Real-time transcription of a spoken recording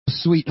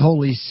sweet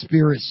Holy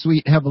Spirit,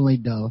 sweet Heavenly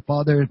Dove.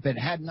 Father, if it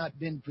had not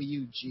been for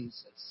you,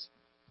 Jesus,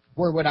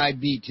 where would I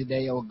be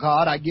today, oh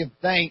God? I give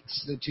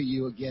thanks to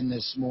you again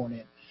this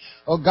morning.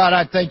 Oh God,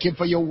 I thank you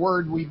for your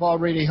word we've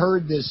already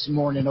heard this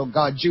morning. Oh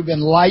God, you've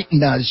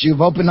enlightened us.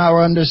 You've opened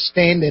our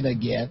understanding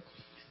again.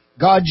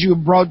 God, you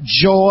brought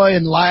joy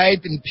and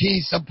light and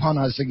peace upon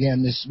us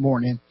again this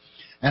morning.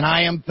 And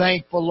I am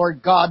thankful,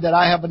 Lord God, that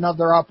I have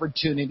another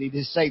opportunity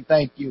to say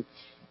thank you.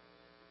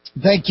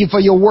 Thank you for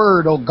your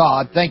word, oh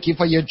God. Thank you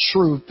for your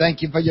truth.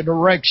 Thank you for your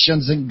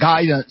directions and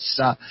guidance.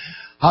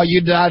 How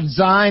you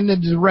design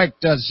and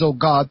direct us, oh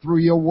God, through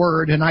your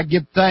word. And I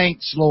give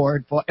thanks,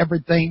 Lord, for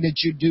everything that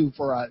you do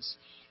for us.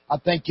 I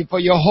thank you for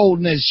your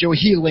wholeness, your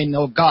healing,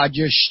 oh God,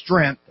 your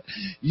strength.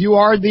 You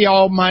are the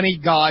Almighty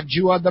God.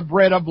 You are the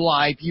bread of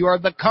life. You are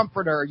the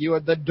comforter. You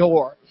are the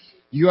door.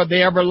 You are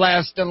the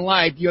everlasting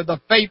life. You are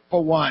the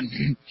faithful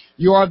one.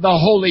 You are the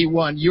Holy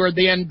One. You are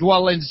the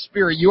indwelling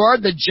Spirit. You are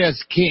the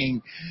just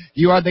King.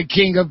 You are the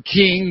King of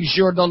Kings.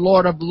 You are the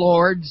Lord of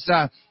Lords.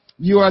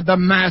 You are the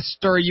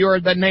Master. You are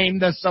the name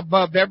that's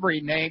above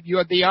every name. You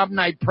are the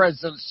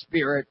omnipresent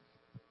Spirit.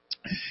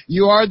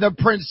 You are the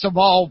Prince of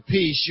all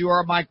peace. You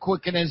are my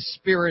quickening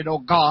Spirit, O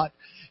God.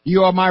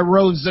 You are my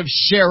rose of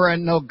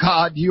Sharon, O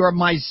God. You are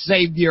my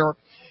Savior.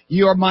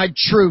 You are my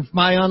truth,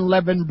 my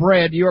unleavened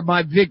bread. You are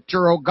my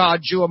victor, O God.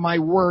 You are my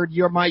word.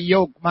 You are my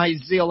yoke, my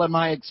zeal, and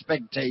my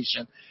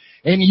expectation.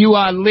 In you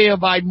I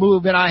live, I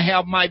move, and I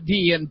have my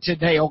being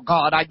today, O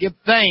God. I give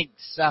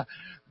thanks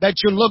that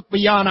you look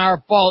beyond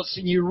our faults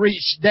and you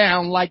reach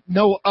down like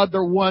no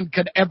other one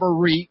could ever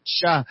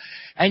reach.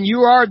 And you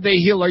are the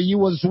healer. You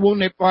was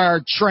wounded for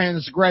our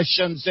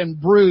transgressions and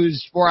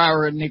bruised for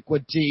our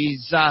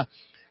iniquities.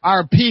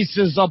 Our peace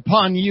is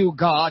upon you,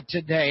 God,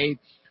 today.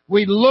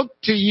 We look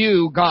to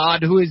you,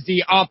 God, who is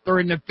the author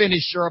and the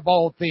finisher of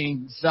all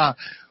things.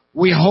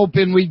 We hope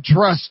and we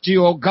trust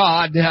you, O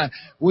God.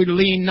 We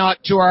lean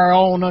not to our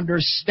own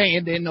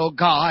understanding, O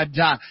God.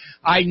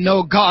 I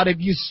know, God, if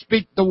you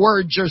speak the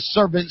words, your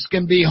servants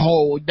can be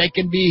whole. They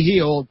can be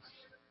healed.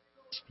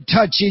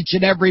 Touch each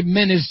and every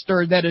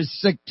minister that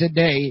is sick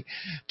today.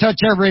 Touch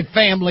every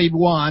family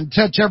one.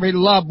 Touch every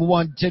loved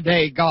one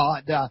today,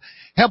 God.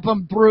 Help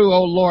them through,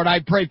 oh Lord.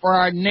 I pray for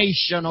our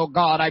nation, oh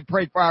God. I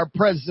pray for our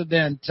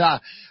president.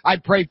 I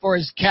pray for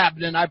his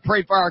cabinet. I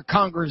pray for our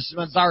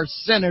congressmen, our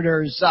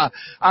senators,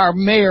 our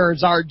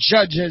mayors, our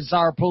judges,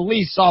 our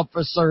police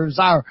officers,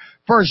 our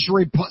first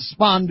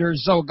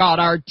responders, oh God,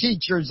 our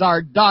teachers,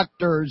 our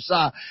doctors,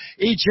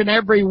 each and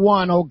every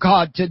one, oh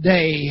God,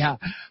 today.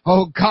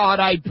 Oh God,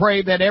 I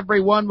pray that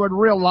everyone would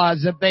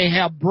realize that they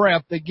have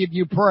breath to give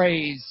you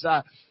praise,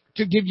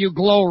 to give you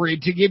glory,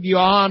 to give you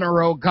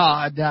honor, oh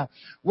God.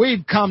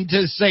 We've come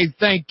to say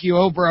thank you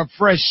over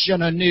afresh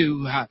and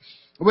anew.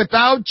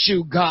 Without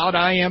you, God,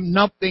 I am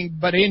nothing,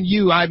 but in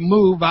you I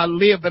move, I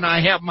live, and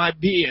I have my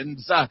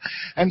beings.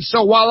 And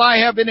so while I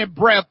have any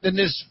breath in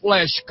this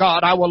flesh, God,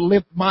 I will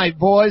lift my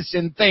voice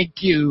and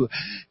thank you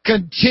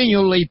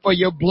continually for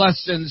your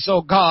blessings,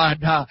 oh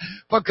God,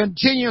 for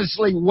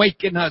continuously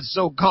waking us,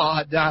 oh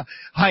God.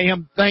 I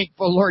am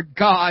thankful, Lord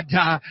God,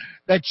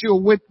 that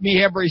you're with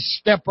me every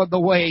step of the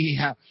way.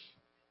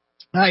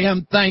 I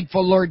am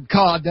thankful, Lord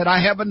God, that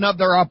I have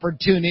another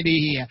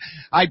opportunity.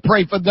 I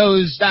pray for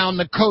those down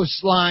the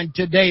coastline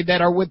today that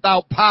are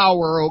without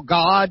power, oh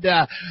God,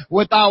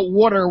 without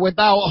water,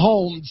 without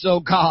homes, oh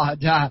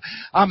God.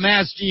 I'm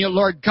asking you,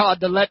 Lord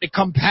God, to let the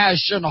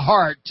compassion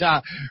heart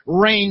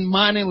reign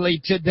mightily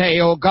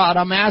today, oh God.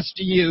 I'm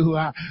asking you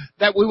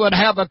that we would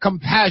have a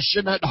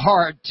compassionate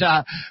heart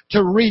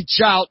to reach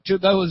out to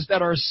those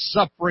that are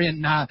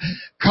suffering.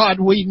 God,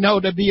 we know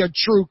to be a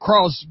true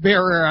cross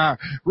bearer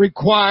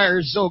requires,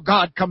 oh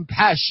God,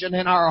 compassion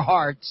in our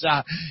hearts.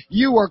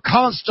 You are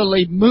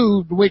constantly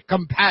moved with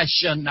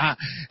compassion.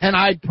 And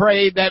I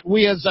pray that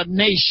we as a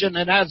nation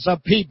and as a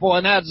people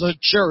and as a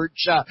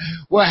church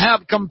will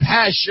have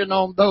compassion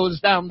on those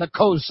down the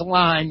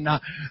coastline,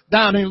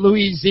 down in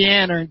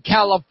Louisiana and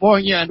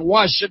California and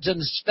Washington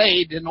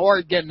State and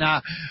Oregon,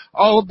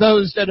 all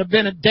those that have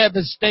been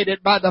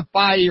devastated by the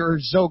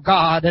fires, oh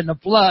God, and the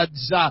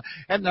floods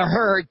and the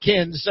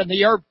hurricanes and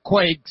the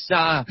earthquakes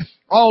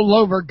all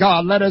over,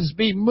 God. Let us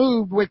be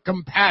moved with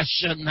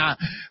compassion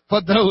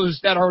for those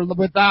that are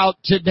without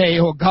today,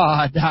 oh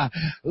God.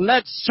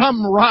 Let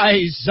some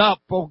rise up,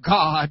 oh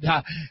God,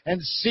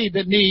 and see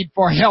the need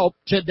for help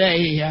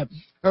today.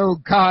 Oh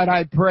God,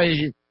 I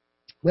pray,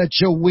 let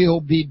your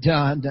will be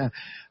done.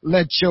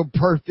 Let your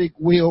perfect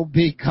will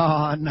be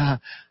gone.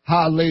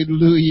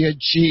 Hallelujah,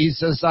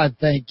 Jesus. I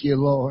thank you,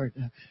 Lord.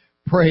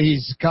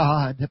 Praise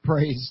God,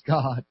 praise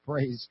God,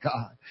 praise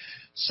God.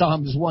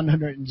 Psalms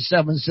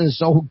 107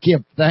 says, "Oh,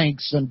 give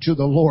thanks unto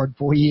the Lord,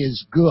 for he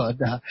is good,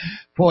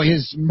 for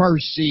his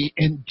mercy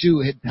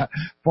endureth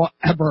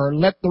forever.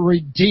 Let the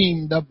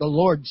redeemed of the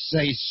Lord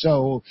say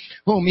so,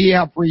 whom he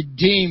hath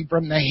redeemed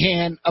from the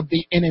hand of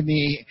the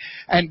enemy,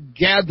 and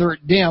gathered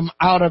them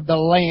out of the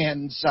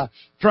lands,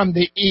 from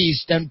the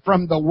east and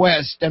from the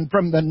west and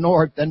from the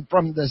north and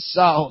from the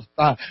south.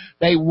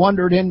 They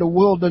wandered in the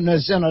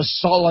wilderness in a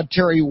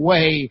solitary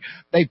way.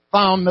 They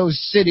found no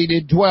city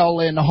to dwell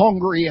in,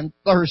 hungry and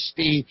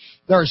thirsty,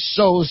 their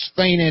souls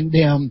fainting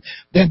them.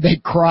 Then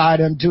they cried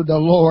unto the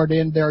Lord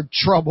in their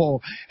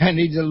trouble, and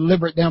He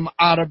delivered them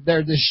out of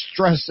their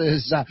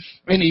distresses,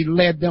 and He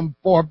led them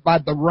forth by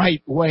the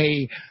right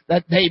way,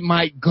 that they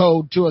might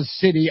go to a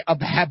city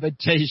of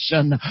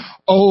habitation.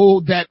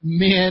 Oh, that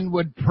men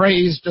would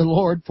praise the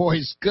Lord for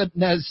His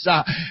goodness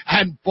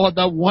and for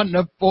the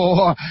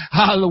wonderful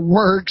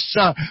works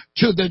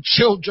to the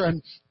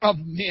children of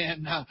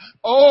men.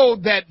 Oh,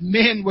 that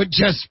men would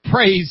just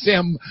praise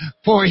Him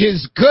for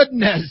His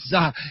goodness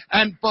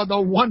and for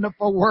the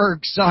wonderful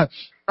works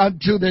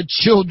unto the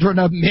children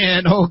of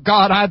men. Oh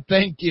God, I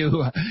thank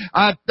you.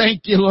 I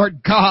thank you,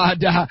 Lord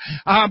God.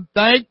 I'm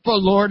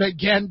thankful, Lord,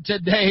 again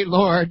today,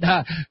 Lord,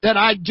 that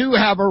I do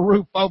have a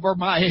roof over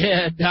my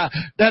head,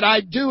 that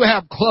I do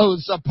have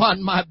clothes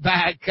upon my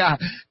back.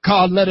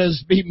 God, let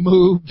us be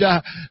moved.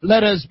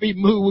 Let us be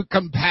moved with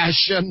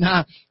compassion.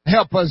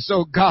 Help us,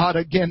 oh God,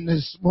 again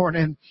this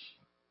morning.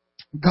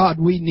 God,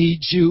 we need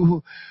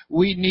you.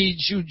 We need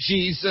you,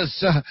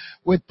 Jesus.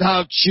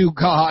 Without you,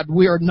 God,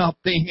 we are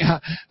nothing.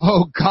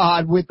 Oh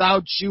God,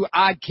 without you,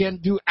 I can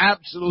do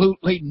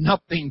absolutely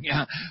nothing.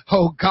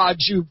 Oh God,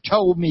 you've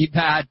told me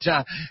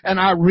that,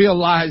 and I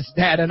realize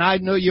that, and I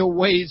know your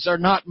ways are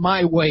not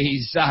my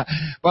ways.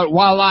 But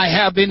while I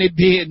have any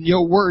being,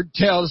 your word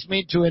tells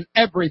me to in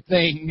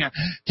everything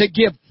to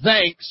give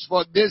thanks,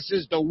 for this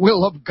is the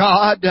will of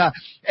God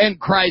and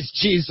Christ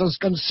Jesus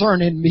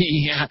concerning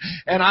me.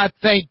 And I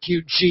thank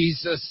you,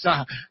 Jesus.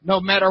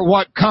 No matter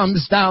what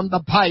comes down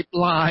the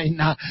pipeline,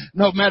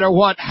 no matter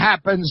what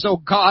happens, oh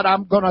God,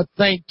 I'm going to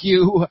thank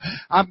you.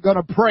 I'm going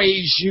to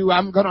praise you.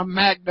 I'm going to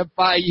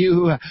magnify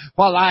you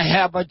while I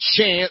have a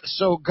chance,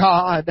 oh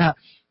God.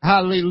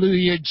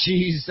 Hallelujah,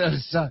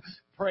 Jesus.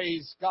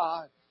 Praise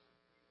God.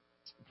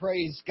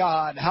 Praise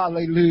God.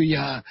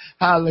 Hallelujah.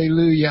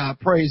 Hallelujah.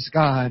 Praise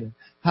God.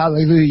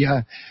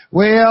 Hallelujah.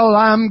 Well,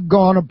 I'm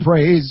gonna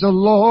praise the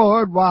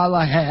Lord while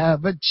I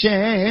have a chance.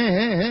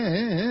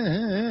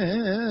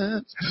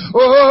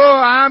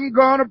 Oh, I'm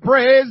gonna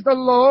praise the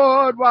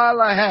Lord while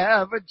I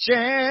have a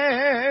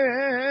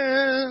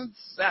chance.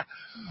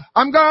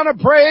 I'm gonna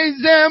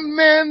praise Him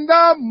in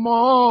the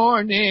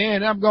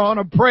morning. I'm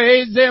gonna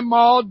praise Him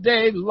all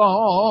day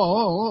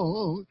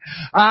long.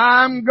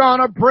 I'm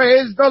gonna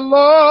praise the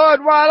Lord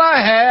while I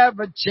have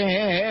a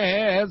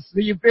chance.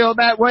 Do you feel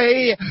that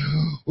way?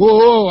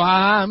 Oh,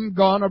 I'm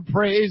gonna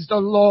praise the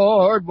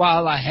Lord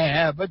while I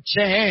have a chance.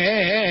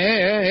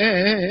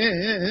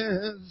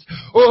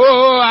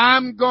 Oh,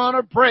 I'm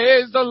gonna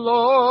praise the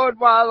Lord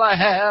while I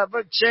have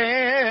a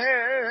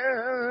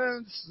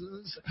chance.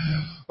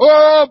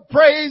 Oh,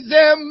 praise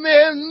Him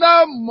in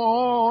the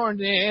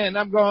morning.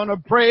 I'm gonna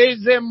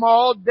praise Him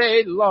all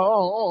day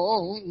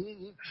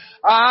long.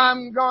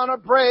 I'm gonna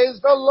praise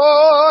the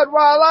Lord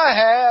while I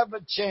have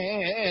a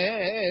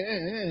chance.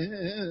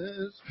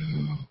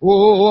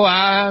 Oh,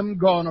 I'm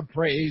gonna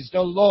praise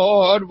the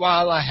Lord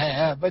while I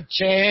have a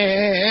chance.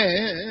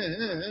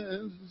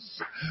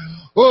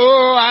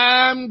 Oh,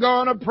 I'm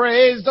gonna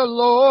praise the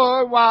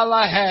Lord while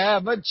I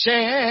have a chance.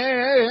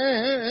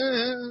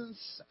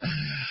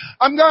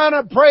 I'm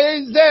gonna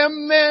praise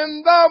Him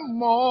in the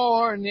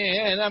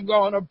morning. I'm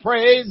gonna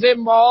praise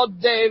Him all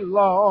day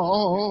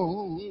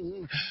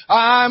long.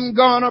 I'm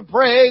gonna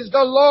praise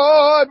the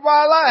Lord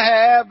while I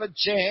have a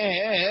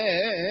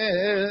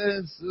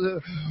chance.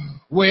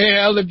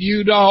 Well, if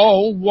you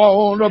don't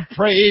want to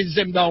praise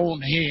Him,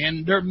 don't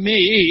hinder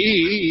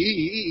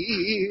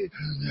me.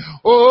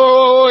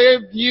 Oh,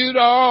 if you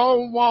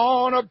don't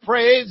want to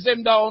praise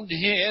Him, don't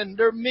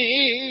hinder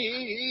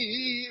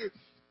me.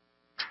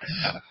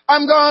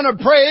 I'm gonna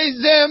praise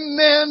Him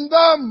in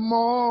the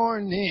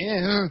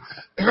morning,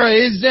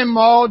 praise Him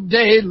all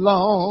day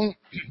long.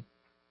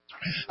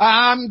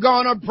 I'm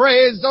gonna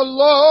praise the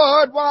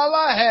Lord while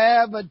I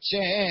have a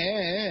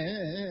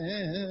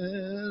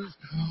chance.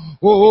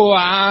 Oh,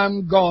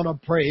 I'm gonna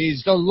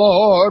praise the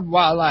Lord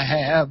while I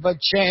have a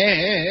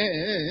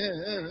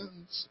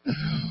chance.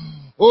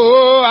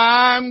 Oh,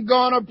 I'm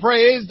gonna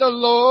praise the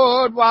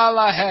Lord while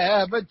I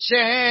have a chance.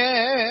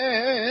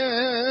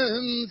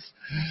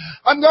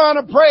 I'm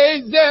gonna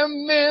praise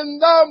Him in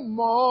the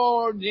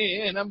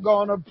morning. I'm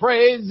gonna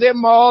praise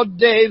Him all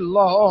day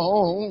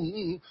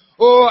long.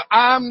 Oh,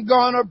 I'm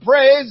gonna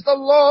praise the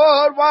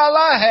Lord while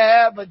I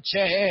have a chance.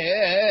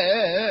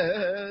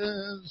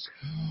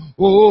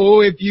 Oh,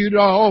 if you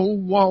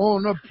don't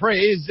want to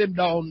praise Him,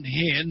 don't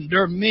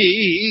hinder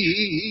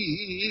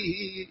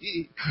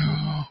me.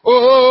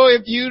 Oh,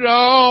 if you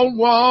don't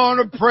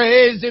want to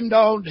praise Him,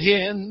 don't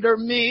hinder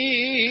me.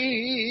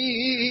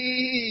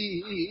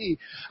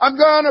 I'm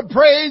gonna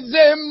praise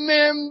Him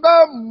in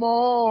the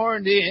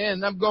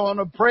morning. I'm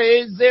gonna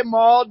praise Him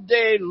all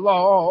day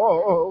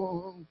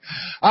long.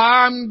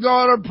 I'm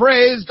gonna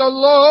praise the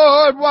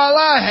Lord while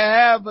I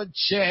have a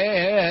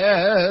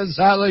chance.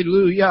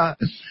 Hallelujah.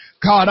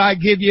 God, I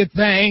give you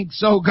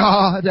thanks, oh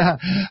God.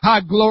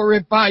 I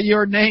glorify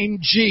your name,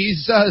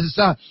 Jesus.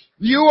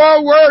 You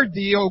are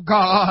worthy, oh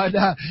God.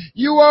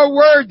 You are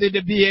worthy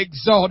to be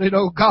exalted,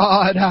 oh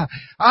God.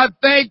 I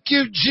thank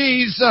you,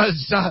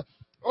 Jesus.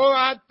 Oh,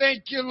 I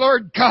thank you,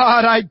 Lord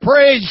God. I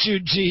praise you,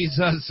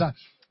 Jesus.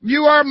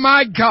 You are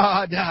my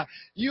God.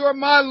 You are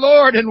my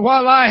Lord, and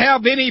while I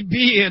have any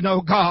being,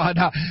 oh God,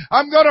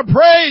 I'm going to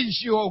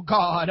praise you, oh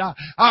God.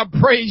 I'll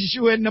praise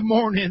you in the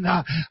morning.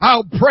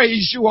 I'll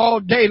praise you all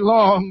day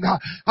long.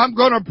 I'm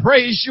going to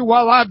praise you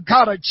while I've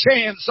got a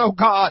chance, oh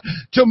God.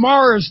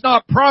 Tomorrow's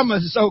not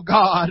promised, oh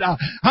God.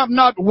 I'm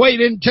not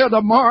waiting till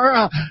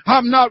tomorrow.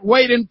 I'm not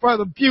waiting for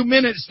the few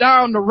minutes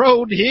down the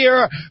road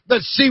here to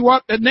see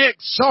what the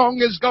next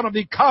song is going to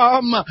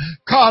become.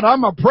 God,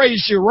 I'm going to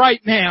praise you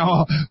right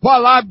now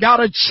while I've got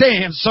a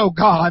chance, oh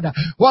God.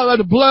 While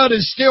the blood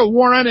is still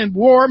running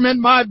warm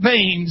in my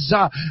veins,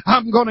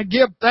 I'm going to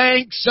give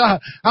thanks.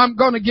 I'm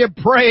going to give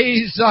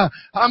praise.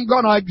 I'm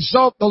going to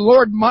exalt the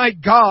Lord my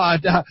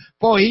God,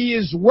 for He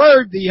is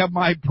worthy of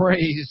my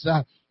praise.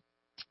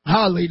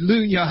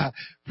 Hallelujah.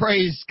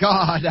 Praise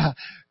God.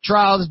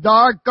 Trials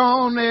dark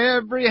on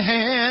every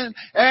hand,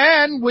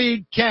 and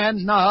we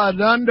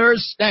cannot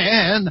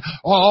understand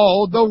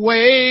all the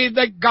way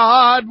that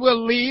God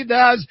will lead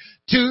us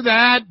to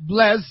that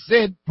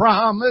blessed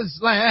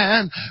promised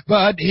land.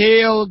 But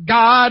He'll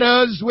guide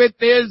us with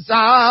His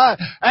eye,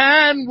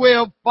 and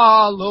we'll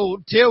follow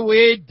till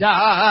we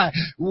die.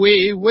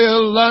 We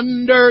will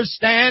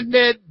understand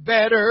it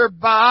better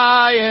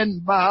by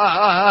and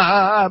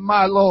by,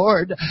 my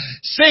Lord.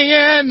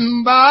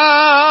 Singing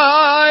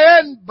by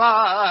and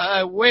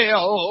by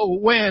will,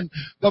 when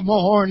the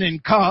morning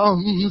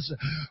comes,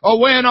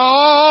 when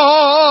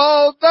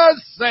all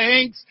the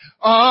saints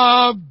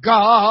of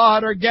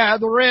God are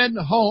gathering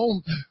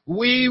home,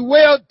 we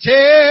will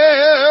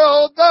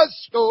tell the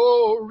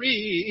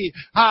story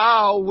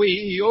how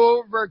we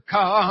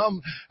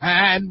overcome,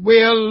 and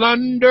we'll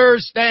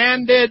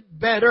understand it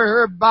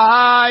better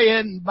by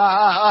and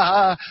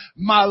by,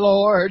 my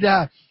Lord.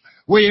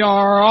 We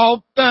are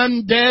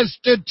often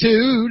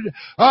destitute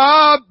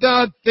of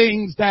the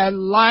things that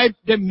life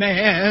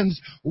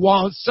demands,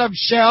 wants of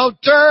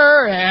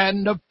shelter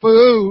and of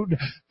food,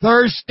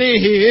 thirsty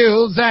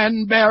hills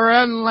and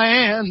barren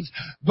lands.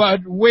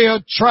 But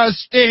we're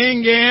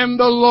trusting in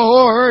the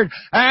Lord,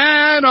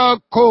 and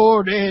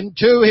according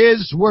to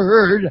His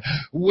word,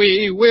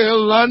 we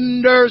will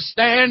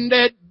understand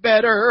it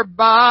better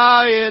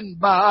by and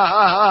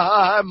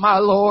by, my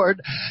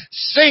Lord.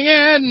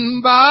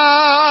 Singing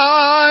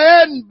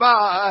by and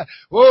by,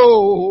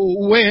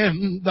 oh,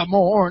 when the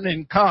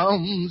morning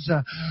comes,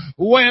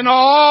 when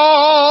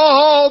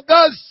all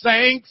the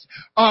saints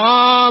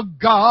of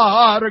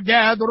God are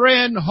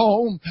gathering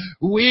home,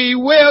 we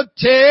will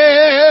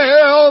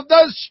tell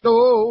the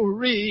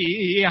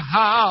story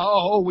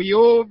how we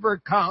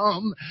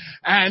overcome,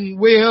 and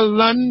we'll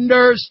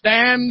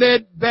understand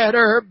it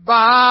better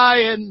by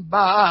and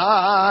by,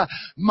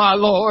 my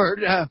Lord.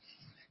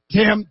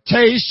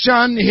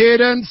 Temptation,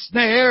 hidden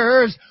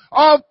snares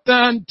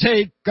often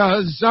take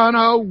us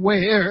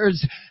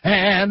unawares,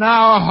 and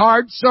our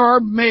hearts are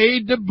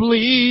made to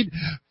bleed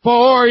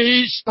for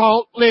each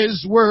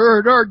thoughtless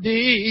word or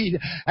deed.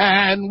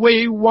 And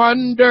we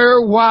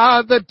wonder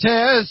why the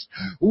test,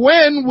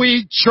 when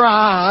we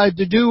try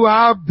to do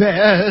our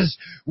best.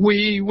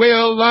 We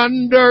will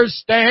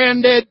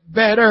understand it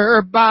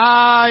better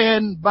by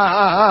and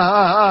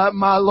by,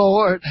 my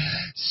Lord.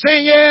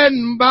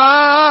 Singing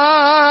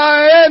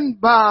by and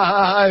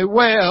by,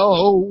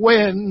 well,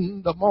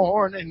 when the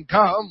morning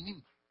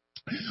comes,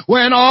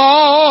 when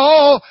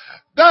all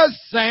the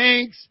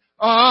saints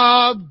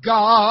of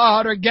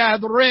God are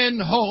gathering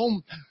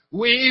home,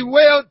 we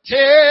will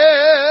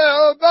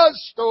tell the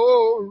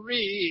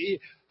story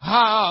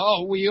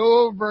how we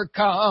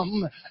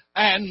overcome,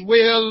 and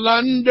we'll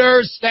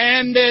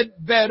understand it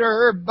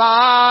better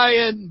by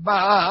and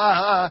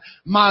by,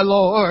 my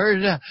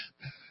Lord.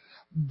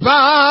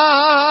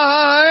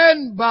 By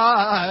and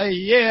by,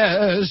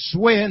 yes,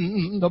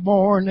 when the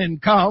morning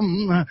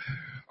come,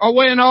 or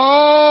when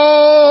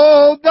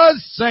all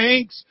the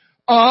saints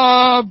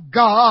of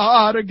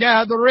God are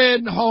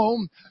gathering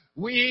home,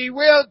 we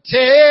will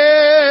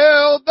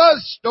tell the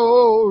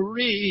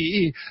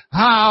story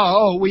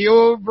how we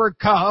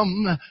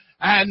overcome,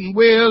 and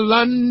we'll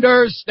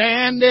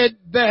understand it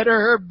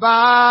better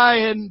by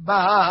and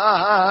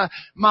by,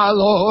 my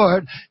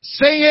Lord.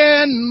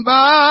 Singing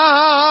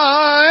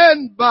by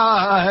and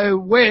by,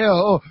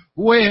 well,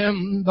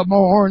 when the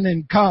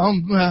morning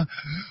come,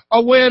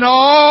 when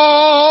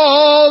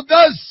all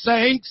the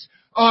saints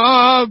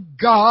of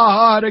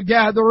God are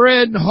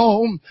gathering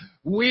home,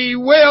 we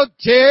will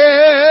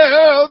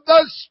tell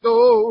the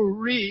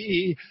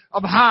story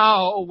of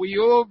how we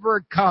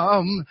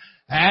overcome,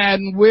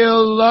 and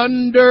we'll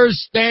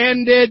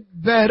understand it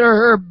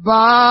better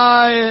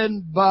by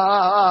and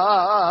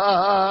by.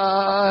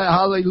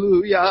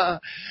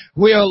 Hallelujah.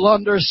 We'll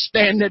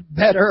understand it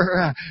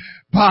better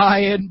by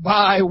and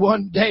by.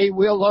 One day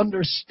we'll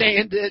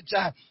understand it.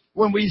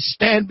 when we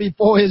stand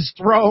before His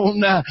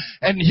throne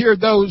and hear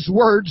those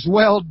words,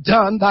 well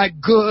done, thy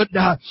good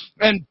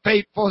and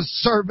faithful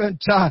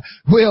servant,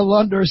 we'll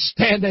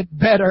understand it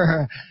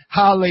better.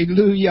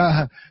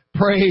 Hallelujah.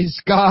 Praise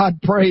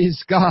God.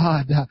 Praise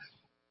God.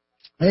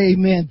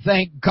 Amen.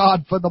 Thank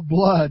God for the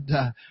blood.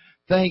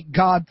 Thank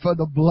God for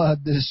the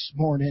blood this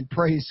morning.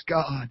 Praise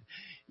God.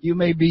 You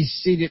may be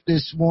seated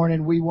this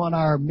morning. We want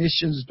our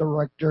missions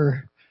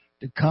director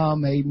to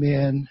come.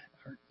 Amen.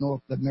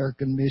 North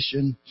American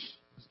Mission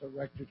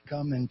director to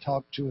come and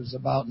talk to us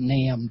about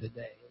NAM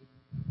today.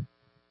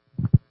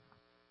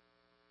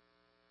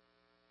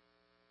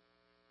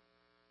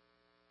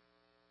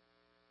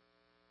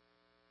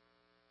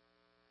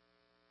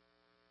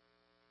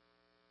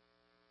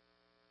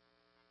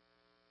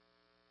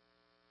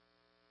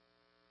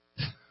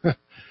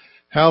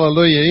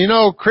 Hallelujah. You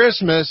know,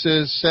 Christmas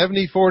is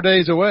 74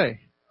 days away.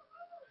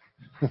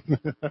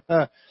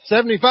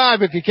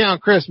 75 if you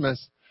count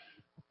Christmas.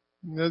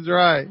 That's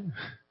right.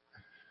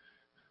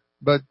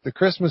 But the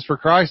Christmas for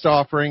Christ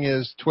offering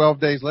is 12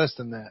 days less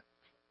than that.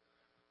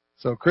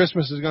 So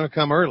Christmas is going to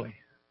come early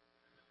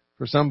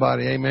for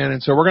somebody. Amen.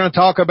 And so we're going to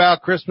talk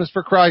about Christmas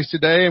for Christ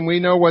today, and we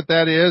know what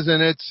that is,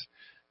 and it's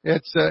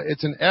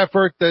an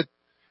effort that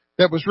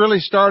was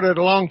really started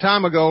a long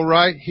time ago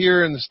right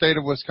here in the state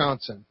of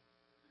Wisconsin.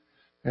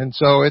 And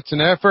so it's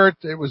an effort.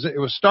 It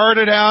was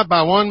started out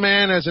by one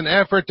man as an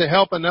effort to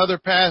help another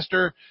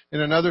pastor in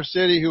another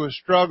city who was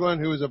struggling,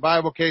 who was a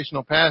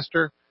bivocational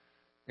pastor.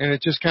 And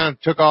it just kind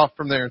of took off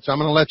from there. So I'm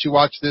going to let you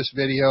watch this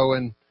video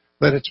and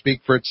let it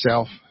speak for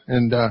itself.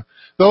 And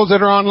those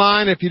that are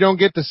online, if you don't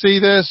get to see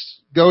this,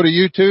 go to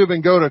YouTube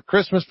and go to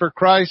Christmas for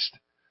Christ,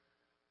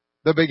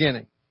 the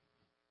beginning.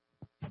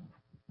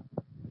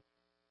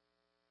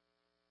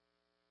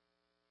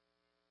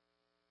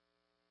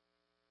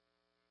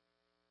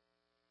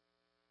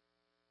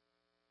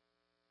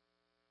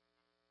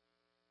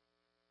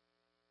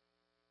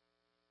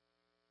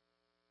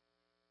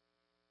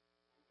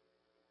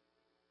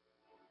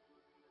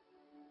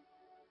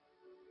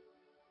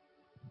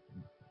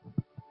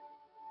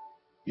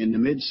 In the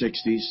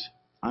mid-'60s,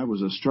 I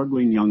was a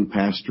struggling young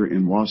pastor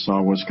in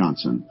Wausau,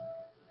 Wisconsin,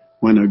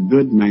 when a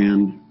good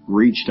man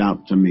reached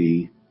out to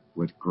me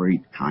with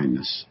great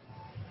kindness.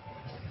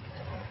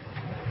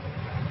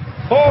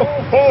 Ho,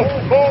 ho,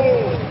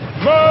 ho!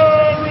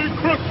 Merry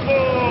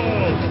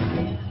Christmas!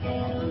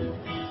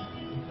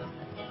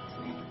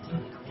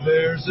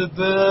 There's a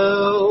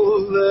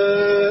bell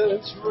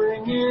that's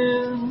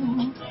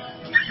ringing,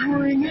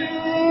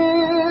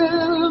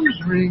 ringing,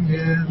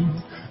 ringing.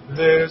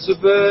 There's a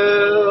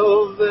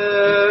bell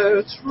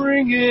that's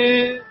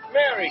ringing.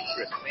 Merry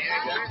Christmas.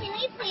 Can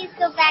we please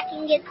go back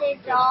and get their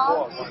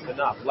doll? More wasn't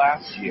enough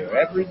last year.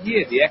 Every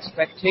year the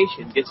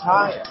expectation gets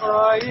higher.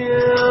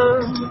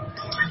 Crying.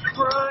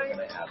 We're going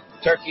to have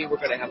turkey. We're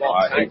going to have all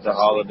kinds. I hate the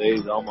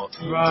holidays almost.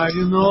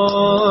 Crying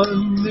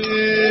on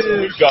this.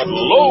 We've got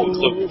loads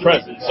of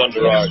presents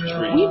under our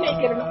tree. We make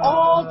it an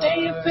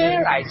all-day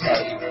affair, I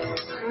tell you.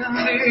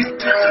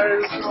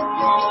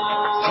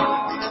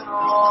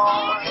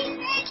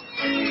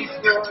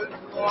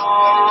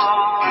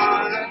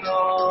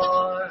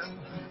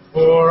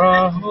 For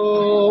our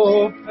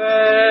hope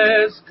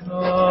has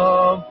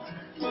come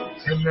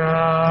tonight.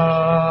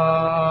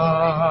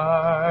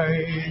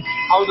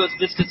 How are those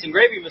biscuits and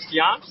gravy, Mr.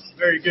 Yance?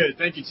 Very good.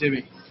 Thank you,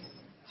 Timmy.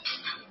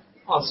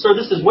 Oh, sir,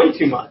 this is way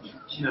too much.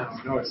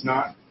 No, it's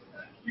not.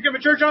 You come to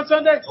church on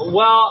Sunday?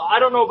 Well, I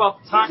don't know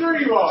about the time. Sure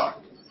you are.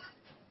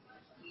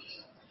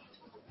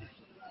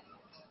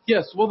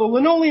 Yes, well, the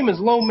linoleum is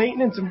low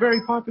maintenance and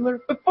very popular.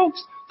 But,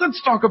 folks,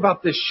 let's talk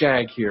about this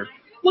shag here.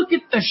 Look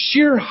at the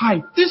sheer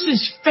height. This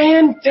is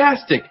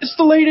fantastic. It's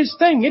the latest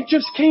thing. It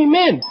just came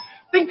in.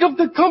 Think of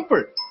the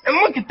comfort. And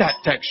look at that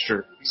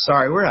texture.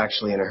 Sorry, we're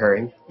actually in a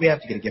hurry. We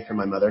have to get a gift for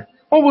my mother.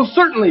 Oh, well,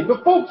 certainly.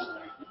 But, folks,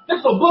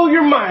 this will blow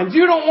your minds.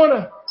 You don't want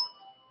to...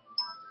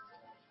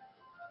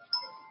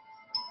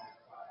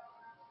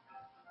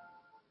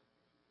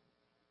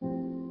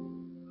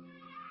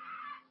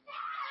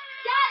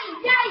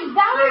 Daddy,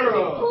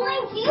 Valerie's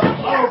pulling teeth.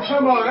 Oh,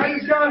 come on. I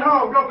just got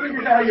home. Go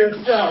figure it out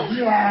yourself.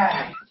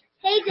 Yeah.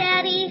 Hey,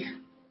 Daddy.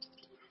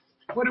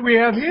 What do we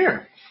have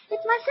here?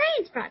 It's my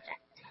science project.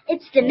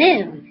 It's the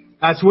moon.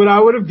 That's what I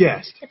would have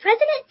guessed. The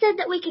president said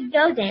that we could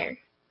go there.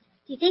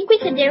 Do you think we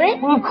could do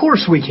it? Well, of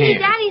course we Hey,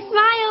 can. Daddy,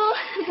 smile.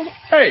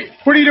 Hey,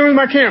 what are you doing with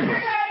my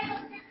camera?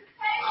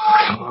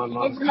 Come on,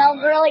 Mom. It smells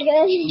really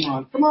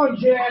good. Come on,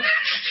 Jack.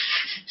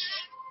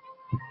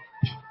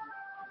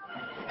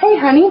 Hey,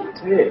 honey.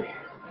 Hey, Did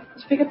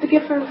you pick up the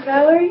gift for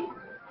Valerie?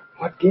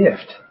 what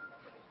gift?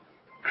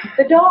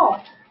 The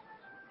doll.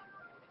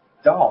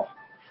 Doll.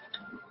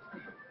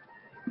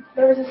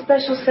 There was a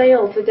special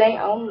sale today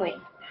only.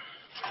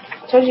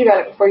 I told you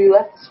about it before you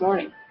left this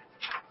morning.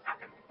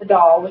 The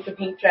doll with the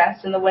pink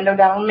dress and the window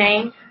down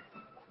Main.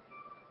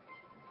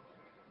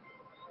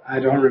 I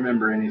don't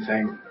remember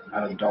anything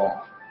about a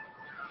doll.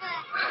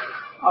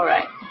 All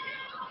right.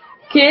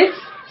 Kids,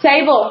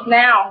 table,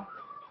 now.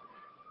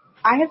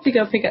 I have to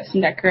go pick up some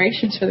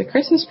decorations for the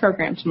Christmas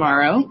program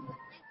tomorrow.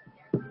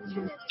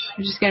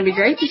 which is going to be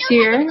great this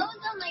year.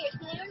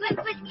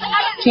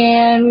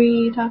 Can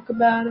we talk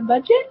about a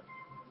budget?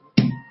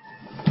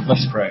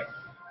 Let's pray.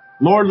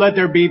 Lord, let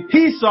there be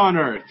peace on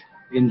earth.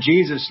 In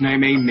Jesus'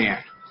 name, amen.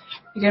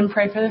 You going to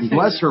pray for the food?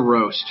 Bless her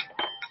roast.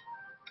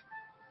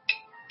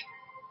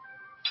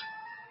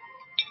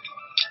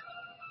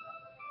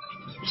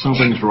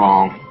 Something's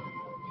wrong.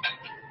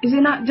 Is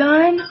it not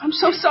done? I'm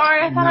so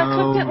sorry. I thought I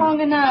cooked it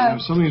long enough. No,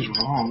 something's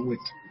wrong with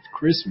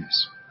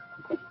Christmas.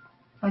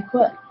 Like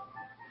what?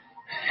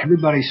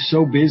 Everybody's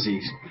so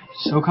busy,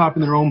 so caught up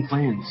in their own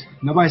plans.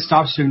 Nobody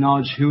stops to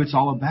acknowledge who it's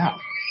all about.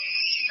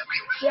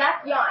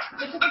 Jack, yawn.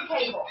 Sit at the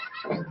table.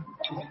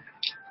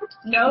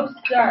 No,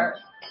 sir.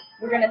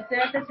 We're going to sit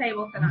at the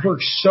table tonight. We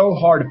worked so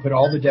hard to put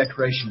all the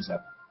decorations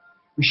up.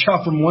 We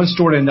shop from one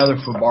store to another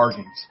for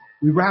bargains.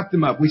 We wrap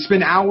them up. We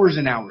spend hours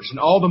and hours and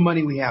all the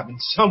money we have, and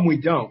some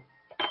we don't.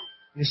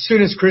 And as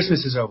soon as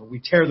Christmas is over, we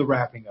tear the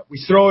wrapping up.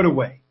 We throw it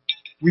away.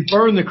 We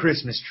burn the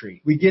Christmas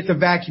tree. We get the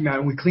vacuum out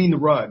and we clean the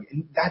rug.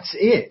 And that's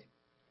it.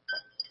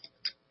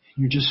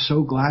 You're just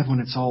so glad when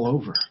it's all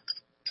over.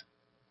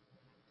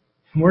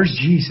 Where's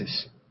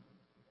Jesus?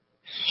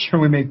 Sure,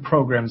 we make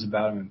programs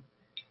about him.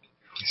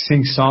 We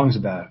sing songs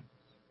about him.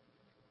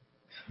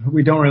 But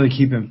we don't really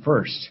keep him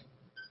first.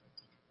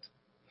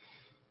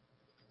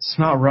 It's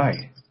not right.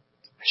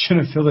 I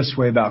shouldn't feel this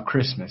way about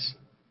Christmas.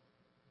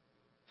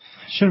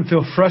 I shouldn't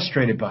feel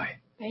frustrated by it.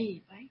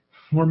 Babe.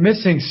 We're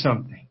missing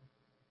something.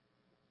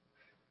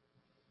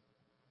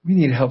 We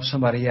need to help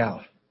somebody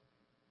out.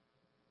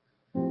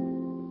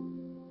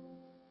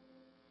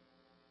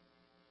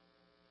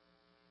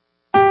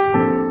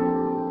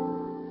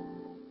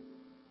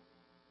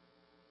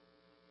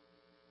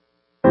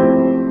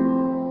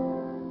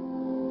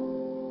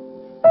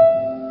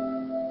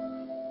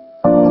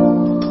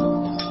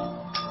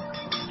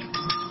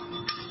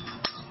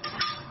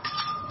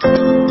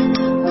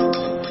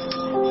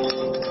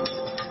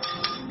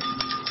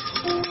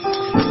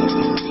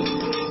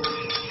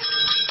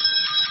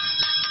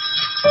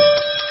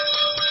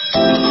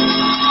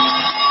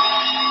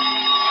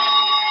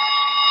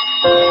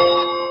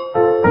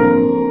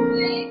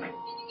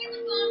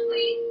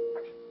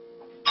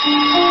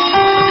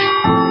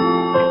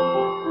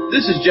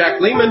 This is Jack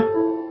Lehman.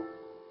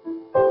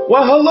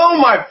 Well, hello,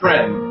 my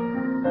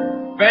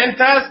friend.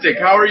 Fantastic.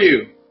 How are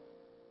you?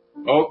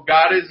 Oh,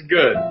 God is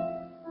good.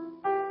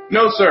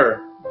 No,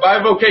 sir.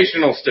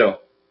 Bivocational still.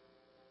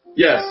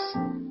 Yes.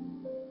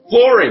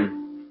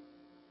 Flooring.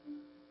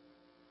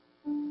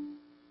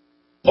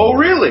 Oh,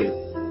 really?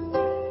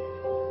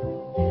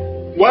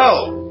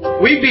 Well,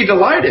 we'd be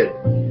delighted.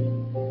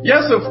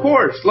 Yes, of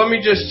course. Let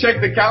me just check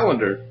the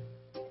calendar.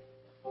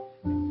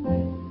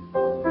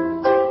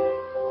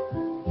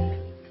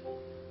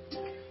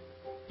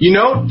 You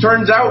know,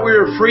 turns out we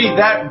were free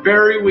that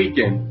very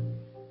weekend.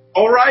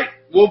 All right,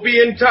 we'll be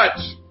in touch.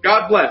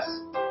 God bless.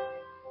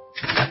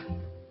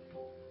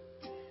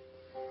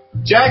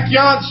 Jack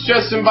Yance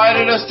just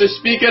invited us to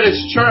speak at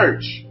his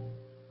church.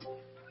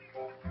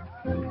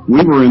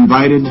 We were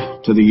invited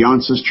to the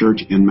Yancey's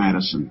church in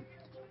Madison.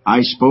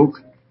 I spoke,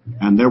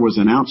 and there was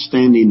an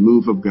outstanding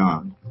move of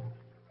God.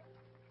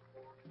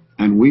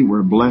 And we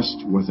were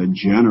blessed with a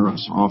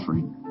generous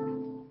offering.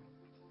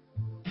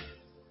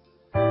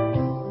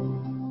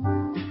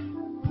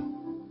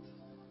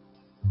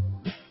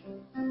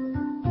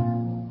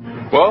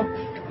 Well,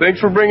 thanks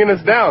for bringing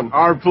us down.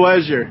 Our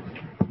pleasure.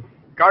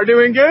 Car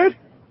doing good?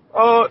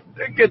 Oh,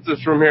 it gets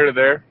us from here to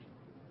there.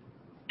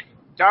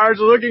 Tires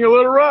are looking a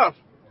little rough.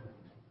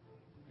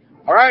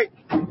 All right.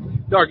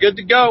 You are good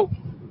to go.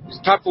 It's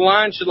top of the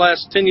line. Should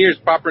last 10 years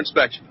proper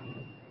inspection.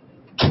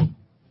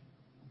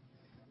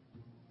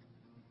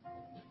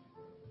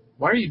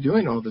 Why are you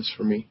doing all this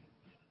for me?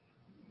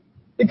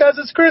 Because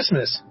it's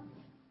Christmas.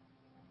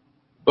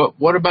 But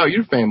what about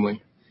your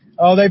family?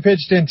 Oh, they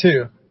pitched in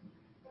too.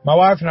 My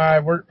wife and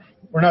I, we're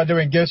not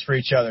doing gifts for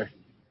each other.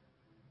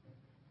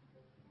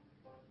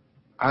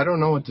 I don't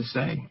know what to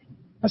say.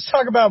 Let's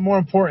talk about more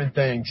important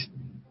things.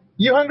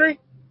 You hungry?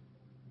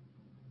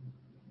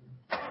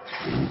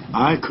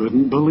 I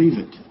couldn't believe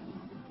it.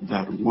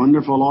 That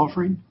wonderful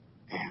offering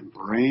and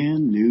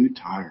brand new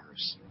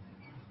tires.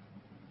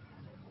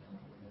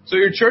 So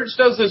your church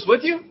does this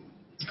with you?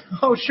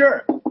 Oh,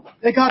 sure.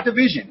 They got the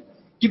vision.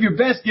 Give your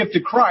best gift to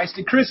Christ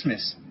at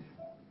Christmas.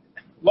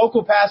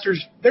 Local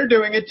pastors, they're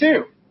doing it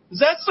too. Is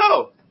that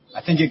so?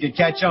 I think it could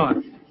catch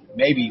on.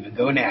 Maybe even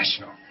go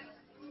national.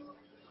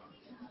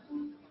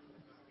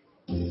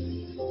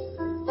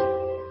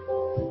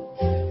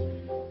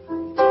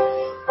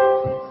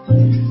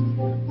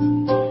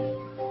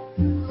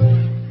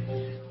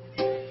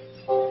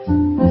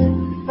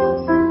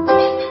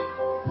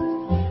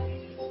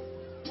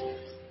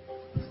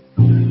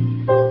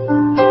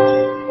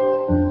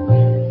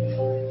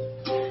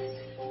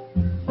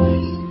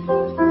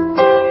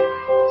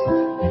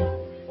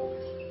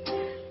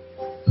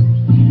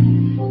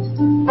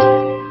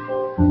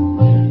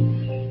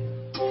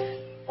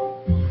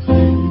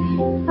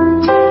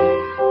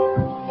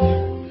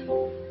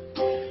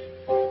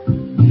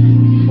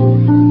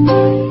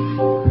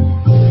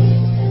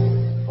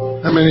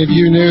 How many of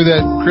you knew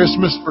that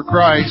Christmas for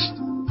Christ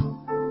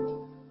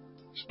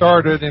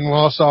started in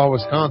Wausau,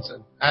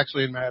 Wisconsin?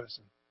 Actually in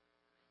Madison.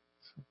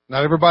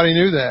 Not everybody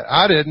knew that.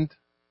 I didn't.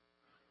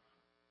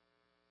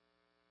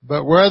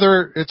 But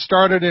whether it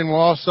started in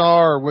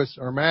Wausau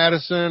or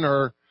Madison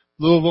or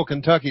Louisville,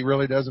 Kentucky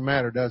really doesn't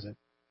matter, does it?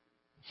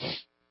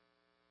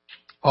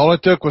 All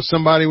it took was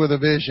somebody with a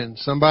vision,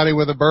 somebody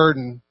with a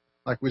burden,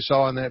 like we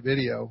saw in that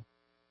video,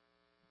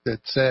 that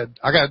said,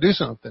 I got to do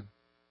something.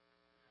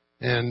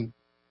 And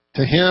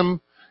to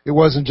him, it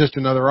wasn't just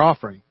another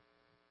offering.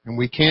 And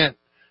we can't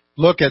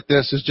look at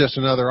this as just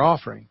another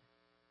offering.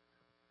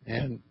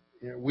 And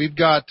we've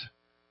got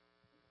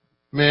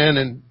men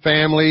and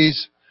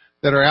families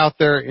that are out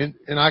there,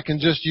 and I can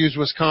just use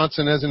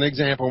Wisconsin as an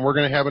example. And we're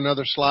going to have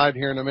another slide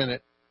here in a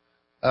minute.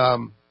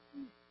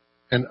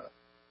 And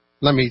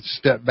let me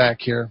step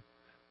back here.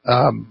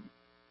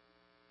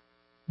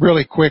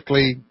 Really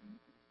quickly,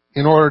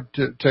 in order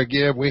to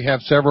give, we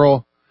have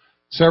several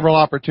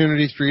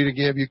opportunities for you to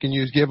give. You can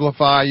use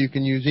Givelify, you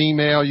can use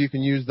email, you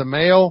can use the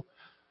mail.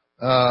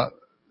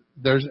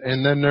 There's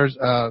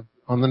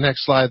on the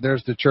next slide,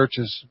 there's the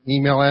church's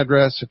email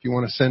address if you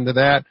want to send to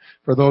that.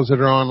 For those that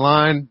are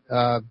online,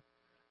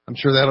 I'm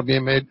sure that'll be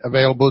made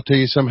available to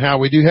you somehow.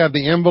 We do have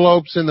the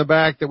envelopes in the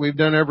back that we've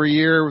done every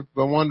year,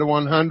 the 1 to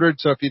 100.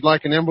 So if you'd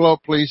like an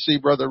envelope, please see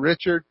Brother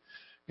Richard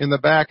in the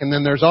back. And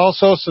then there's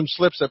also some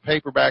slips of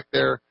paper back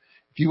there.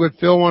 If you would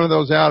fill one of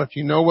those out, if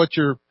you know what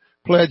your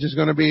pledge is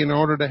going to be in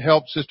order to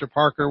help Sister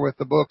Parker with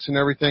the books and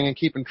everything and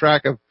keeping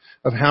track of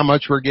how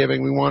much we're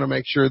giving, we want to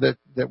make sure that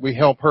we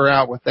help her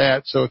out with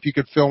that. So if you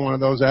could fill one of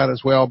those out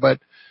as well. But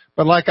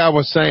like I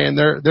was saying,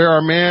 there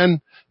are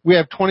men. We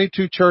have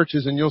 22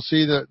 churches, and you'll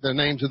see the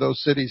names of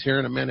those cities here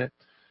in a minute.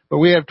 But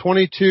we have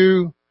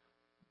 22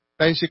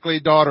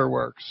 basically daughter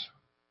works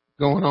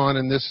going on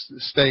in this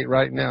state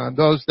right now. And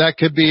that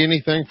could be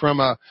anything from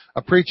a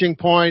preaching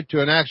point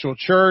to an actual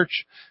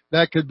church.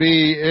 That could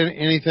be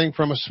anything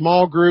from a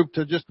small group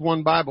to just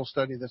one Bible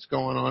study that's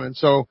going on. And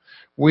so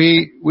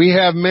we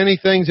have many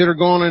things that are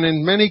going on.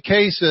 In many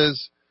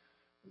cases,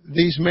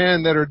 these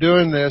men that are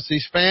doing this,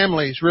 these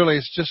families, really,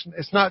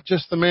 it's not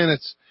just the men.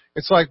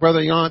 It's like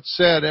Brother Yant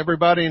said,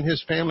 everybody in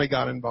his family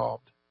got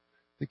involved.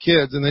 The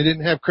kids, and they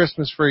didn't have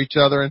Christmas for each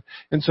other.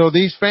 And so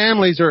these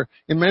families are,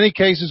 in many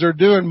cases, are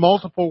doing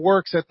multiple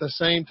works at the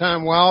same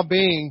time while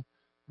being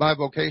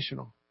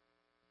bivocational.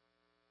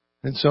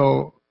 And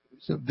so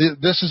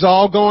this is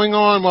all going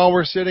on while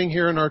we're sitting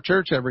here in our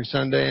church every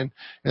Sunday,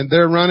 and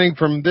they're running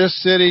from this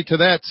city to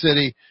that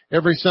city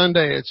every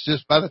Sunday. It's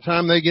just by the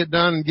time they get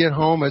done and get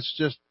home, it's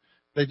just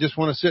they just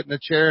want to sit in a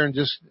chair and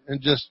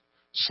just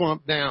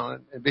slump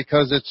down,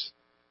 because it's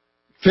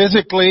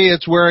physically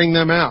it's wearing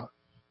them out.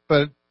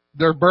 But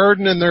their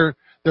burden and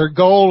their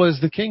goal is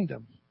the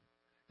kingdom,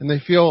 and they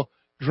feel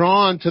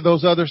drawn to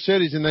those other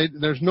cities, and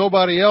there's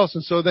nobody else,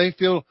 and so they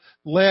feel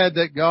led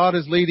that God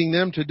is leading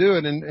them to do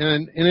it,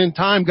 and in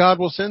time God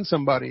will send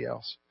somebody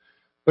else.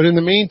 But in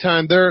the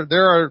meantime, there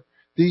are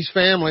these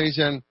families,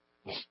 and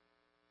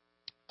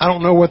I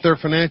don't know what their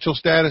financial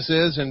status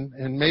is,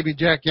 and maybe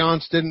Jack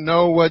Yance didn't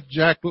know what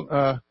Jack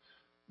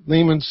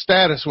Lehman's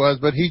status was,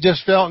 but he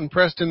just felt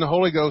impressed in the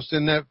Holy Ghost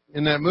in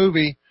that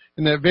movie,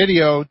 in that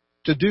video,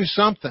 to do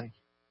something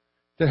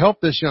to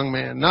help this young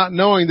man, not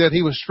knowing that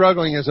he was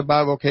struggling as a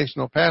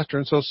bivocational pastor.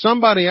 And so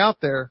somebody out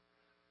there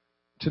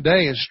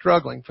today is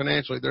struggling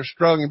financially. They're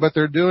struggling, but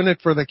they're doing it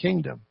for the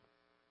kingdom.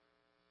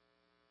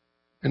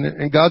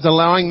 And God's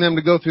allowing them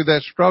to go through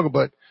that struggle.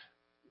 But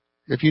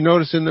if you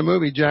notice in the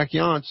movie, Jack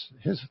Yance,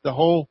 the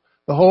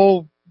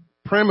whole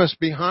premise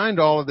behind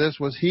all of this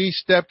was he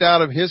stepped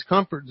out of his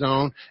comfort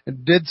zone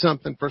and did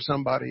something for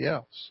somebody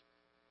else.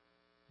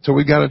 So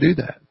we got to do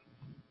that.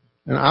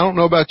 And I don't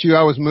know about you,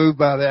 I was moved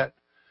by that.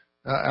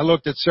 I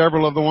looked at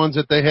several of the ones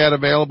that they had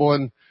available,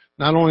 and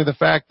not only the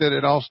fact that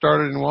it all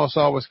started in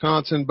Wausau,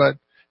 Wisconsin,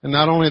 and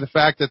not only the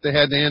fact that they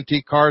had the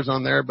antique cars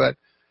on there, but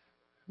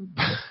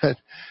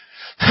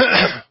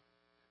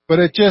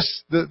it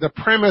just, the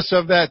premise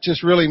of that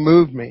just really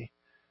moved me.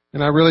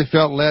 And I really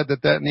felt led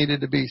that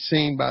needed to be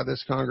seen by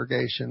this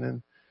congregation.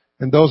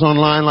 And those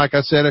online, like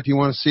I said, if you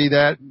want to see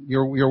that,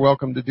 you're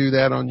welcome to do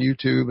that on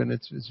YouTube, and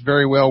it's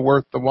very well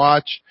worth the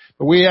watch.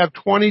 But we have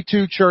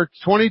 22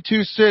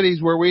 cities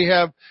where we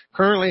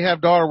currently have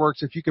daughter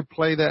works. If you could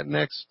play that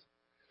next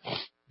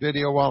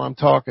video while I'm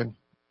talking.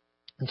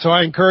 And so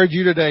I encourage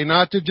you today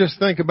not to just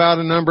think about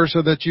a number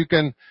so that you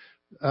can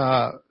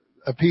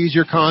appease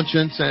your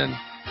conscience and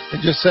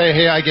just say,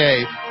 hey, I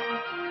gave.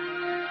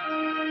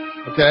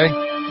 Okay?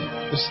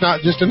 It's not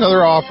just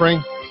another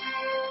offering.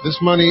 This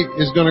money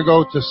is going to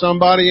go to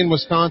somebody in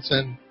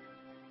Wisconsin,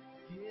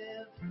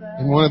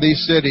 in one of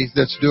these cities,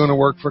 that's doing a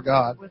work for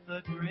God.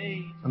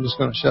 I'm just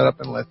going to shut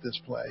up and let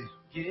this play.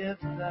 Give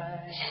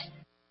thanks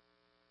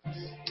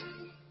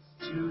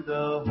to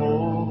the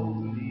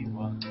Holy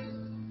One.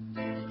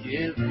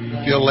 Give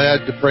you feel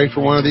led to pray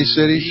for one of these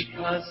cities?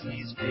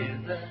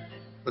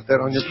 Put that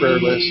on your prayer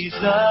list. Jesus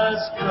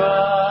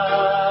Christ,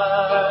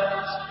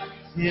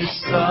 His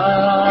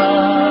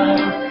Son,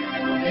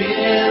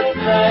 give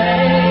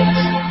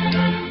thanks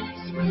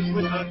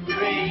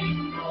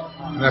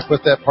And I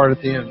put that part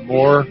at the end.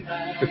 More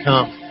to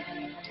come.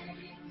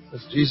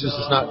 Because Jesus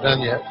is not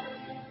done yet.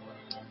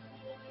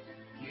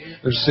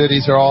 There's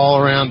cities are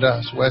all around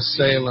us. West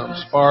Salem,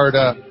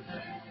 Sparta,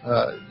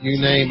 you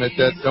name it,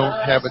 that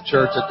don't have a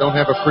church, that don't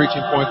have a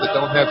preaching point, that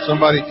don't have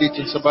somebody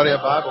teaching somebody a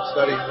Bible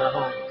study in their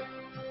home.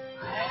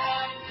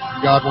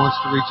 God wants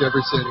to reach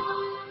every city.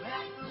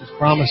 His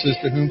promises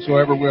to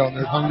whomsoever will, and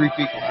there's hungry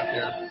people out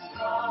there.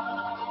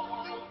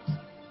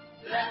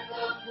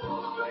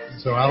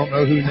 And so I don't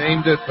know who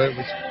named it, but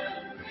it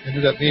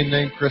ended up being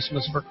named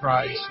Christmas for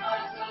Christ.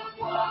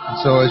 And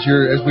so as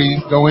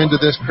we go into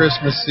this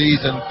Christmas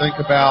season, think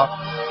about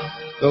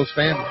those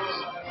families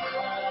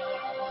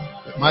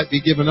that might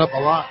be giving up a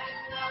lot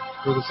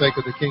for the sake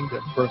of the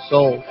kingdom, for a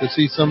soul, to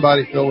see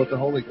somebody filled with the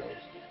Holy Ghost.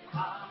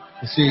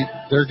 To see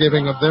they're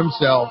giving of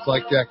themselves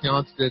like Jack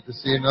Yance did, to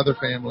see another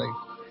family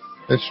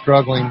that's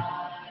struggling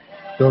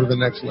go to the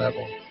next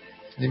level.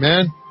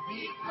 Amen?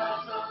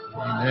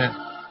 Amen.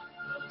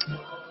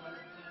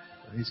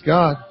 Praise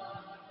God.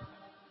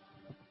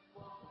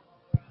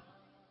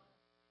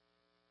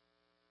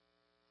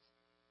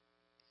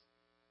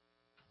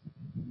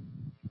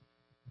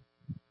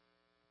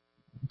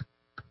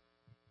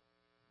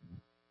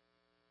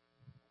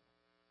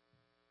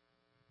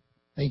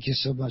 Thank you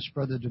so much,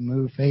 Brother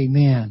DeMove.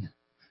 Amen.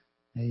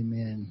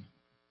 Amen.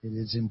 It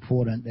is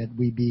important that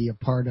we be a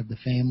part of the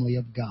family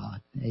of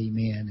God.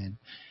 Amen. And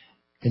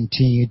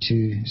continue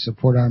to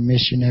support our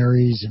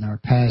missionaries and our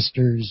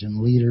pastors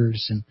and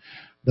leaders and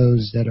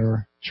those that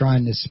are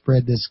trying to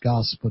spread this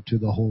gospel to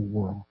the whole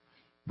world.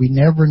 We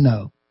never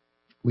know.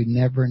 We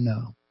never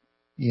know.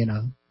 You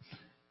know,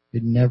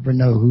 you never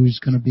know who's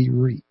going to be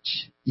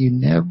reached. You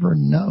never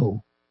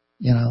know,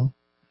 you know,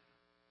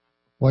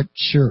 what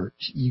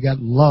church. You got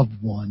loved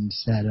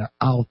ones that are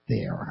out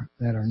there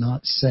that are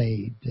not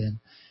saved, and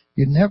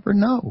you never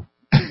know.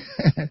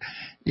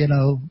 You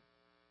know,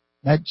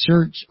 that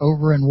church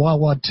over in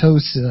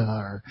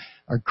Wauwatosa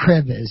or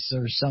Crevice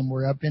or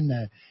somewhere up in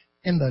the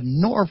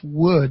North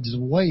Woods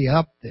way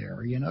up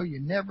there, you know, you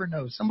never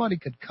know. Somebody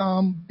could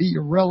come, be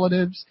your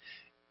relatives,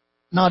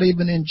 not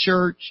even in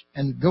church,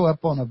 and go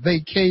up on a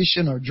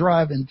vacation or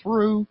driving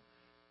through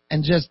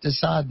and just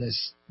decide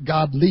this.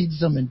 God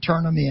leads them and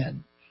turn them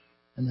in.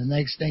 And the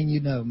next thing you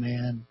know,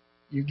 man,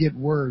 you get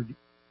word,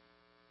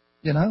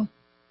 you know,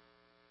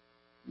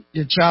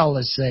 your child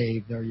is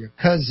saved or your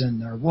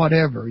cousin or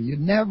whatever. You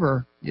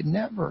never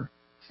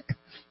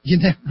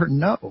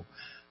know.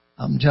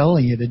 I'm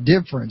telling you the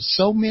difference.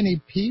 So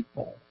many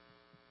people.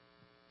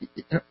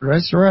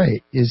 That's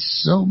right. Is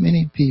so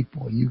many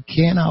people. You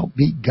can't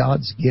outbeat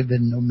God's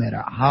given no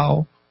matter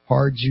how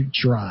hard you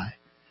try.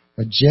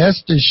 But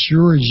just as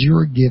sure as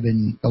you're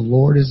giving, the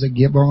Lord is a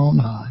giver on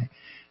high.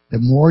 The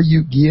more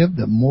you give,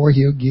 the more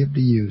He'll give to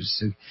you.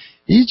 So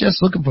He's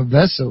just looking for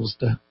vessels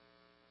to,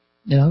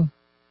 you know,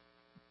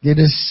 get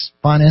His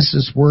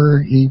finances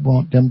where He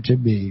wants them to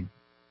be.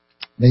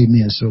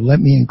 Amen. So let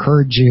me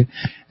encourage you.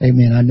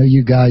 Amen. I know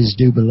you guys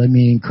do, but let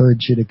me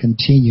encourage you to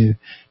continue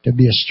to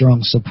be a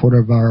strong supporter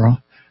of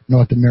our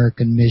North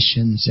American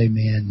missions.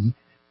 Amen.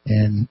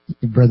 And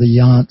Brother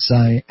Yance,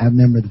 I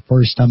remember the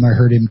first time I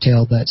heard him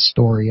tell that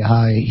story,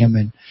 how him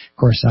and, of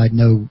course, I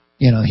know,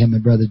 you know, him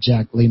and Brother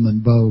Jack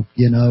Lehman both,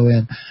 you know,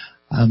 and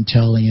I'm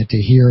telling you, to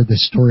hear the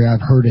story, I've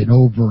heard it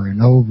over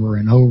and over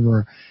and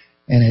over,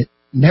 and it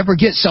never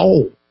gets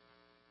old.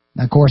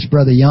 Now, of course,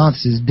 Brother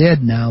Yance is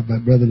dead now,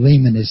 but Brother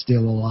Lehman is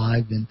still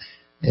alive, and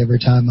every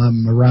time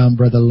I'm around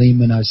Brother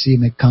Lehman, I see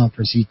him at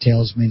conference, he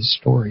tells me the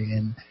story,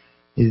 and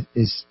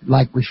it's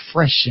like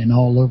refreshing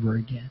all over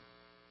again.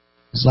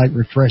 It's like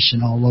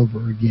refreshing all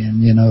over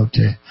again, you know,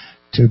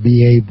 to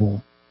be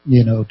able,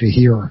 you know, to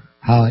hear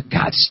how it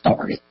got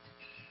started.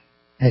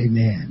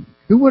 Amen.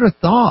 Who would have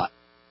thought?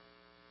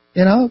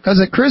 You know, because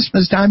at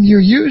Christmas time,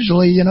 you're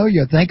usually, you know,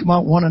 you think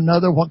about one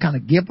another. What kind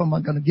of gift am I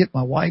going to get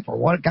my wife, or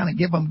what kind of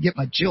gift I'm going to get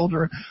my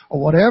children,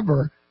 or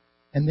whatever.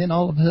 And then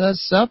all of a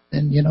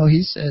sudden, you know,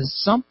 he says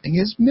something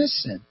is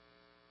missing.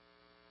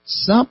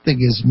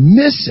 Something is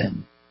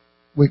missing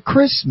with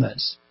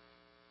Christmas.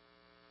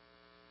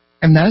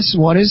 And that's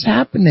what is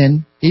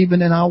happening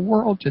even in our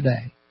world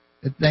today.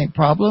 The main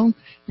problem,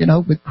 you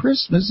know, with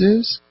Christmas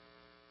is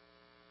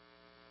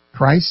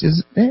Christ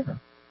isn't there.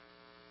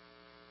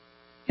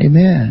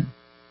 Amen.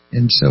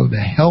 And so to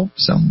help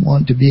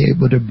someone to be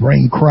able to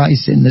bring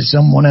Christ into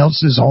someone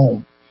else's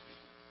home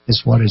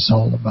is what it's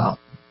all about.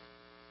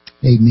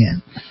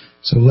 Amen.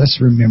 So let's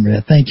remember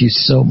that. Thank you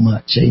so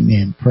much.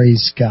 Amen.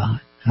 Praise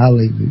God.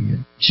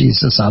 Hallelujah.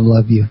 Jesus, I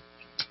love you.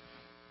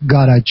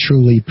 God, I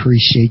truly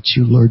appreciate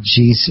you, Lord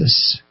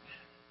Jesus.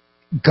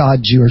 God,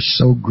 you're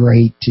so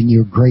great and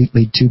you're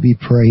greatly to be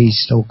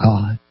praised, oh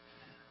God.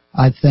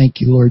 I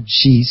thank you, Lord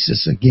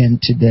Jesus, again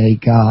today,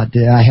 God,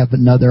 that I have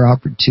another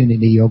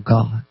opportunity, oh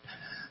God.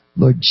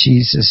 Lord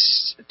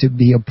Jesus, to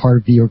be a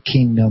part of your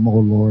kingdom, oh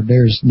Lord.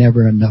 There's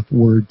never enough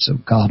words, oh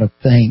God, of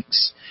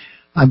thanks.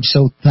 I'm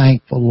so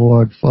thankful,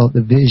 Lord, for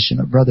the vision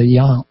of Brother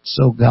Yance,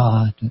 oh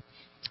God.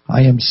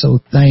 I am so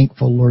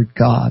thankful, Lord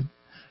God,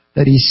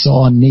 that he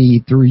saw a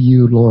need through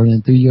you, Lord,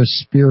 and through your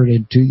Spirit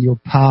and through your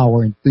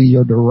power and through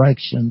your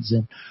directions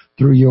and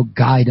through your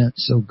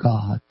guidance, oh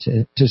God,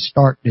 to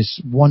start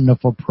this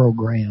wonderful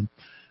program,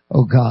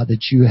 oh God,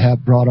 that you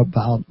have brought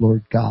about,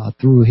 Lord God,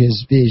 through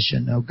his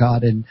vision, oh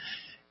God, and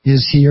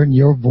his hearing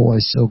your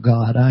voice, oh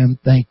God. I am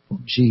thankful,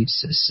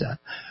 Jesus.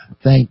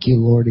 Thank you,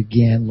 Lord,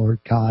 again, Lord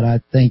God. I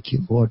thank you,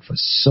 Lord, for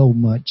so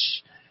much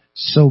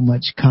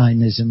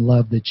kindness and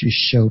love that you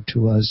show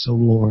to us, oh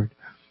Lord.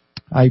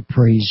 I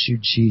praise you,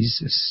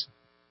 Jesus.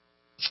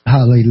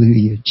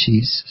 Hallelujah,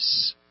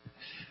 Jesus.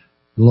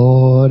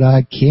 Lord,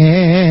 I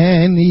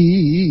can't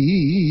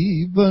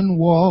even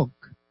walk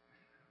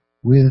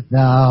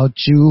without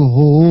you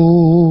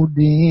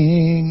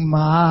holding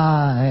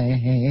my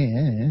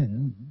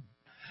hand.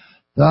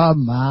 The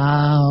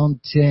mountains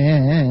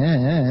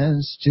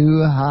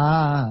too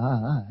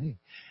high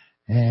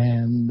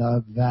and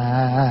the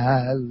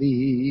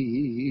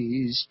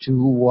valleys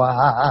too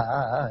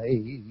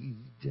wide.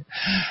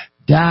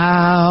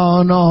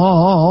 Down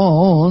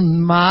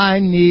on my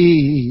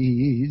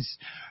knees,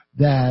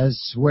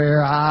 that's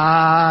where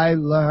I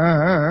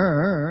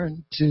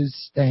learn to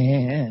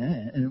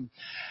stand.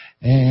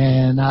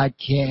 And I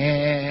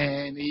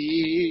can't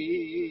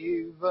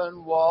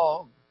even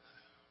walk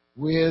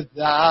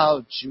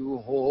without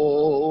you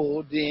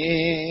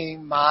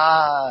holding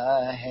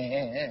my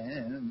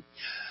hand.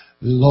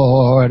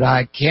 Lord,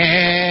 I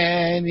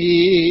can't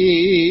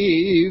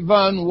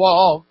even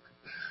walk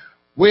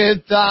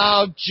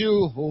without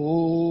you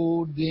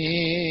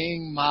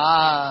holding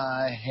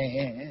my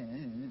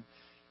hand.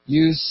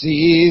 You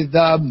see,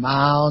 the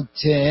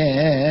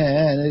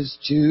mountain is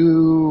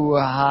too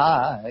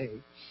high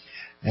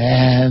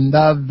and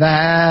the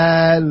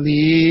valley's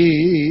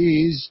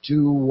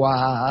too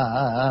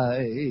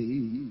wide.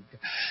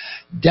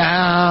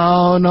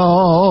 Down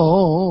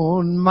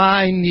on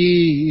my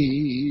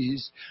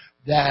knees,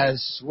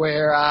 that's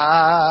where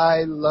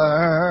I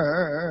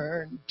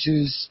learn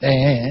to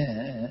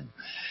stand.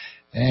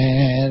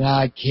 And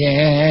I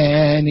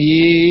can't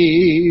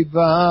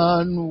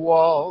even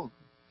walk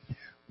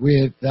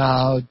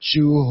without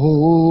you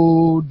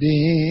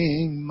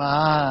holding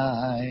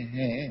my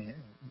hand.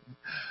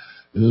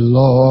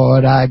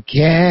 Lord, I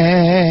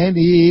can't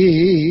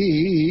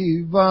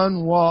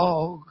even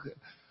walk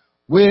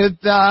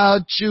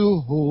without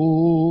you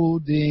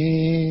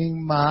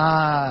holding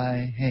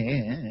my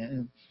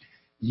hand.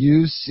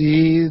 You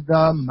see,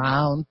 the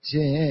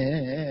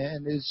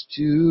mountain is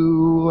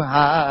too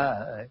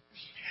high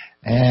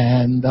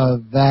and the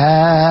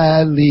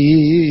valley's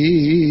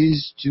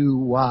too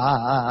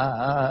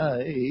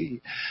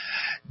wide.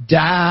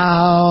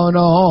 Down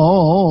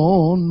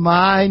on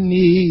my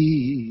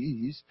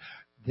knees,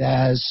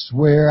 that's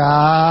where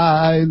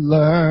I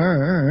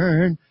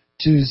learn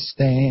to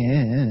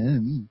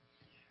stand.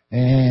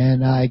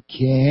 And I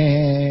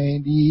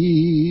can't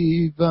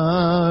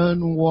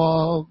even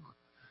walk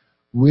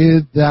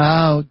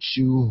without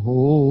you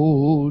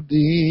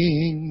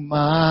holding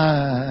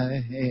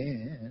my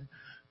hand.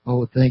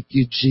 Oh, thank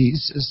you,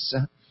 Jesus.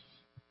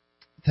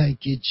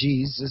 Thank you,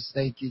 Jesus.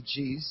 Thank you,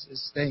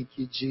 Jesus. Thank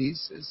you,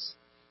 Jesus.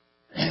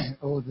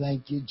 Oh,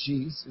 thank you,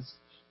 Jesus.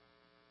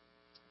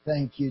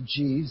 Thank you,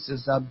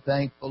 Jesus. I'm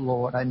thankful,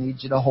 Lord. I need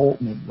you to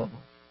hold me, Lord.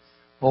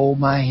 Hold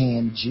my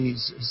hand,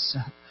 Jesus.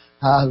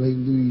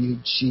 Hallelujah,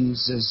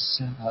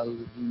 Jesus.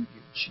 Hallelujah,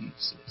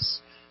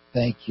 Jesus.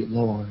 Thank you,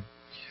 Lord.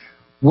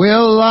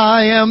 Well,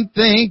 I am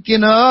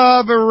thinking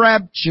of a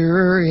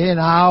rapture in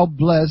our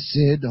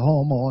blessed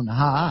home on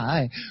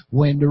high,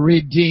 when the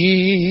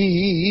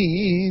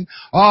redeemed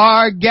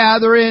are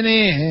gathering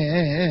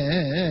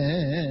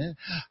in.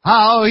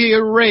 How he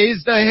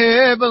raised the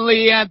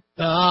heavenly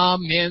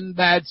anthem in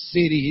that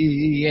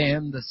city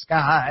in the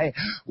sky,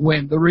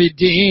 when the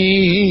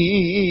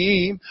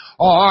redeemed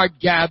are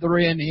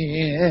gathering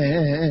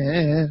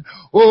in.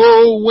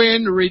 Oh,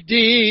 when the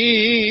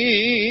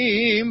redeemed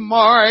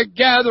are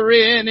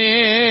gathering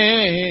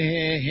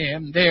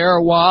in,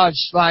 they're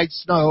washed like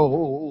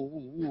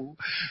snow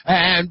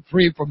and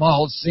free from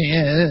all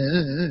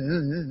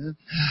sin.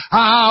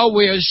 How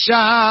we'll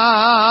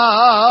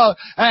shout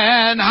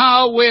and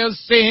how we'll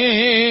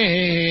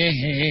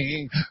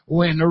sing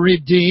when the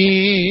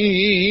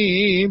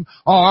redeemed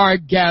are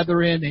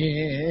gathering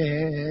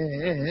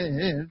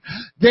in.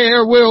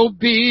 There will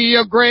be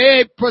a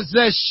great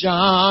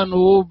procession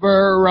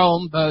over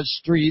on the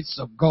streets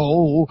of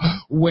gold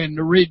when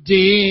the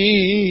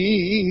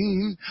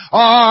redeemed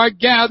are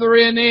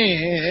gathering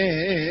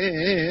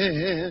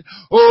in.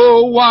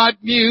 Oh, what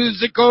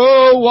music,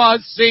 oh,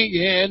 what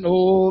singing,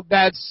 oh,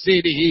 that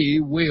city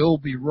will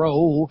be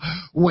rolled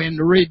when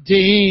the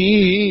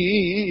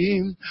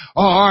redeemed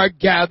are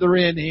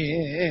gathering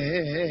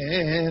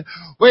in.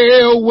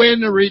 Well,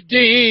 when the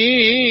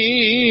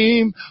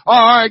redeemed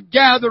are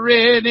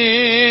gathering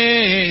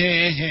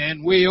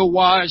in, we'll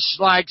wash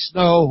like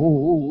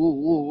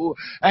snow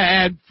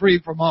and free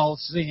from all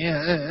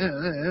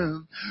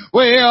sin.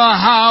 Well,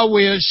 how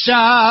we'll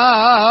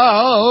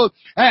shout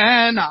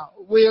and how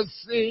we'll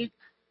sing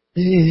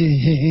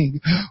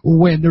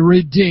when the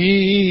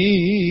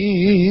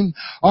redeemed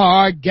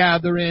are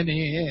gathering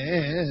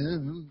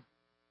in.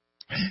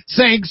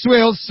 Saints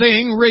will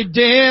sing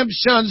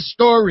redemption's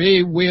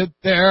story with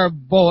their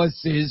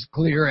voices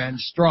clear and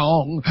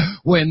strong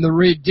when the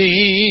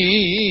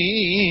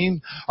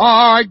redeemed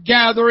are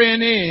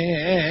gathering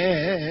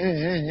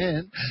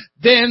in.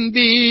 Then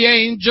the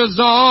angels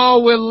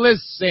all will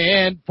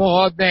listen,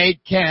 for they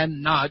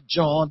cannot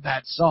join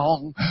that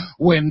song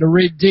when the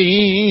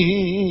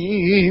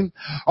redeemed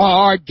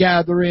are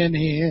gathering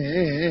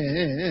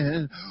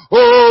in.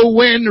 Oh,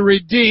 when the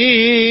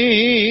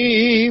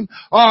redeemed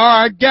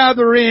are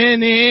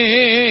gathering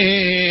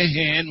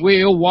in,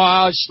 we'll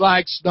wash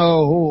like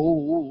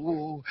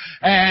snow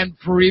and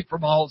free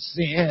from all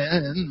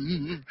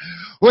sin.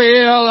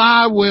 Well,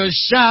 I will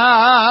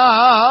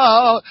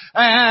shout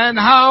and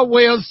I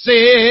will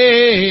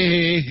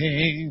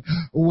sing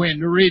when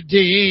the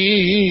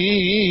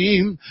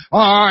redeemed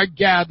are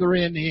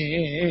gathering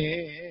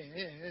in.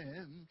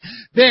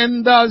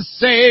 Then the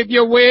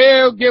Savior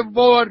will give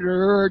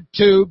order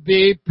to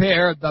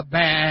prepare the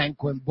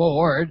banquet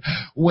board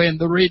when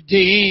the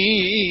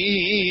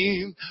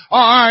redeemed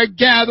are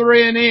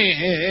gathering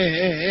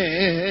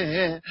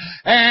in.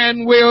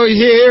 And we'll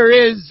hear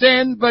His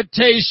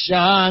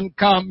invitation,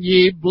 come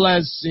ye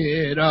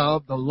blessed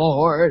of the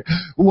Lord,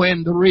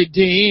 when the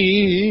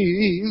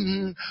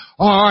redeemed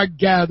are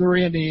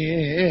gathering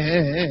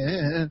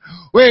in.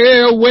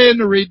 Well, when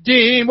the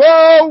redeemed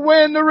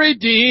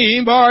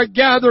are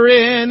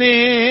gathering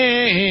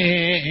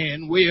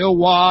in, we'll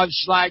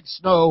wash like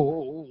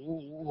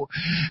snow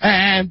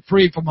and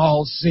free from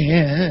all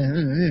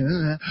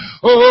sin.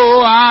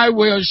 Oh, I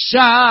will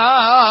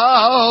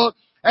shout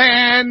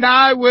and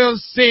I will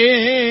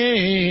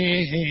sing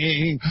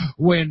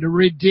when the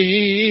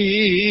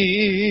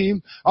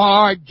redeemed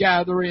are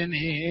gathering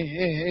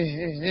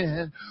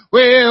in.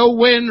 Well,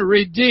 when the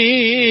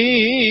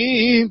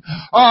redeemed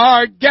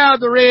are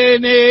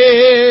gathering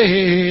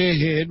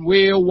in,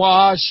 we'll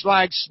wash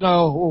like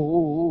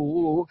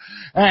snow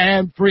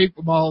and free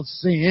from all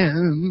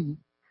sin.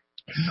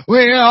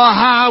 Well,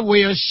 I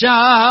will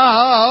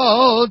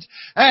shout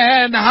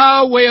and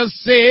I will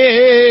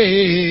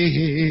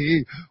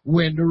sing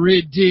when the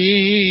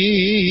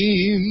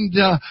redeemed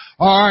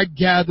are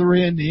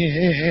gathering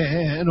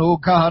in. Oh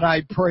God,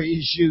 I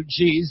praise you,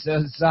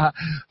 Jesus.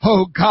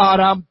 Oh God,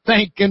 I'm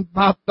thinking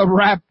about the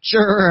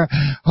rapture.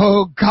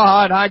 Oh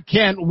God, I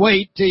can't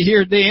wait to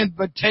hear the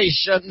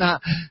invitation.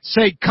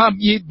 Say, come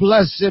ye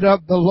blessed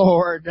of the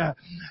Lord.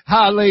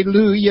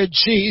 Hallelujah,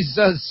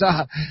 Jesus.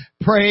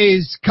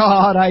 Praise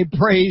God. I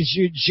praise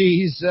you,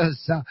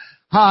 Jesus.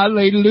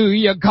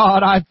 Hallelujah,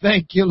 God. I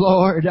thank you,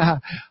 Lord. I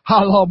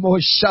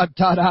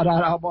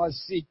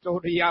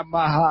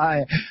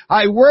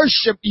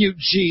worship you,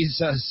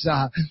 Jesus.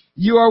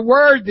 You are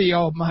worthy,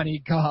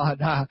 Almighty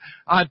God.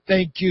 I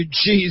thank you,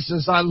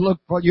 Jesus. I look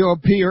for your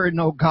appearing,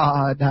 oh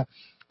God.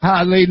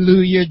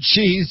 Hallelujah,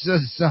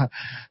 Jesus.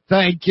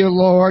 Thank you,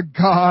 Lord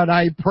God.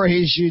 I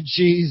praise you,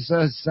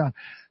 Jesus.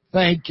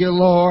 Thank you,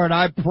 Lord.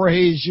 I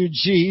praise you,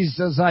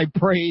 Jesus. I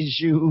praise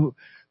you.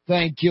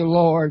 Thank you,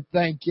 Lord.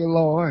 Thank you,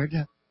 Lord.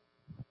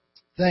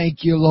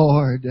 Thank you,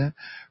 Lord.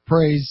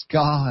 Praise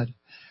God.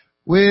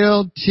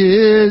 Well,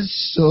 'tis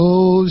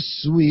so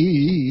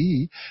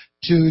sweet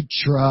to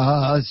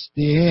trust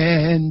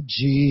in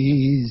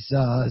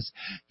Jesus,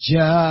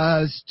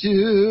 just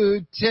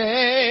to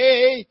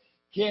take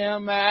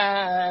Him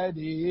at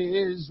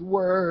His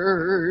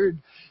word,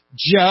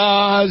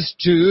 just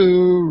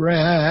to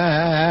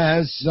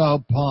rest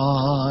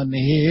upon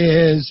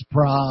His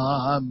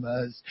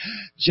promise,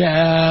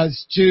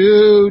 just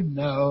to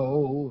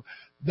know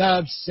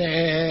thus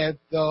saith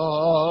the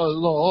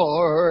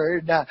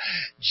Lord.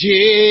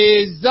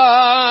 Jesus,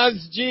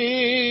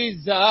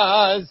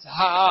 Jesus,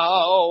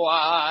 how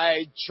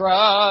I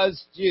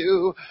trust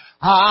you,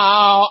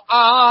 how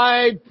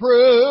I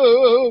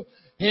prove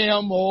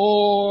Him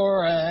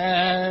o'er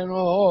and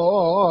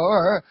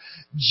o'er.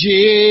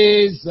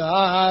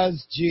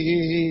 Jesus,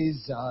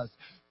 Jesus,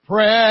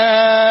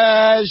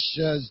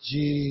 precious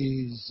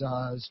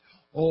Jesus,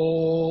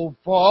 oh,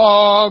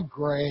 for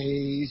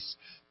grace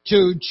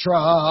to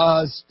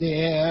trust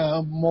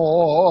Him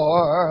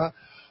more.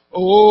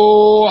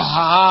 Oh,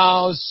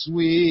 how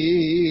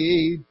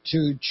sweet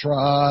to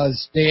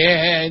trust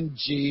in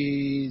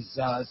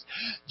Jesus,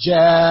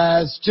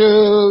 just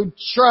to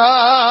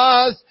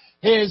trust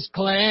His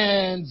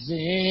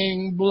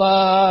cleansing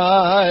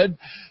blood,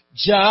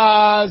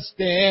 just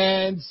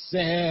in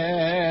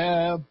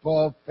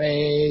simple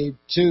faith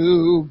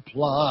to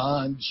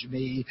plunge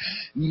me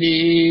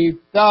 'neath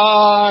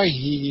the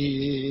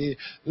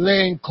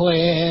healing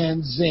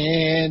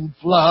cleansing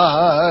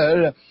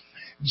flood.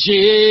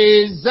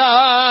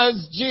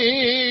 Jesus,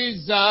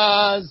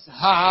 Jesus,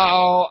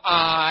 how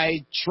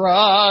I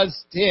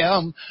trust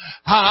Him,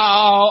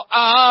 how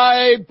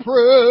I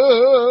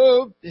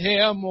prove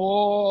Him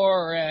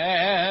o'er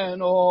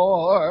and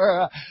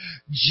o'er.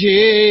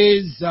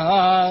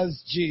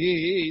 Jesus,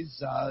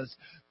 Jesus,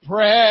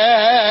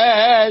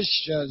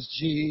 precious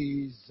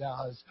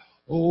Jesus.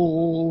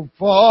 Oh,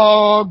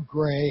 for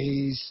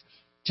grace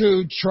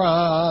to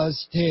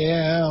trust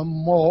Him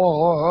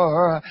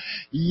more.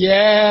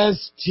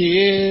 Yes,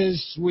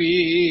 'tis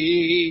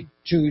sweet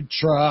to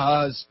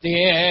trust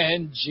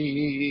in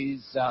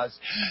Jesus,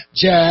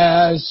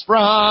 just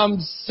from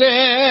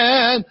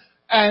sin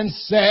and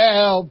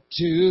self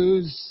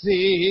to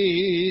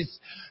cease,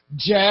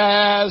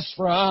 just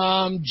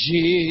from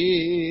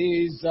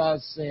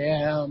Jesus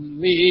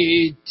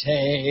only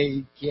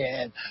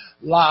taken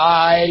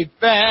life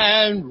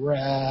and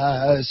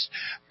rest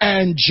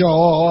and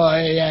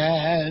joy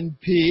and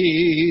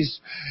peace.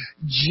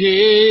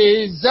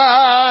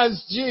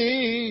 Jesus,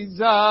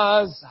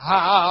 Jesus,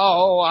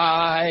 how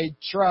I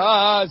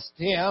trust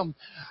Him,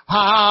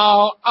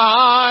 how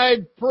I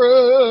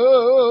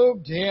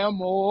proved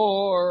Him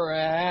o'er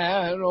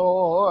and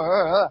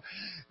o'er.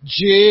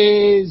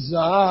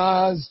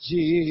 Jesus,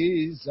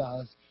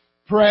 Jesus,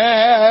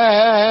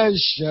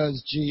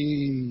 precious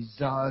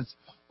Jesus.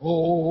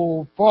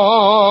 Oh,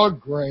 for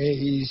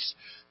grace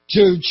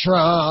to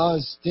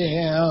trust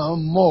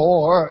Him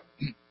more.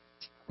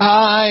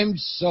 I'm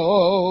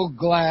so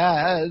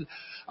glad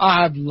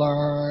I've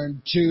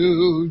learned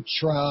to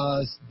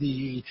trust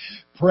Thee,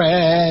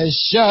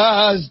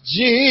 precious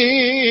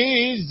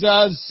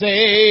Jesus,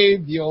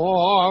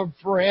 Savior,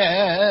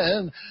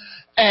 friend.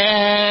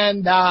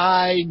 And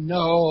I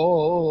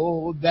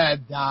know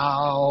that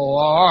Thou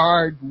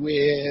art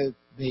with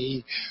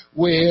me,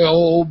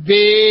 will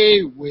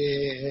be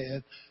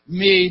with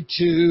me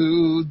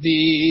to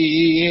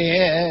the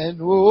end.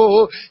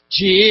 Oh,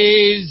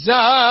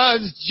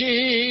 Jesus,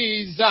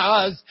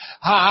 Jesus,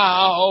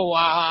 how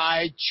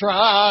I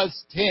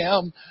trust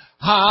Him,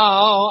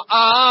 how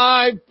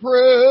I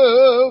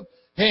prove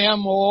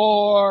Him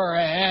o'er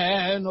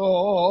and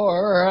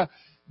o'er.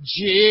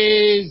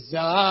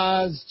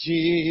 Jesus,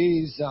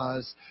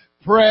 Jesus,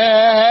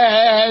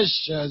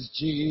 precious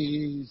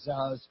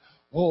Jesus.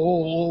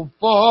 Oh,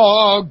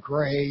 for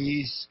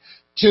grace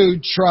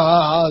to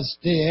trust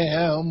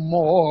Him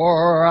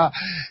more.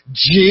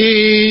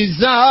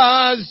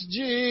 Jesus,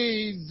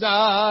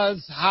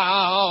 Jesus,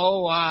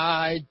 how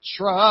I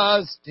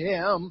trust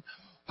Him,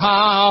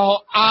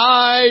 how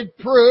I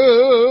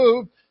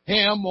prove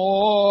Him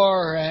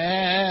o'er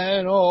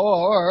and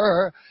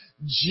o'er.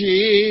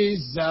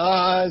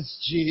 Jesus,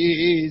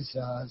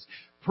 Jesus,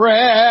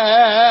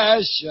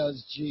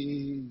 precious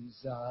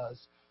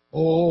Jesus.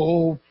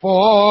 Oh,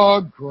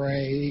 for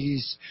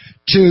grace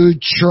to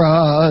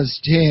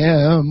trust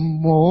Him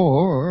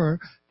more.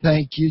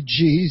 Thank you,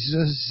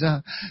 Jesus.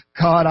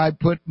 God, I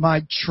put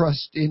my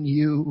trust in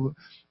You.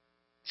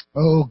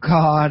 Oh,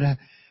 God,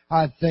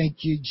 I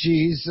thank You,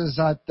 Jesus.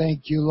 I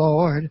thank You,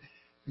 Lord.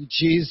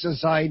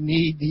 Jesus, I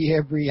need Thee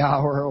every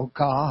hour, oh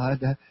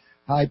God.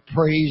 I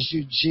praise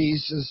You,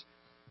 Jesus.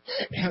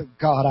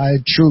 God, I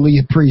truly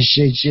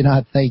appreciate You, and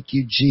I thank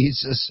You,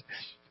 Jesus.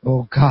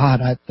 Oh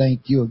God, I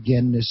thank You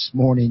again this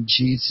morning,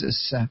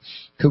 Jesus.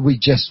 Could we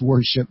just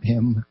worship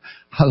Him?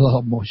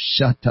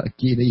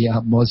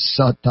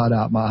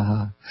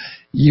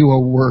 You are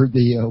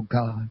worthy, oh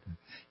God.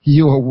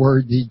 You are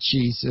worthy,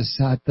 Jesus.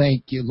 I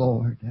thank You,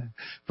 Lord,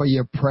 for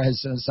Your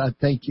presence. I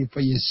thank You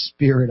for Your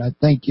Spirit. I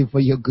thank You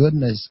for Your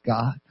goodness,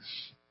 God.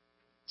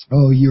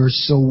 Oh, You're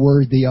so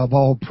worthy of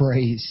all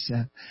praise.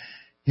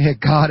 Yeah,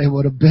 God, it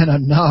would have been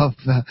enough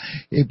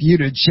if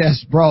You'd have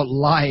just brought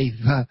life.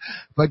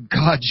 But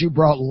God, You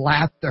brought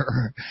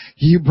laughter.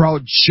 You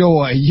brought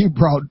joy. You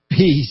brought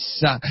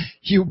peace.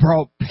 You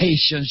brought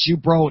patience. You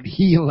brought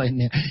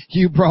healing.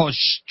 You brought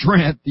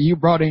strength. You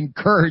brought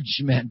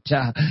encouragement.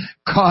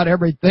 God,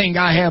 everything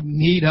I have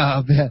need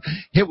of,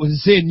 it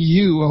was in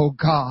You, oh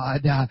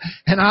God.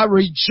 And I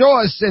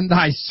rejoice in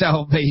Thy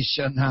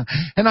salvation.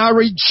 And I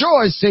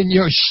rejoice in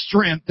Your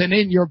strength and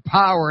in Your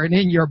power and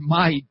in Your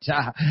might.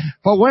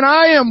 For when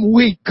I am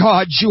weak,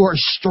 God, You are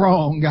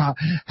strong.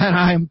 And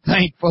I am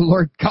thankful,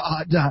 Lord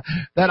God,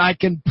 that I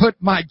can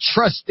put my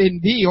trust in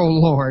Thee, O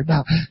Lord.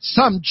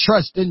 Some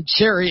trust in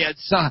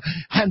chariots,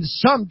 and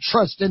some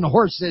trust in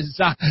horses.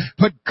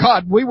 But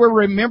God, we will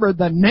remember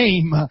the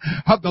name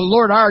of the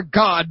Lord our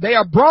God. They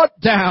are brought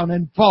down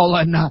and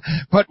fallen,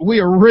 but we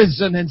are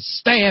risen and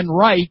stand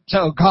right,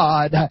 oh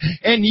God.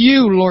 And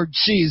You, Lord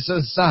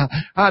Jesus,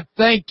 I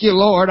thank You,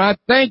 Lord. I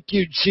thank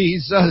You,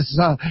 Jesus.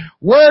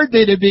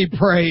 Worthy to be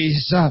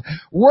praised.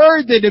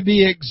 Worthy to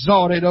be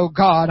exalted, O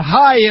God,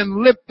 high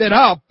and lifted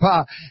up,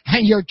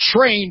 and Your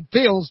train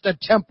fills the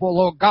temple,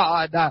 O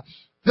God.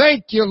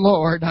 Thank You,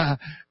 Lord.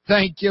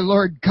 Thank You,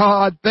 Lord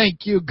God.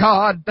 Thank You,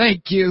 God.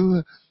 Thank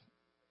You.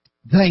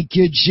 Thank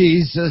You,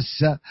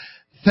 Jesus.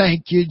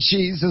 Thank You,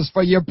 Jesus,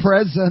 for Your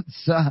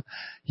presence.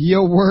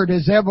 Your word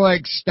is ever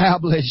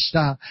established.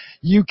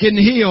 You can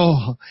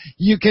heal.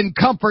 You can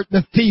comfort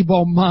the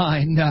feeble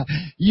mind.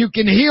 You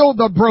can heal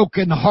the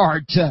broken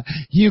heart.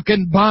 You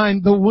can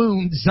bind the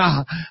wounds.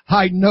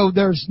 I know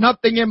there's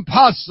nothing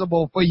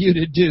impossible for you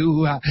to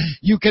do.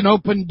 You can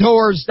open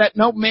doors that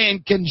no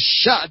man can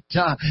shut.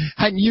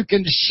 And you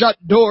can shut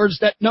doors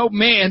that no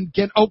man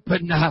can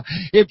open.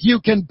 If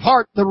you can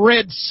part the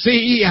Red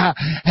Sea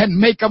and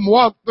make them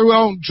walk through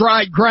on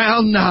dry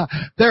ground,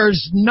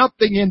 there's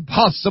nothing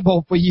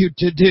impossible for you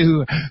to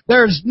do.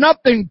 There's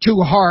nothing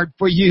too hard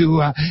for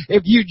you.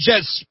 If you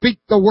just speak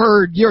the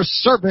word, your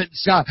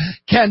servants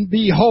can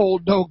be whole,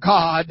 oh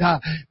God.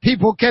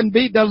 People can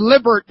be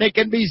delivered. They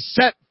can be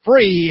set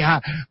free.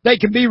 They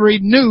can be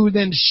renewed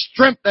and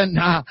strengthened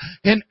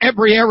in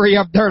every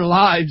area of their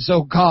lives,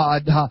 oh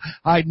God.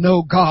 I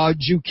know, God,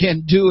 you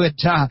can do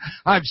it.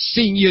 I've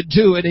seen you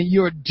do it, and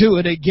you'll do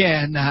it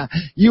again.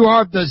 You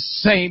are the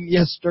same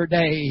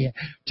yesterday,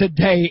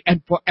 today,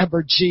 and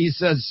forever,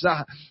 Jesus.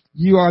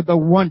 You are the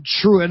one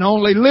true and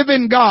only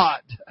living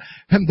God,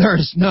 and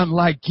there's none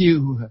like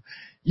you.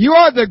 You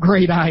are the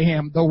great I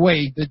am, the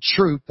way, the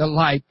truth, the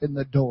life, and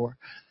the door.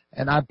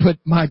 And I put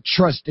my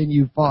trust in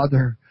you,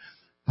 Father.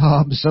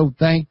 Oh, I'm so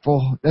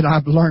thankful that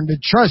I've learned to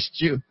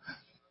trust you.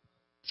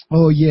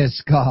 Oh,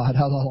 yes, God.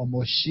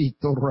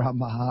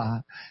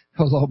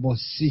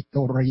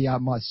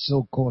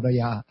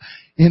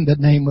 In the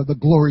name of the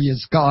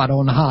glorious God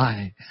on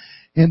high.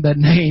 In the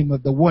name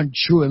of the one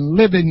true and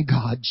living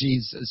God,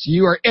 Jesus.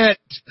 You are it,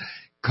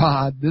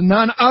 God.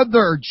 None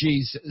other,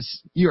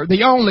 Jesus. You're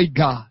the only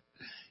God.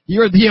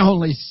 You're the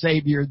only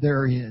Savior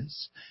there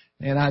is.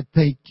 And I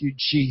thank you,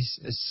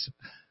 Jesus.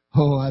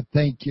 Oh, I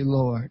thank you,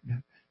 Lord.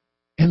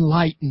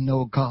 Enlighten,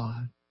 oh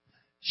God.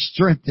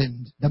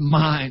 Strengthen the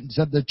minds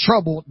of the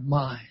troubled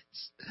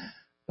minds.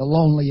 The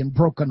lonely and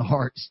broken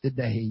hearts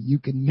today. You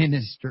can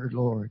minister,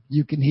 Lord.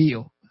 You can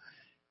heal.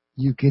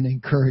 You can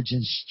encourage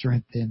and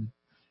strengthen.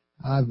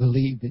 I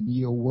believe in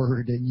your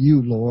word and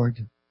you,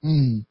 Lord.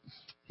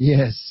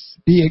 Yes.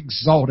 Be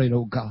exalted,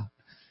 oh God.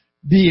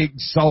 Be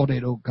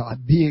exalted, oh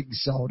God. Be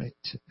exalted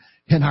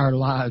in our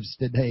lives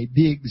today.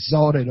 Be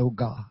exalted, oh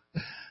God.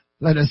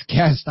 Let us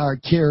cast our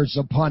cares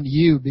upon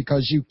you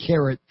because you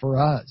care it for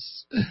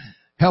us.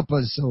 Help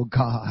us, oh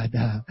God,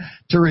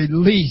 to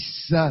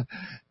release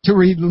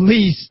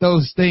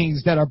those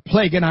things that are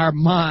plaguing our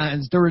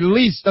minds, to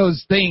release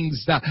those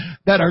things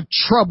that are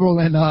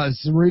troubling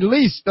us,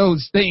 release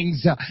those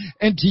things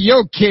into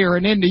your care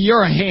and into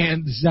your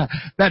hands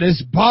that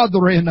is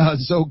bothering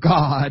us, oh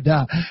God.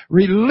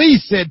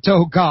 Release it,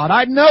 oh God.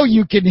 I know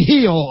you can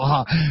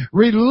heal.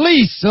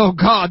 Release, oh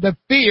God, the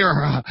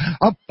fear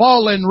of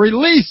falling.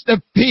 Release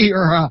the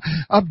fear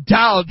of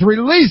doubt.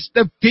 Release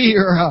the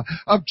fear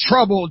of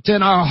trouble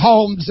in our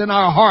homes and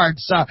our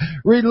hearts.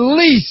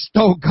 Release,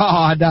 oh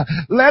God.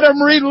 Let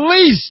them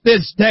release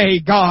this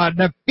day, God,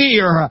 the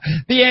fear,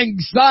 the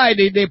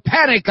anxiety, the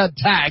panic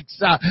attacks.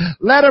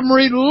 Let them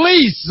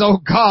release, oh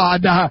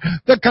God,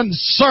 the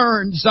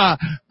concerns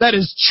that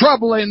is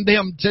troubling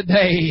them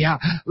today.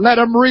 Let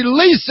them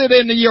release it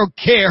into your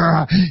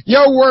care.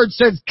 Your word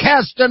says,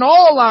 casting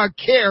all our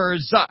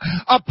cares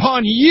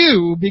upon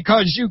you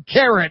because you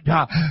care it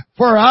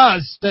for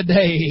us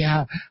today.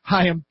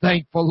 I am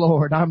thankful,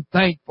 Lord. I'm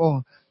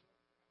thankful.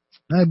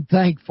 I'm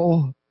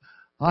thankful.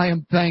 I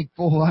am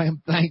thankful. I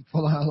am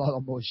thankful.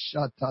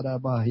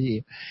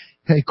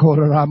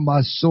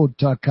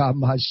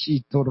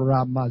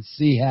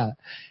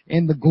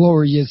 In the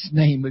glorious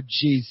name of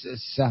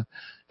Jesus.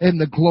 In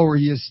the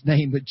glorious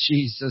name of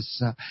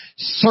Jesus.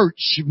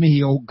 Search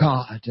me, O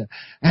God,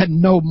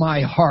 and know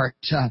my heart.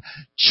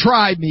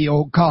 Try me,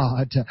 O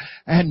God,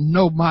 and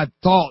know my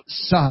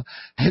thoughts,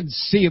 and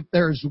see if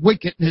there's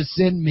wickedness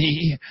in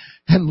me,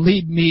 and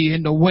lead me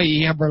in the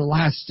way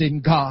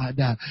everlasting, God.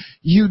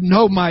 You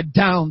know my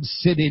down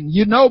sitting.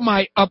 You know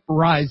my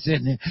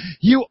uprising.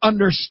 You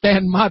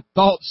understand my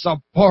thoughts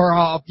are far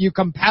off. You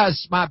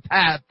compass my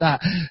path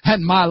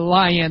and my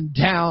lying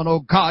down, oh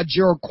God.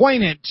 You're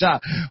acquainted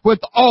with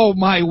all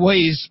my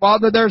ways,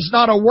 Father. There's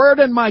not a word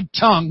in my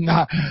tongue,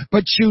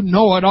 but you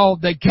know it all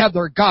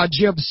together, God.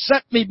 You have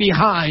set me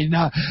behind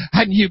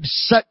and you've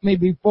set me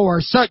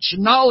before. Such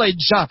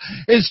knowledge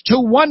is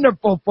too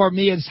wonderful for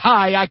me. It's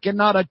high. I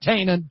cannot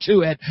attain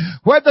unto it.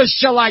 Whither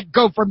shall I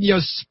go from your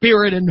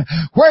spirit, and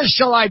where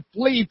shall I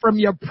flee from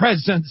your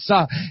presence?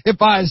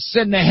 If I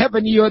ascend to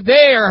heaven, you are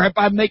there. If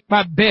I make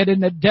my bed in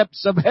the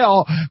depths of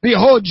hell,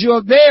 behold, you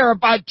are there.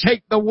 If I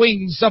take the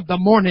wings of the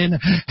morning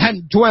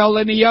and dwell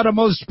in the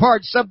uttermost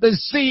parts of the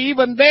sea,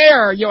 even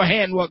there your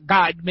hand will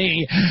guide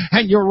me,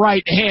 and your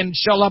right hand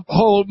shall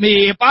uphold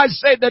me. If I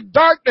say the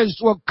darkness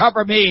will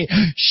cover me,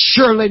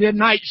 surely the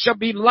night shall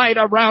be light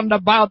around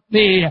about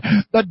me.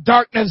 The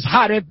darkness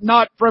hideth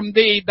not from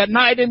thee. The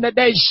night and the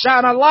day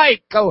shine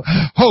alike.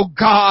 Oh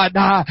God,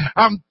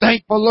 I'm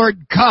thankful,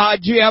 Lord God,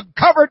 you have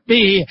covered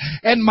me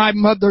in my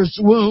mother's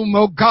womb.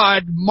 Oh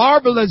God,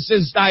 marvelous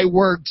is thy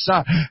works,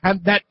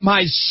 and that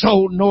my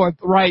soul knoweth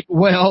right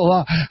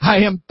well. I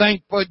am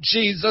thankful,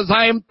 Jesus.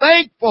 I am thankful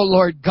thankful,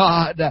 Lord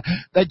God,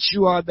 that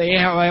you are the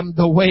I am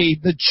the way,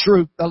 the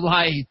truth, the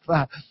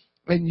life,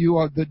 and you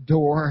are the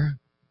door.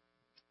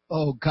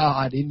 Oh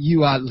God, in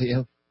you I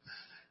live.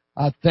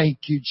 I thank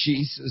you,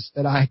 Jesus,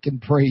 that I can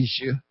praise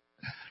you,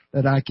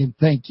 that I can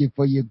thank you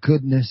for your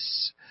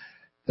goodness,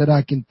 that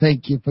I can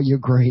thank you for your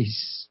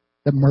grace,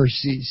 the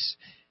mercies.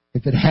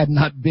 If it had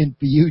not been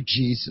for you,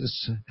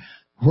 Jesus,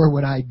 where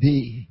would I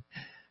be?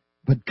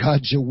 But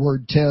God, your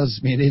word tells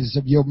me it is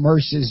of your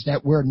mercies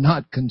that we're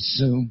not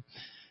consumed,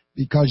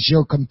 because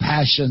your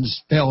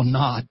compassions fail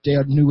not. They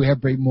are new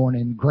every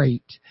morning.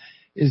 Great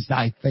is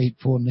thy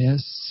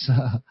faithfulness.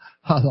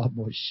 I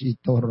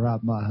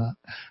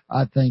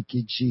thank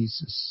you,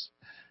 Jesus.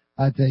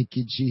 I thank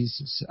you,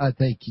 Jesus. I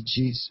thank you,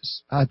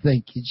 Jesus. I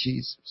thank you,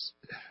 Jesus.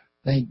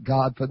 Thank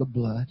God for the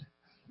blood.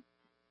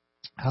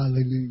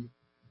 Hallelujah.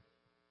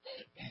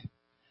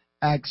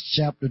 Acts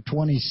chapter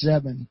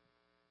 27.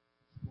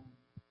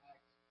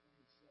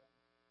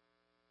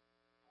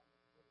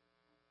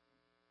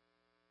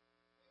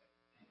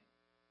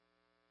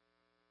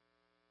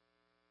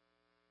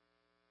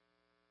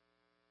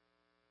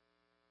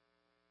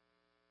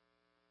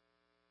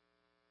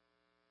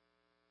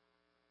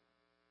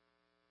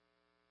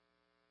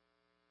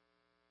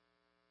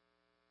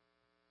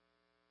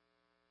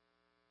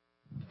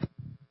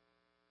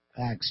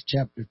 Acts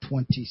chapter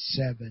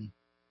 27,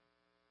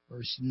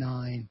 verse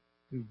 9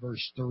 through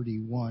verse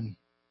 31.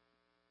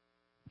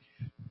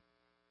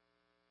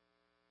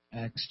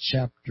 Acts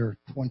chapter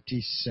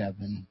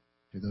 27,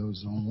 to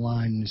those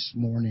online this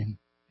morning,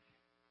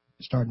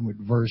 starting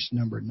with verse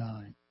number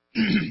 9.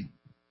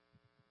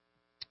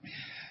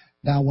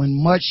 Now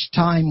when much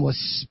time was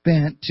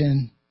spent,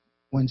 and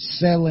when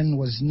sailing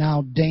was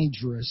now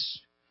dangerous,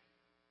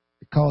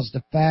 because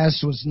the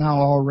fast was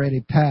now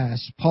already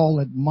past, Paul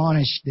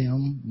admonished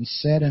them and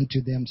said unto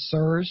them,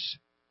 Sirs,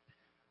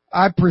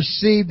 I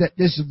perceive that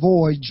this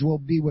voyage will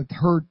be with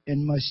hurt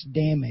and much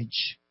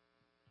damage,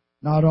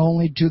 not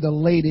only to the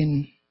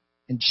lading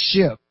and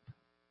ship,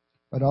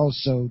 but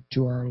also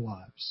to our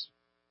lives.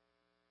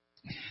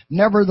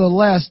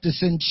 Nevertheless, the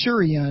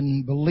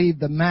centurion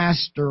believed the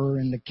master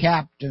and the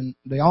captain,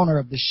 the owner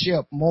of the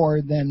ship, more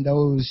than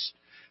those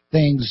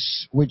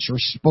things which were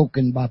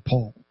spoken by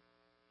Paul.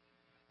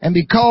 And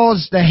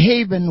because the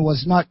haven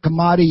was not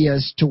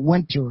commodious to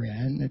winter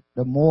in,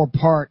 the more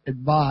part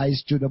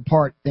advised to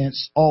depart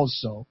thence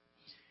also,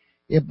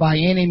 if by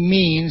any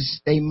means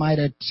they might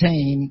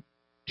attain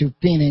to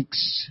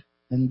Phoenix,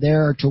 and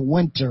there to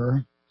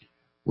winter,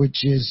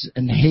 which is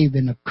an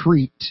haven of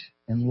Crete,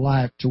 and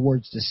lieth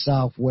towards the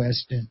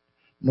southwest and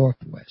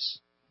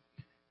northwest.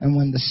 And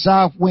when the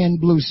south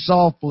wind blew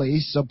softly,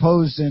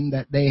 supposing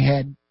that they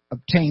had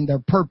obtained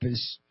their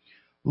purpose,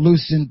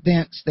 loosened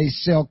thence they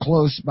sailed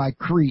close by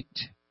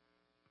Crete.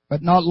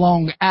 But not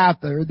long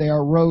after there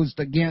arose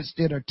against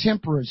it a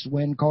tempestuous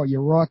wind called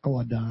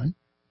Euroclydon.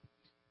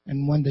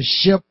 And when the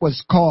ship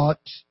was caught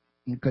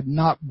and could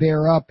not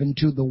bear up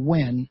into the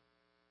wind,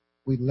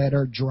 we let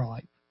her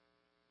drive.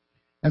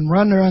 And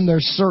run her under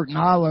a certain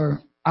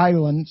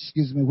island,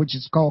 which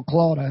is called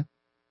Clauda,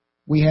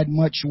 we had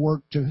much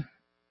work to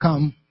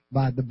come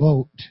by the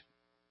boat.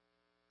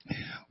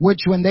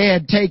 Which when they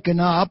had taken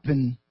up,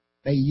 and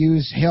they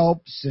used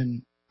helps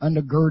and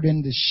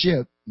undergirding the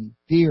ship, and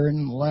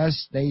fearing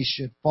lest they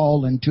should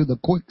fall into the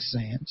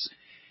quicksands,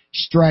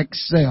 strike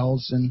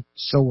sails, and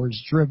so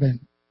was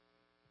driven.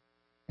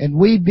 And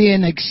we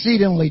being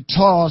exceedingly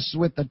tossed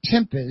with a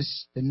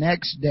tempest, the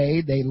next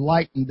day they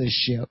lightened the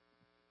ship.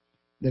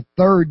 The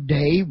third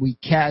day we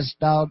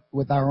cast out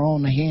with our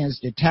own hands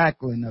the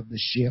tackling of the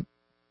ship.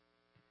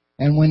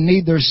 And when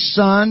neither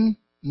sun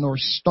nor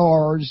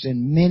stars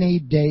in many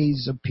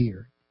days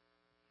appeared,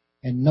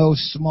 and no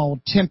small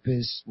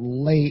tempest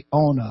lay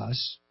on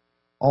us,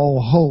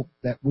 all hope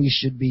that we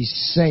should be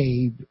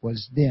saved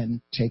was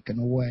then taken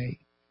away.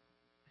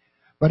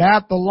 But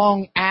after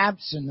long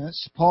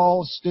abstinence,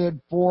 Paul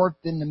stood forth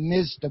in the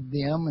midst of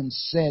them and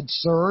said,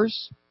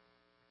 Sirs,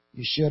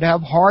 you should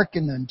have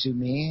hearkened unto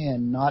me,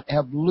 and not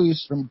have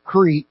loosed from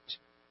Crete,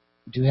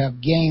 to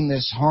have gained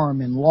this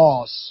harm and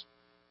loss.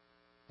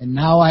 And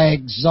now I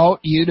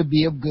exhort you to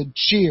be of good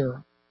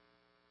cheer,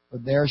 for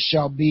there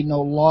shall be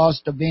no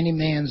loss of any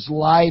man's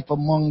life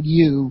among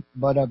you,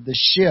 but of the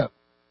ship.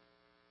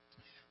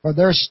 For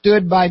there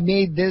stood by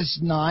me this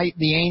night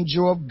the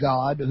angel of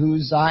God,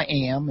 whose I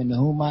am, and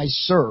whom I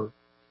serve,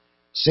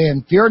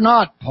 saying, Fear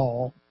not,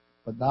 Paul,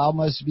 but thou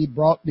must be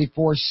brought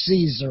before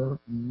Caesar,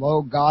 and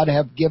lo, God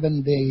hath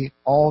given thee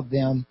all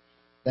them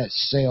that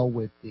sail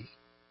with thee.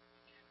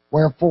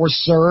 Wherefore,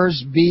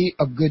 sirs, be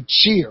of good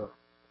cheer,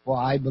 for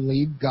I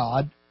believe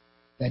God,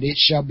 that it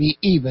shall be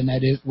even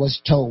as it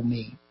was told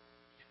me.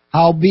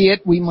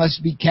 Howbeit we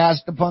must be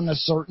cast upon a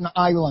certain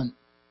island.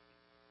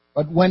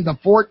 But when the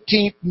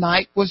 14th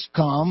night was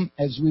come,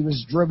 as we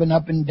was driven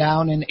up and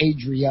down in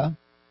Adria,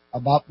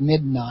 about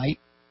midnight,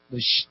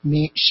 the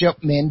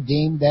shipmen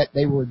deemed that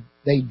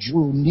they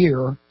drew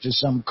near to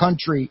some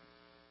country,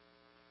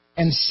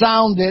 and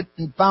sounded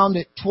and found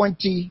it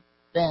 20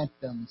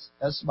 fathoms.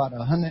 That's about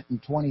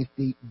 120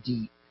 feet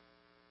deep.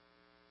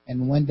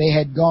 And when they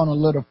had gone a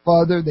little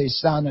further, they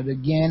sounded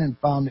again and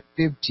found it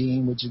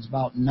 15, which is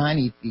about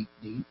 90 feet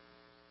deep.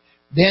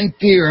 Then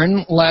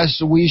fearing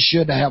lest we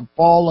should have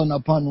fallen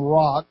upon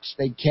rocks,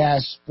 they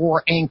cast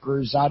 4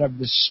 anchors out of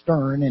the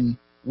stern and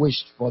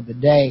wished for the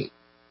day.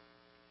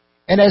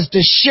 And as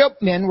the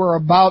shipmen were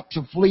about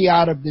to flee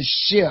out of the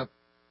ship,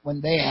 when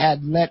they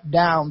had let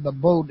down the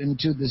boat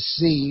into the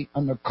sea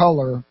under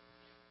color,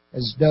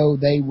 as though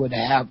they would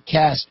have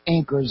cast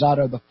anchors out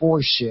of the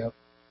foreship,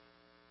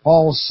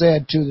 Paul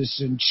said to the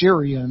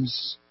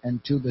centurions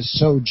and to the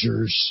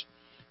soldiers,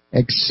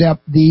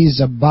 except these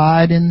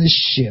abide in the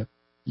ship,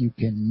 you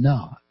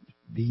cannot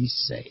be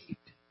saved.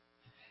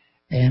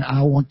 And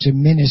I want to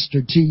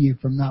minister to you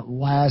from that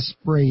last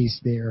phrase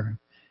there.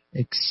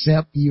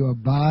 Except you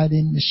abide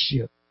in the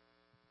ship,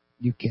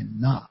 you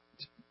cannot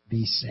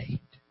be saved.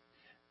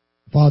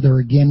 Father,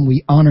 again,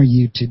 we honor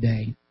you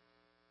today.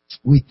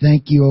 We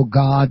thank you, O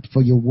God,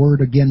 for your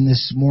word again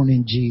this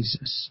morning,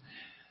 Jesus.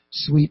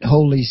 Sweet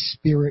Holy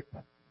Spirit,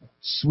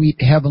 sweet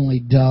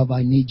heavenly dove,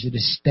 I need you to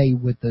stay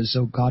with us,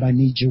 O God. I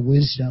need your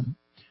wisdom.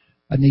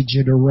 I need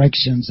your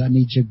directions. I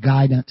need your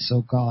guidance,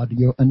 oh God,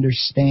 your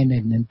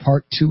understanding.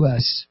 Impart to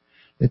us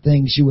the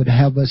things you would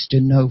have us to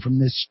know from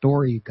this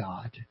story,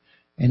 God.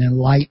 And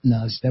enlighten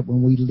us that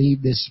when we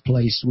leave this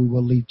place, we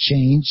will leave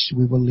changed,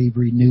 we will leave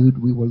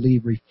renewed, we will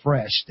leave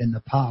refreshed in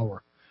the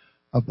power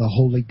of the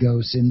Holy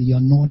Ghost and the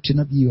anointing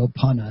of you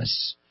upon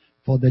us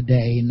for the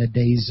day and the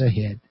days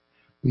ahead.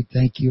 We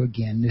thank you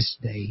again this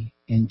day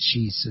in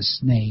Jesus'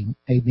 name.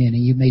 Amen.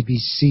 And you may be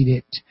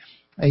seated.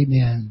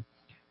 Amen.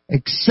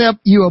 Except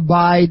you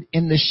abide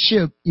in the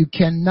ship, you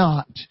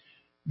cannot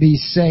be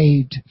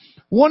saved.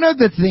 One of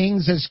the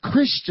things as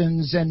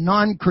Christians and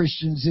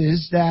non-Christians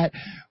is that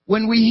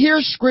when we hear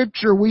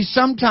Scripture, we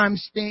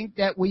sometimes think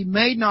that we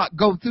may not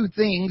go through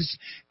things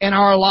in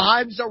our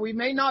lives, or we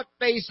may not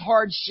face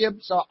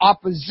hardships or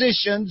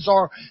oppositions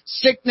or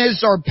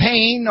sickness or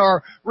pain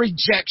or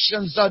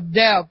rejections or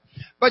death.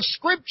 But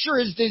Scripture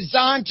is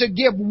designed to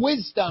give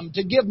wisdom,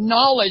 to give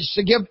knowledge,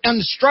 to give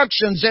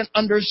instructions and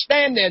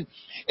understanding.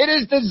 It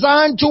is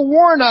designed to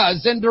warn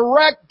us and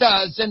direct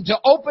us and to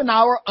open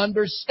our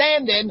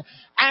understanding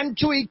and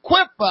to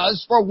equip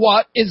us for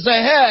what is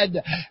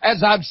ahead.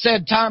 As I've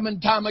said time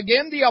and time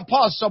again, the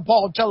Apostle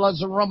Paul tells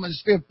us in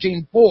Romans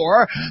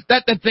 15:4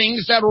 that the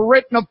things that are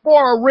written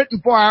afore are written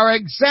for our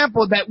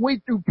example, that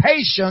we through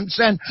patience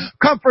and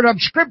comfort of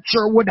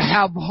Scripture would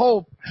have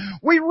hope.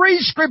 We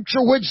read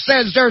Scripture which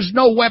says there's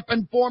no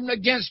weapon formed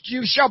against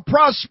you shall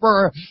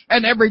prosper,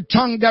 and every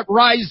tongue that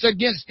rises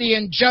against thee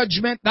in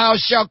judgment thou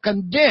shalt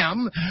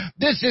condemn.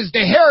 This is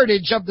the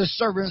heritage of the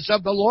servants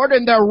of the Lord,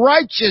 and their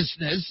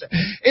righteousness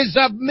is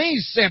of me,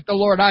 saith the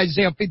Lord,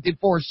 Isaiah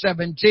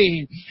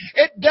 54:17.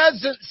 It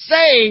doesn't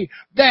say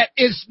that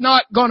it's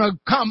not going to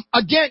come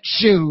against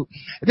you.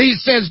 He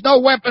says no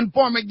weapon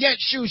formed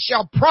against you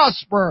shall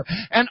prosper.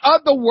 In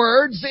other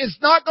words, it's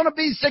not going to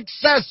be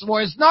successful.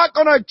 It's not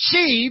going to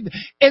achieve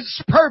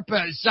its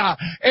purpose.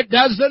 It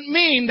doesn't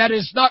mean that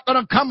it's not going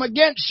to come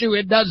against you.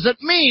 It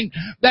doesn't mean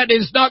that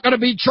it's not going to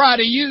be tried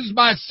to use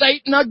by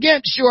Satan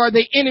against you or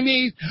the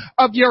enemy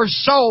of your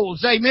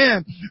souls.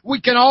 Amen.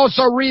 We can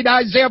also read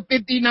Isaiah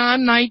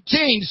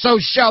 59:19. So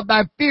shall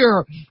thy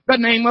fear the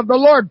name of the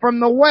Lord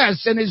from the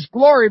west, and his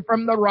glory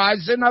from the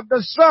rising of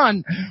the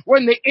sun.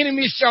 When the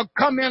enemy shall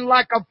come in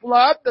like a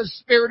flood, the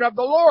Spirit of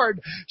the Lord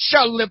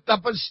shall lift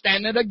up a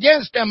standard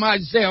against him.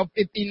 Isaiah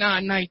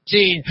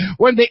 59:19.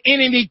 When the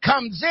enemy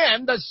comes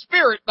in, the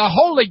Spirit, the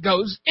Holy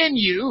Ghost in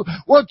you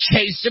will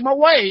chase him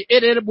away.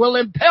 It will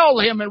impel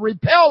him and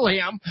repel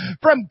him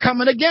from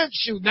coming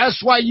against you.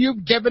 That's why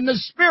you've given the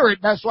Spirit.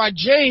 That's why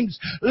James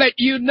let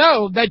you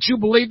know that you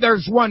believe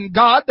there's one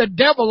God. The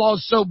devil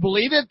also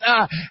believeth,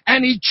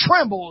 and he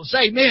trembles.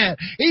 Amen.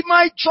 He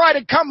might try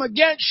to come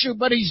against you,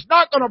 but he's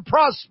not going to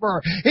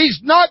prosper. He's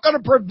not going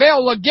to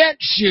prevail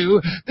against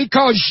you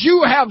because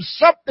you have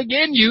something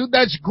in you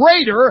that's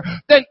greater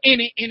than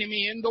any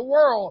enemy in the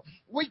world.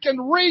 We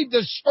can read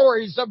the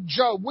stories of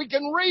Job. We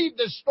can read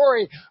the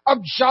story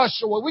of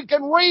Joshua. We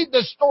can read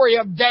the story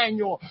of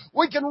Daniel.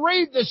 We can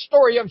read the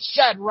story of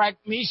Shadrach,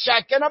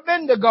 Meshach, and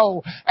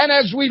Abednego. And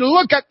as we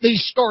look at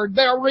these stories,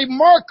 they're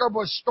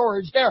remarkable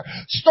stories. They're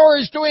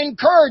stories to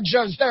encourage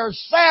us. They're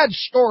sad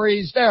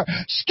stories. They're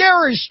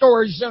scary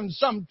stories in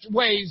some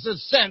ways, a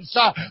sense.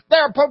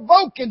 They're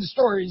provoking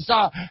stories.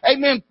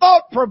 Amen.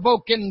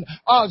 Thought-provoking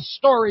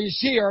stories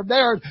here.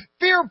 They're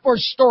fearful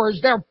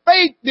stories. They're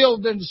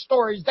faith-building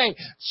stories. They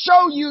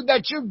show you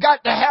that you've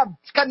got to have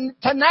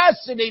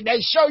tenacity. They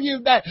show you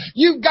that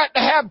you've got to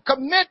have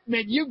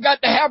commitment. You've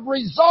got to have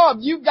resolve.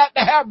 You've got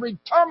to have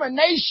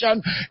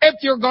determination if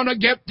you're going to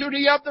get to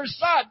the other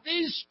side.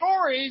 These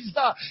stories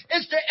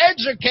is to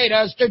educate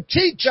us, to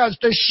teach us,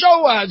 to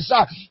show us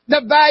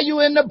the value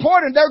and the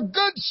importance. They're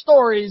good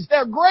stories.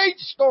 They're great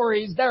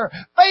stories. They're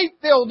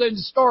faith-building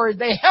stories.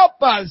 They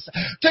help us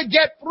to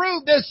get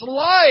through this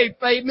life.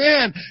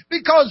 Amen.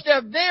 Because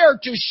they're there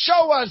to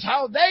show us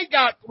how they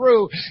got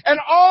through. And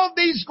all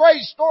these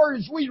great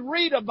stories we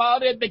read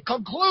about, at the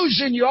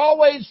conclusion, you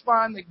always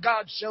find that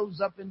God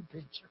shows up in the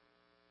picture.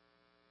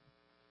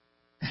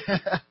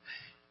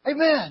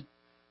 Amen.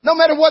 No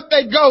matter what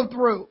they go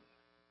through.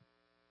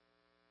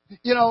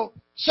 You know,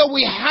 so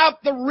we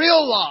have to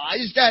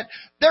realize that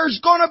there's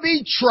going to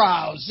be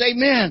trials.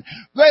 Amen.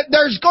 But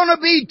there's going to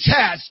be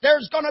tests.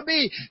 There's going to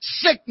be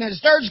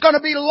sickness. There's going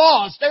to be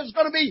loss. There's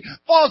going to be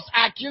false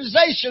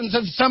accusations.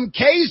 In some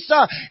case,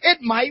 it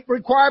might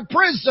require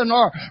prison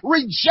or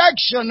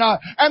rejection.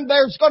 And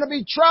there's going to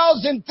be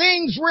trials and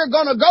things we're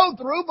going to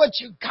go through, but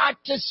you got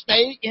to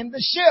stay in the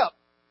ship.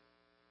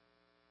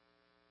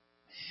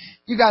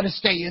 You got to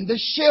stay in the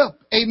ship.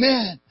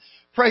 Amen.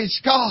 Praise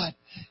God.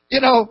 You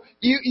know,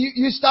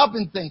 you stop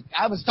and think.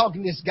 I was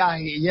talking to this guy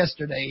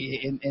yesterday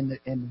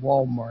in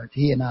Walmart.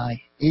 He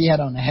had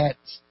on a hat,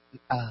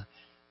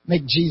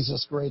 make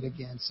Jesus great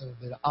again. So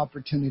the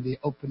opportunity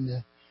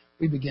opened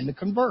we began to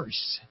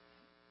converse.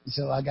 And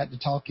so I got to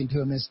talking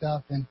to him and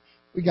stuff, and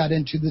we got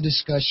into the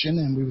discussion,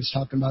 and we was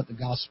talking about the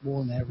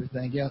gospel and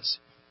everything else.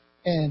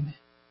 And,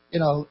 you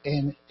know,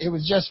 and it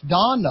was just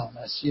dawned on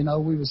us, you know,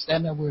 we was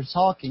standing there, we were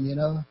talking, you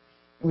know,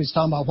 we was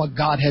talking about what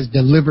God has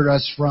delivered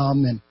us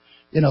from, and,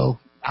 you know,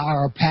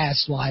 our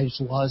past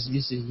lives was. And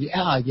he said,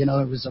 yeah, you know,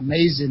 it was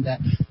amazing that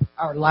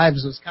our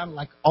lives was kind of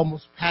like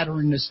almost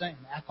pattern the same.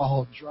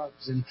 Alcohol,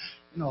 drugs, and,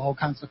 you know, all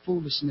kinds of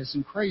foolishness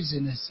and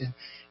craziness.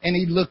 And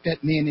he looked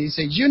at me and he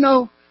said, you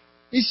know,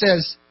 he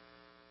says,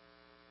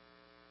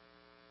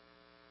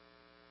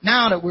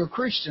 now that we're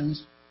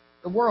Christians,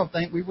 the world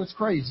think we was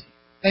crazy.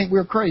 Think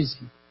we're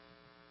crazy.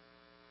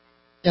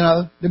 You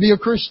know, to be a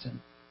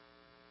Christian.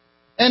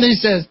 And he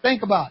says,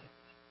 think about it.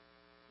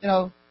 You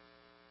know,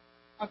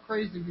 how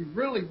crazy we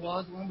really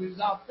was when we was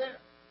out there.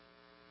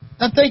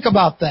 Now think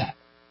about that.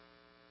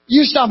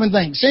 You stop and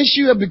think. Since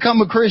you have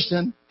become a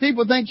Christian,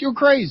 people think you're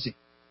crazy.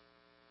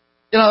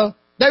 You know,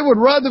 they would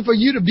rather for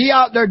you to be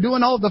out there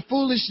doing all the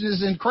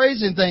foolishness and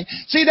crazy things.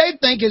 See, they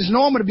think it's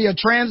normal to be a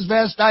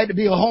transvestite, to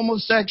be a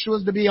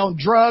homosexual, to be on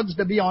drugs,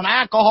 to be on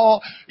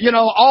alcohol, you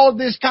know, all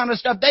this kind of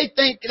stuff. They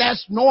think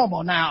that's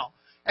normal now.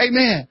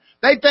 Amen.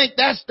 They think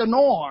that's the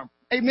norm.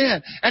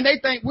 Amen. And they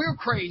think we're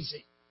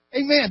crazy.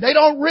 Amen. They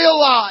don't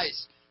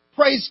realize,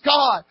 praise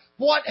God,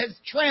 what has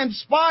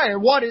transpired,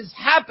 what has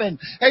happened.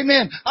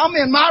 Amen. I'm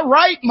in my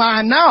right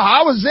mind now.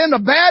 I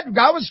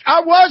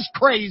was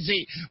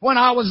crazy when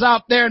I was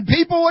out there, and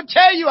people would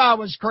tell you I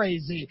was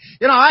crazy.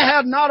 You know, I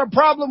had not a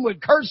problem with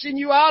cursing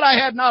you out. I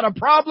had not a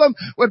problem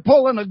with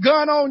pulling a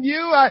gun on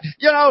you. I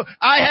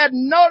had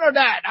none of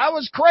that. I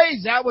was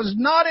crazy. I was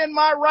not in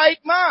my right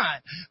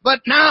mind.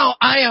 But now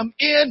I am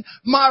in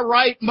my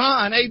right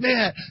mind.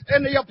 Amen.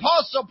 And the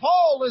Apostle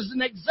Paul is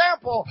an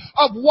example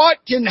of what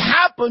can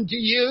happen to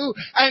you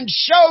and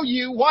show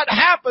you what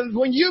happens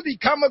when you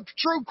become a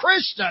true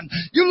Christian.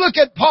 You look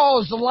at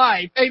Paul's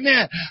life,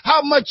 amen,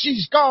 how much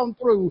he's gone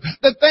through,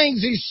 the things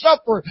he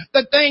suffered,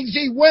 the things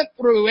he went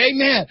through,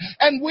 amen.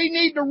 And we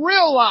need to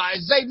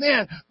realize,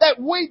 amen,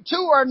 that we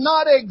too are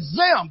not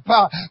exempt.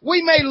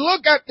 We may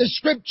look at the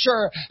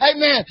scripture,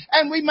 amen,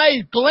 and we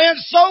may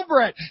glance over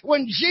it.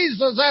 When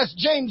Jesus asked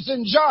James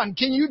and John,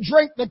 can you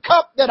drink the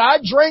cup that I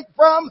drink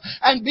from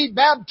and be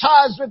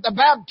baptized with the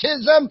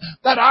baptism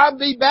that I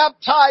be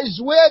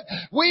baptized with?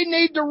 We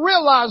need to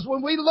realize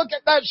when we look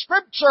at that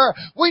scripture,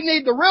 we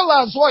need to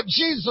realize what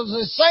Jesus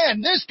is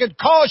saying. This could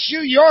cost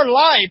you your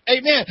life.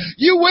 Amen.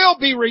 You will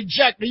be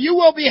rejected. You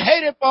will be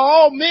hated by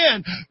all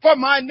men for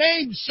my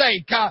name's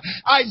sake.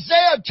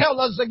 Isaiah tells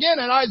us again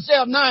in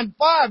Isaiah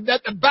 9:5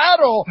 that the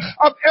battle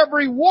of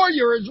every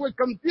warrior is with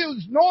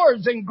confused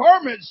noise and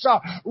garments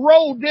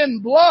rolled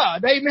in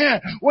blood.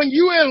 Amen. When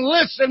you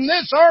enlist in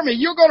this army,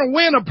 you're going to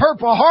win a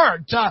Purple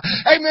Heart.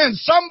 Amen.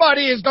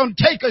 Somebody is going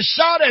to take a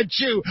shot at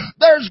you.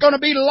 There's going to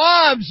be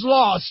lives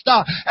lost.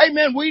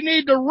 Amen. We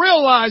need to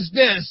realize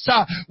this.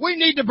 We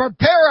need to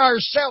prepare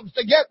ourselves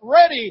to get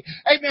ready.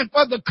 Amen.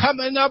 For the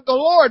coming of the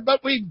Lord.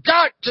 But we've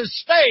got to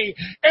stay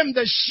in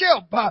the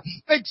ship.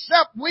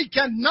 Except we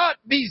cannot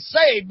be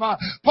saved.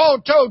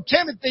 Paul told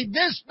Timothy,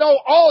 this know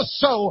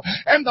also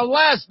in the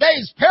last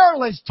days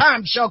perilous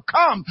times shall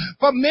come.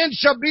 For men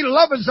shall be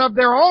lovers of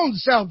their own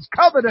selves,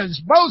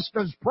 covetous,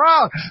 boasters,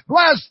 proud,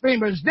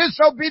 blasphemers,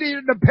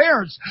 disobedient to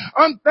parents,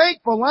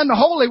 unthankful,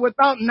 unholy,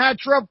 without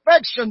natural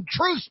affection,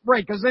 truce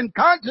breakers,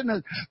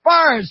 incontinent,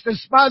 fires,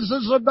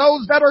 despisers of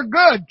those that are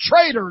good,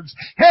 traitors,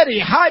 heady,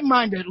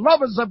 high-minded,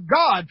 lovers of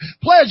God,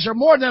 pleasure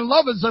more than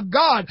lovers of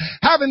God,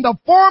 having the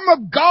form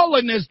of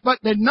godliness,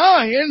 but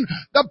denying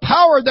the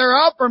power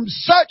thereof. From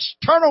such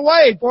turn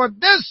away. For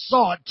this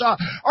sort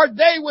are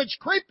they which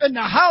creep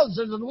into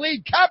houses and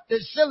lead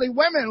captive silly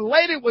women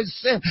laden with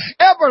sin,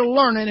 ever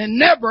learning and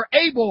never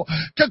able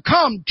to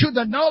come to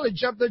the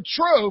knowledge of the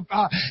truth.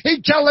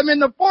 He tell him in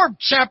the 4th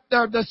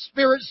chapter, the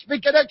Spirit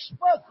speaketh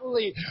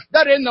expressly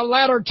that in the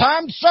latter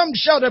times some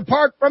shall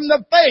depart from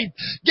the faith,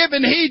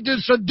 giving heed to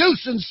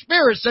seducing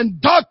spirits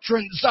and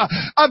doctrines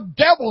of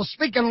devils,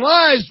 speaking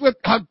lies with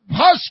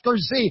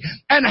hypocrisy,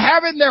 and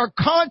having their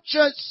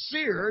conscience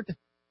seared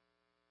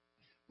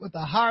with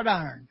a hard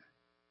iron.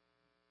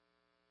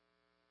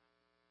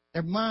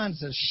 Their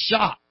minds are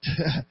shot.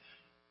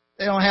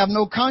 They don't have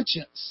no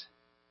conscience.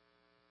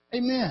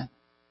 Amen.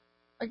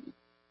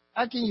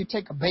 How can you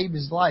take a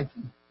baby's life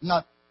and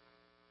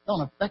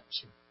don't affect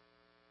you?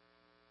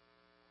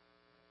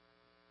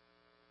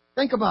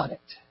 Think about it.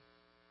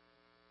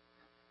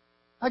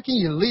 How can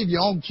you leave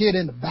your own kid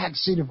in the back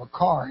seat of a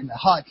car in the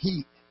hot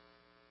heat?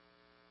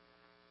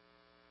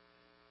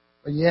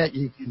 But yet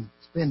you can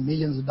spend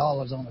millions of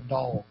dollars on a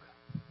dog.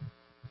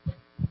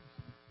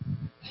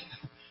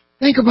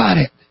 Think about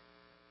it.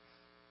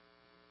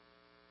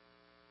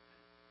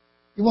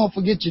 You won't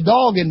forget your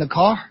dog in the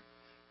car,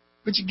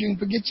 but you can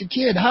forget your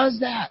kid. How's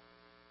that?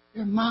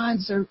 Their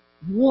minds are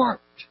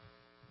warped.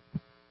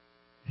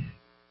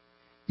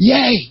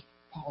 Yea,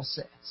 Paul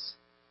says.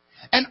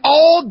 And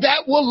all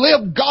that will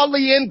live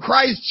godly in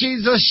Christ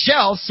Jesus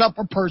shall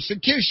suffer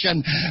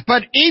persecution.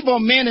 But evil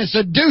men and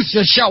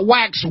seducers shall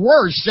wax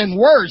worse and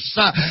worse,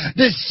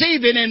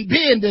 deceiving and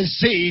being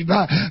deceived.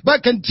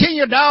 But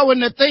continue thou in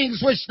the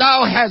things which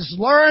thou hast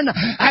learned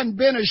and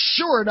been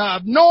assured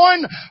of,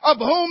 knowing of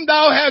whom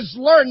thou hast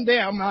learned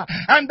them,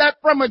 and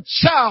that from a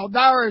child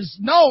thou hast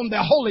known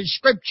the Holy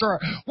Scripture,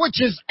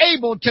 which is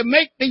able to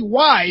make thee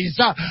wise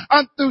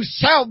unto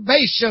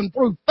salvation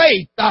through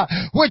faith,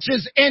 which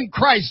is in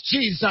Christ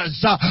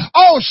Jesus.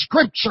 All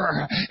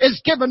Scripture is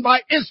given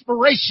by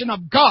inspiration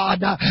of God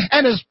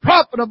and is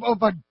profitable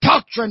for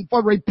doctrine,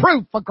 for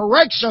reproof, for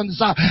corrections,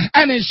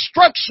 and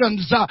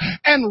instructions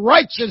and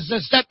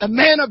righteousness, that the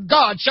man of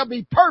God shall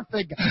be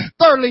perfect,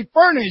 thoroughly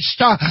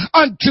furnished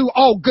unto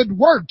all good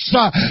works.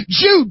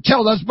 Jude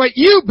tells us, but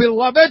you,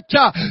 beloved,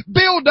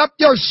 build up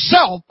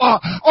yourself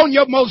on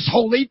your most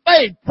holy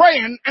faith,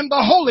 praying in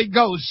the Holy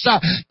Ghost.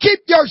 Keep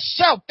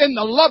yourself in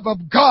the love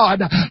of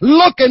God,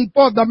 looking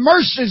for the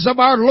mercies of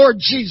our Lord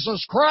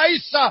Jesus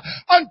Christ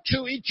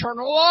unto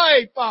eternal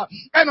life.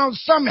 And on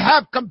some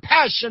have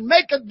compassion,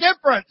 make a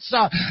difference,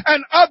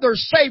 and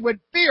others say with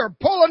fear,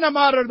 pulling them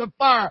out of the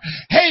fire,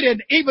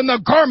 hated even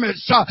the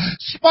garments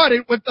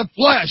spotted with the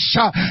flesh.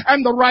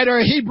 And the writer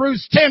of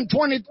Hebrews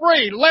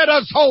 10:23, let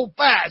us hold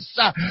fast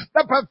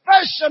the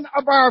profession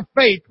of our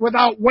faith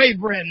without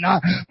wavering,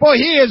 for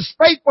he is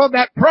faithful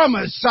that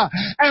promise.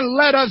 And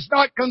let us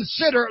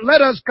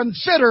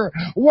consider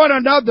one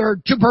another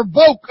to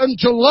provoke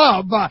unto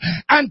love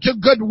and to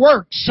good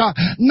works,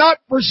 not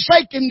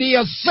forsaking the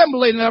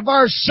assembling of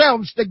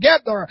ourselves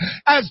together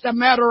as the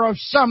matter of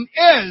some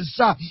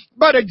is,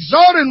 but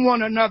exhorting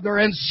one another,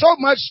 and so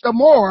much the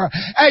more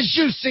as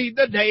you see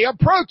the day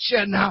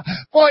approaching.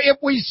 For if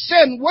we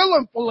sin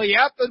willfully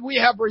after we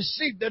have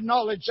received the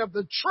knowledge of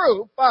the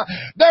truth,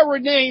 there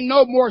remain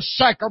no more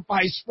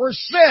sacrifice for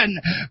sin,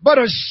 but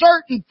a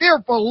certain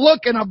fearful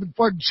looking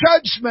for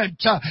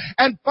judgment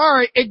and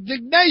fiery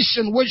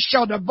indignation, which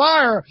shall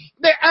devour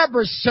the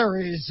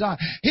adversaries.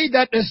 He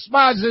that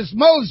despises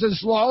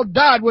Moses' law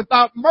died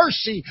without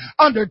mercy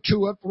under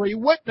 2 or 3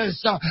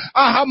 witnesses.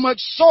 How much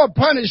sore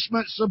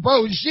punishment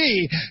suppose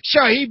ye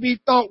shall he be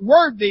thought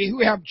worthy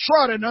who have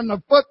trodden under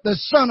foot the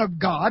Son of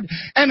God,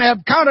 and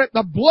have counted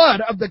the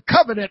blood of the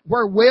covenant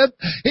wherewith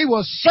he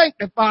was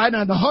sanctified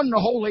unto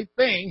unholy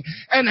thing,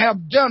 and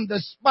have done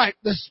despite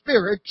the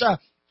Spirit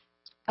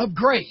of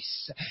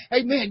grace.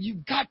 Amen.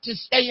 You've got to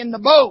stay in the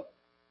boat.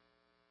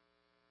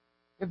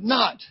 If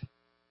not,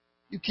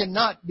 you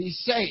cannot be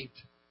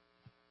saved.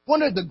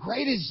 One of the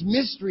greatest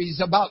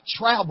mysteries about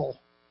travel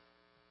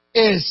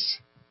is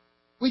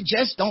we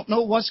just don't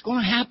know what's going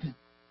to happen.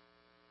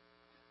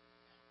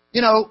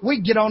 You know,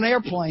 we get on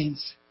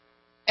airplanes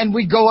and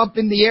we go up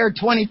in the air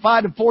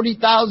 25 to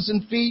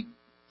 40,000 feet,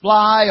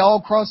 fly all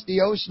across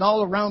the ocean,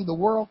 all around the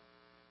world,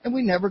 and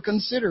we never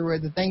consider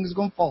whether the thing is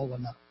going to fall or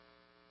not.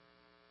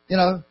 You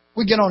know,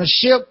 we get on a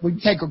ship, we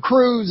take a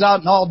cruise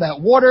out in all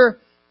that water,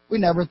 we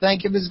never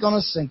think if it's going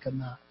to sink or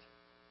not.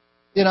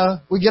 You know,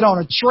 we get on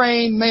a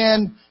train,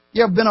 man.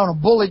 You ever been on a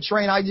bullet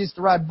train? I used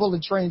to ride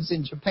bullet trains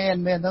in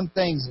Japan, man. Them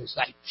things is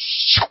like,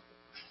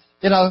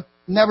 you know,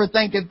 never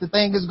think if the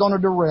thing is going to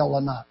derail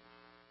or not.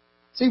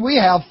 See, we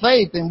have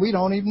faith and we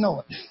don't even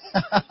know it.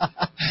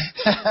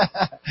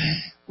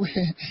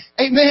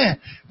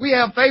 Amen. We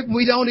have faith and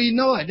we don't even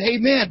know it.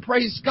 Amen.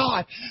 Praise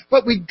God.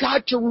 But we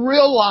got to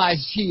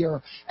realize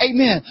here,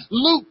 amen,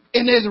 Luke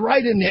is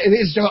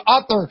the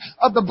author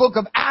of the book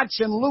of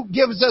Acts, and Luke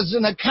gives us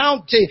an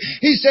account.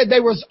 He said they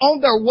was on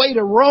their way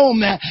to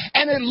Rome,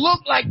 and it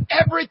looked like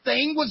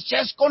everything was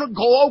just going to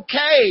go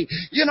okay.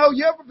 You know,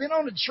 you ever been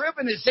on a trip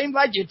and it seemed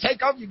like you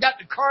take off, you got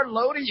the car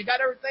loaded, you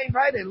got everything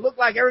right, it looked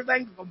like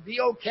everything's going to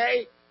be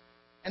okay,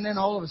 and then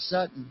all of a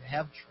sudden you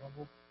have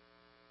trouble.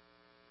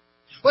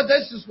 But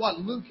this is what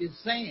Luke is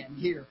saying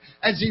here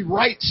as he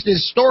writes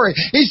this story.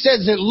 He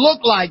says it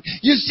looked like,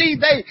 you see,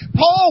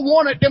 Paul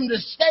wanted them to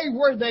stay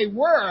where they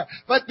were,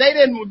 but they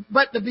didn't,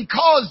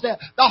 because the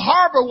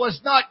harbor was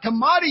not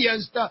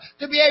commodious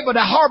to be able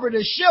to harbor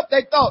the ship,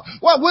 they thought,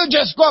 well, we'll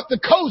just go up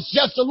the coast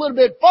just a little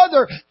bit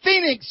further.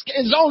 Phoenix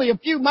is only a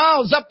few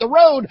miles up the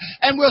road,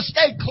 and we'll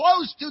stay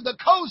close to the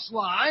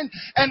coastline,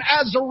 and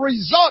as a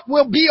result,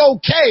 we'll be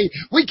okay.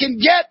 We can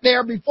get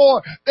there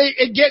before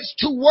it gets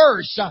too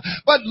worse.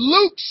 But Luke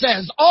Luke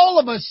says all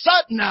of a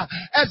sudden,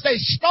 as they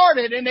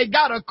started and they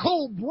got a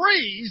cool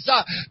breeze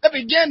that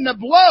began to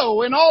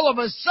blow, and all of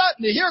a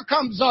sudden here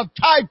comes a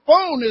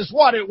typhoon is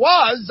what it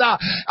was,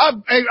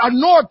 a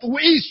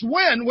northeast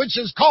wind, which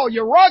is called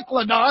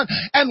Euroclydon,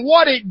 and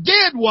what it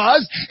did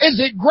is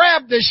it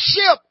grabbed the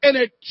ship and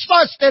it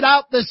flushed it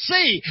out the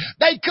sea.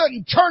 They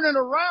couldn't turn it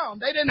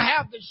around. They didn't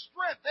have the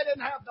strength. They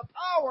didn't have the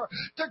power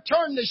to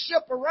turn the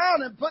ship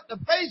around and put the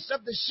face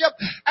of the ship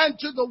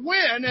into the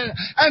wind.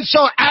 And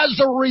so as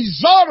a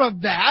result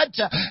of that,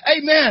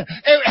 amen,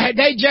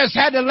 they just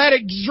had to let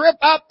it drip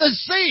out the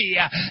sea.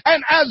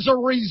 And as a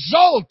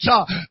result,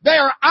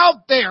 they're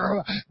out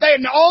there.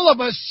 Then all of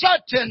a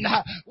sudden,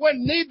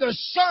 when neither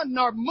sun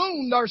nor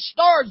moon nor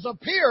stars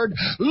appeared,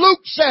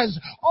 Luke says,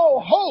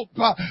 all hope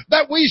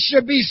that we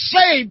should be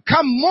saved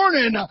come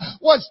morning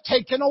was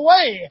taken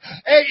away.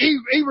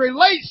 He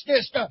relates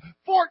this to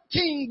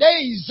 14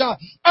 days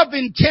of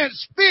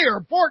intense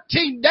fear,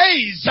 14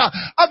 days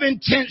of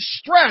intense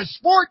stress,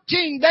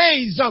 14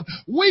 days of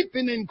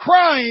weeping and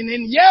crying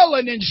and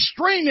yelling and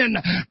screaming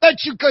that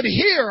you could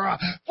hear,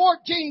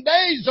 14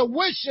 days of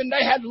wishing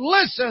they had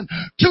listened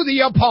to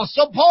the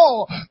Apostle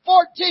Paul,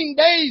 14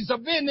 days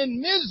of being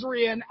in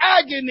misery and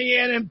agony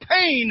and in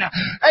pain.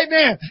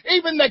 Amen.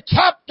 Even the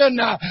captain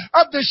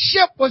of the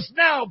ship was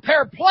now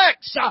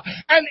perplexed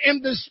and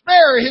in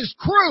despair. His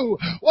crew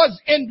was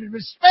in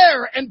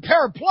despair and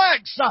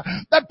perplexed.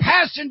 The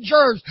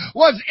passengers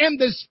was in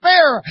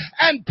despair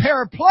and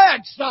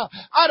perplexed.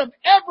 Out of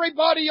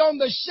everybody on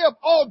the ship,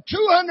 all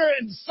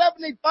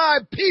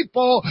 275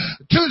 people,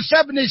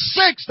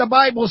 276 the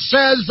Bible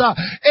says,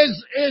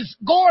 is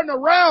going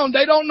around.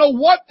 They don't know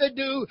what to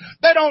do.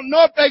 They don't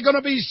know if they're going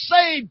to be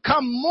saved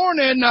come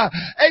morning.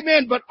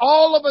 Amen. But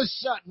all of a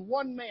sudden,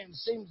 one man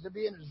seems to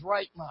be in his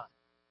right mind.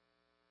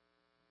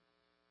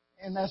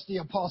 And that's the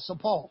Apostle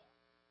Paul.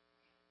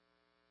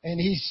 And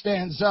he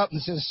stands up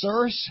and says,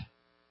 sirs,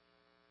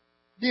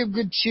 be of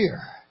good cheer,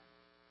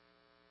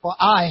 for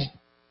I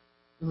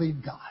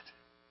believe God.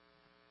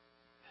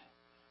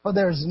 For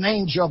there is an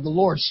angel of the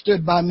Lord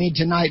stood by me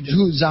tonight,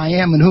 whose I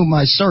am and whom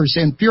I serve.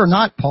 And fear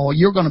not, Paul,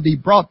 you're going to be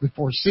brought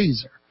before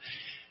Caesar.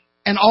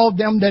 And all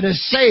them that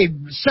is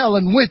saved,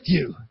 selling with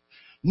you,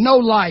 no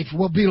life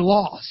will be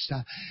lost.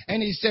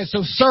 And he says, so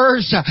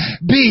sirs,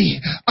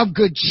 be of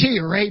good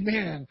cheer.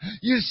 Amen.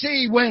 You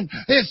see, when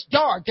it's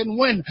dark and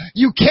when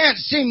you can't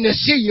seem to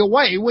see your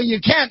way, when you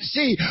can't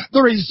see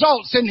the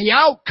results and the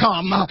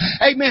outcome,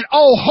 amen,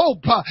 all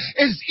hope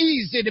is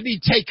easy to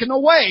be taken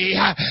away.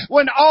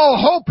 When all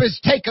hope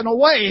is taken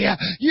away,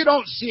 you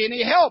don't see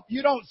any help.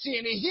 You don't see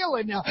any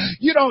healing.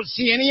 You don't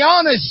see any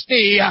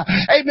honesty.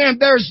 Amen.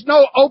 There's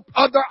no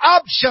other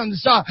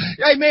options.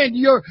 Amen.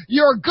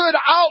 Your good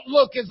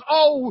outlook is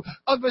all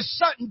of a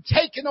sudden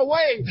taken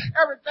away.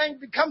 Everything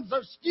becomes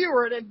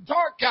obscured and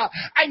dark,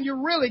 and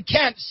you really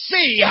can't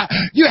see.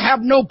 You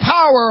have no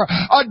power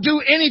or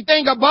do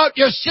anything about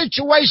your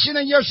situation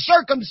and your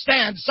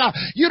circumstance.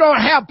 You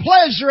don't have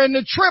pleasure in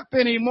the trip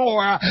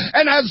anymore,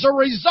 and as a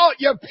result,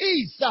 your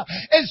peace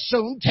is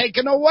soon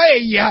taken away.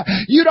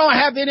 You don't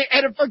have any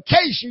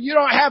edification. You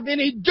don't have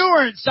any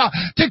endurance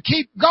to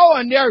keep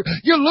going there.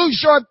 You lose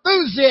your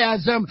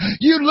enthusiasm.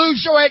 You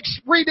lose your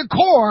esprit de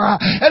corps.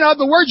 In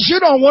other words, you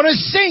don't want to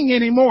sing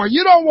anymore.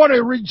 You don't want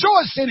to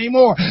rejoice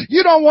anymore.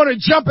 You don't want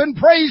to jump and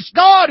praise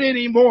God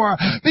anymore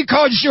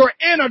because you're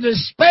in a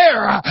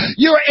despair.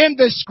 You're in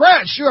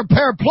distress. You're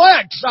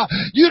perplexed.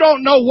 You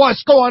don't know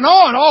what's going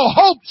on. All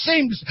hope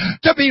seems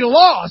to be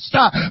lost.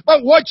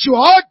 But what you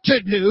ought to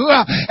do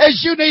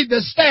is you need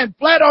to stand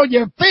flat on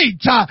your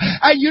feet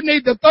and you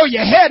need to throw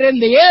your head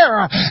in the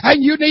air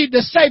and you need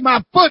to say,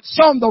 my foot's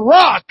on the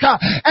rock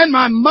and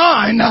my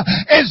mind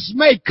is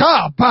made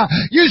up.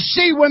 You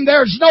see, when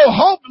there's no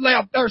hope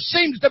left, there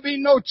seems to be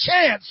no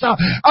chance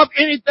of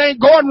anything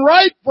going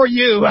right for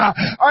you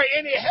or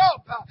any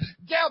help.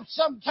 Death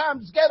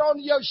sometimes get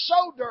on your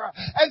shoulder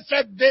and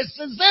said, this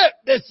is it.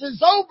 This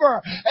is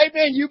over.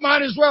 Amen. You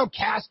might as well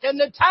cast in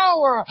the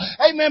tower.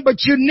 Amen.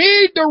 But you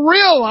need to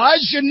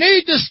realize you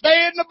need to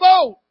stay in the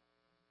boat.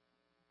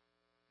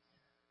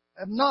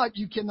 If not,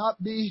 you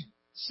cannot be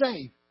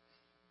saved.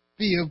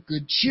 Be of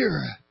good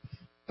cheer.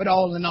 But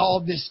all in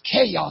all this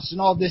chaos and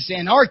all this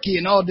anarchy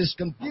and all this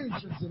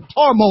confusion and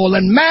turmoil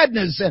and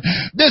madness and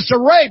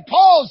disarray,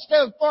 Paul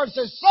stands forth and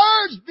says,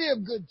 sirs, be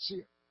of good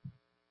cheer.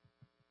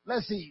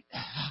 Let's eat.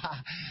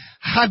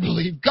 I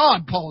believe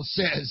God, Paul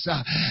says.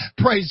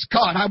 Praise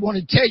God. I want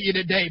to tell you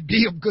today,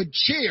 be of good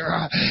cheer.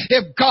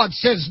 If God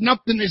says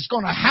nothing is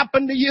going to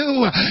happen to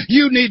you,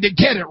 you need to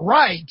get it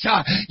right.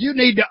 You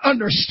need to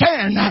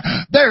understand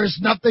there's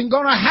nothing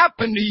going to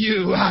happen to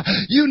you.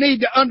 You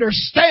need to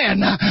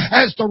understand,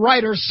 as the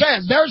writer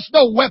says, there's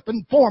no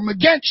weapon formed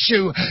against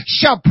you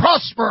shall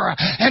prosper,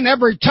 and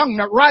every tongue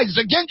that rises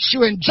against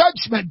you in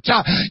judgment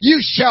you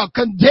shall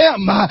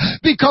condemn,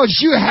 because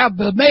you have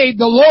made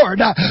the Lord,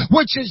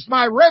 which is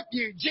my refuge,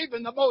 refuge,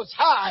 even the Most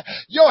High,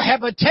 your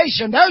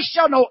habitation. There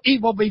shall no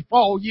evil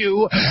befall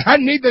you,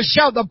 and neither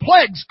shall the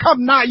plagues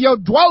come nigh your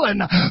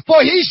dwelling.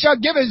 For he shall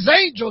give his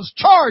angels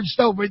charge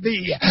over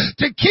thee,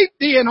 to keep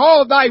thee in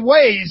all thy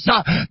ways.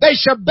 They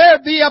shall bear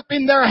thee up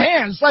in their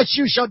hands, lest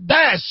you shall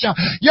dash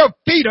your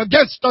feet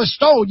against a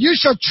stone. You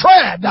shall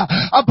tread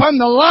upon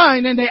the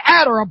lion and the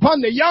adder,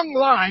 upon the young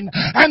lion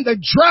and the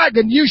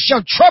dragon. You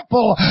shall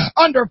trample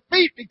under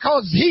feet,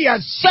 because he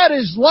has set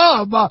his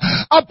love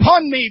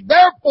upon me.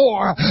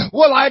 Therefore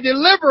will I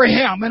deliver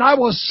him, and I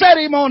will set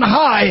him on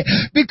high,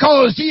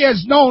 because he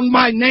has known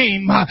my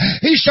name.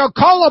 He shall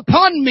call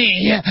upon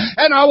me,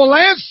 and I will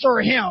answer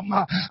him.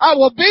 I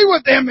will be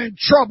with him in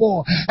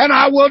trouble, and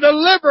I will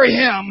deliver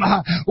him.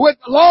 With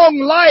long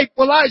life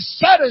will I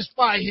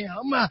satisfy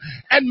him,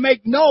 and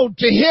make known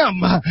to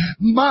him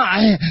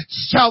my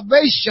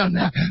salvation.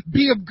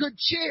 Be of good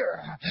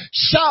cheer.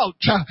 Shout,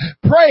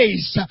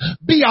 praise,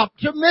 be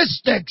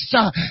optimistic.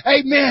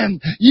 Amen.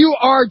 You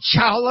are a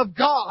child of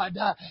God.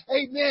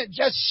 Amen.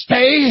 Just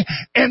stay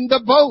in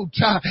the boat.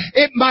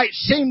 It might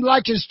seem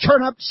like it's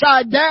turned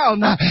upside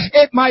down.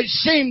 It might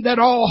seem that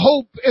all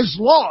hope is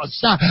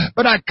lost.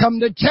 But I come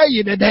to tell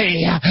you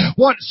today,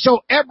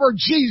 whatsoever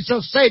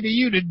Jesus say to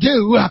you to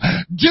do,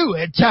 do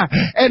it.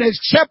 And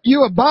except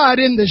you abide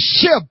in the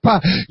ship,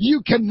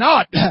 you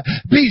cannot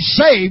be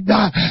saved.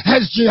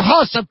 As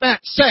Jehoshaphat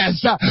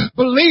says,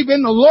 believe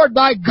in the Lord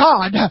thy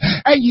God,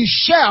 and you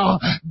shall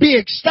be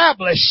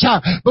established.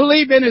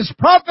 Believe in his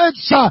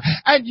prophets,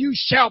 and you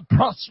shall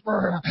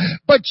prosper.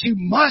 But you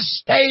must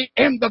stay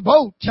in the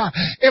boat.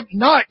 If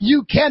not,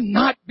 you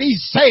cannot be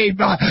saved.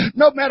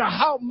 No matter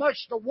how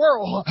much the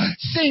world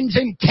seems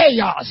in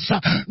chaos,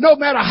 no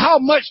matter how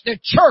much the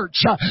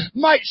church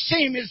might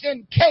seem is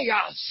in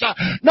chaos,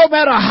 no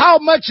matter how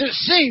much it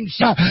seems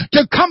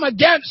to come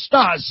against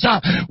us,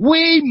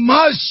 we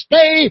must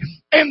stay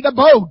in the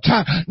boat.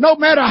 No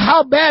matter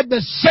how bad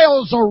the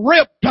sails are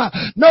ripped,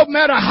 no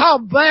matter how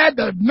bad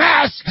the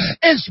mast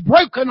is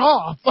broken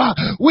off,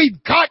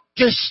 we've got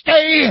to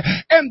stay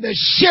in the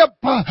ship.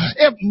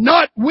 If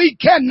not, we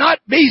cannot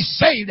be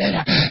saved.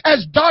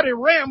 As Dottie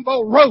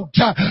Rambo wrote,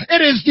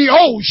 it is the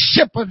old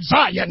ship of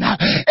Zion.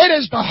 It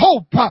is the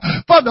hope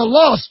for the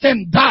lost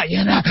and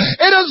dying.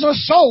 It is a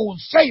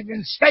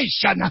soul-saving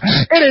station.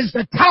 It is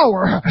the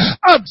tower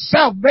of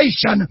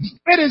salvation.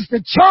 It is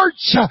the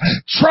church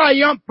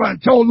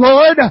triumphant, O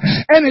Lord,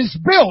 and is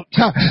built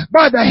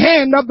by the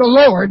hand of the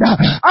Lord.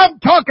 I'm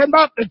talking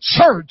about the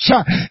church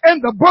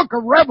in the book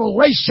of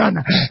Revelation.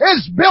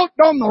 It's built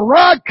on the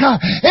rock.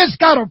 It's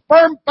got a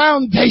firm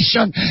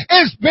foundation.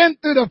 It's been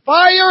through the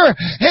fire.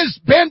 It's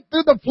been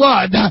through the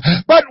flood.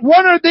 But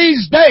one of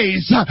these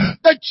days,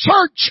 the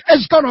church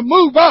is going to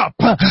move up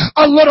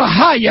a little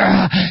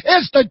higher.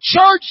 It's the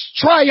church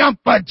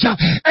triumphant,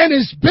 and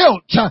is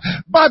built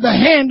by the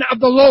hand of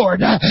the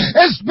Lord.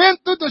 It's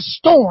been through the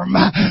storm,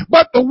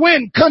 but the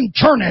wind couldn't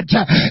turn it.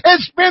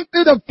 It's been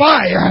through the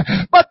fire,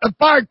 but the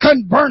fire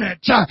couldn't burn it.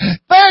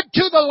 Fed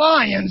to the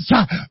lions,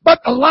 but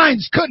the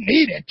lions couldn't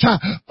eat it.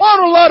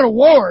 Fought a lot of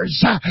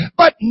wars,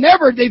 but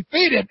never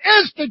defeated.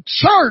 Is the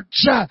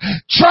church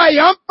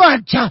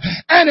triumphant,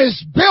 and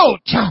is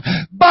built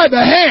by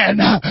the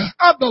hand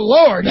of the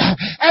Lord.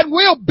 And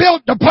we're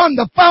built upon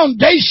the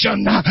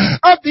foundation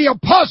of the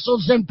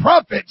apostles and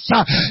prophets.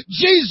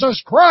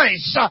 Jesus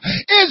Christ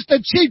is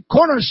the chief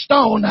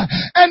cornerstone,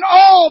 and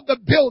all the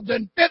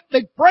building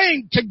fitly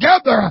framed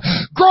together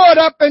grow it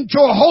up into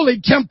a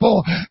holy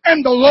temple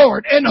in the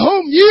Lord, in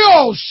whom ye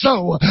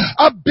also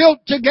are built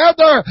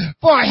together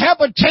for a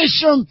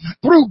habitation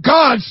through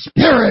God's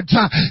Spirit.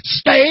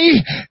 Stay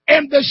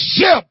in the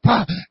ship,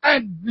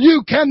 and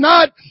you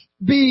cannot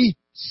be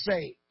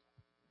saved.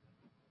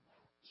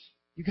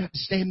 You got to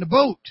stay in the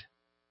boat,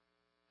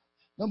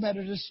 no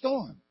matter the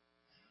storm,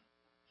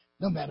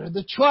 no matter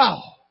the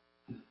trial.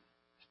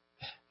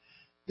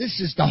 This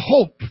is the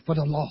hope for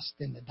the lost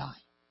and the dying.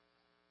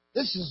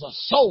 This is a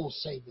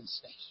soul-saving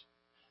station.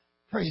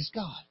 Praise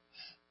God.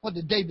 What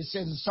did David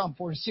say in Psalm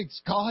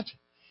 46? God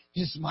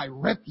is my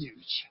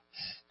refuge,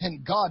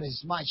 and God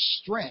is my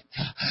strength,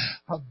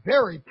 a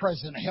very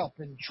present help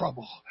in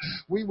trouble.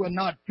 We will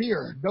not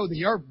fear, though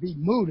the earth be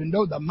moved, and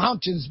though the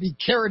mountains be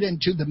carried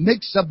into the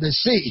midst of the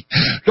sea,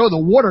 though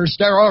the waters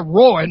thereof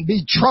roar and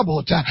be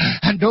troubled,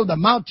 and though the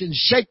mountains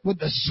shake with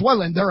the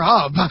swelling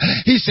thereof.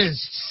 He says,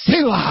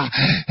 Selah,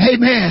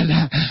 amen,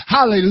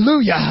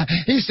 hallelujah.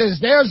 He says,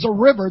 there's a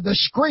river, the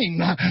stream,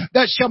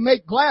 that shall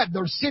make glad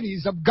the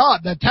cities of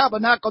God, the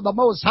tabernacle of the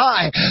Most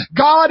High.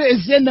 God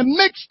is in the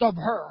midst of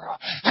her,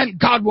 and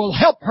God will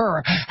help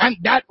her. And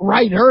that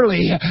right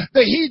early,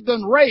 the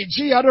heathen rage,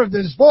 he uttered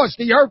his voice,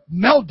 the earth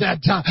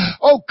melted.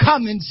 Oh,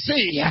 come and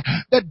see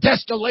the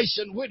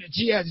desolation which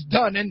he has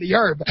done in the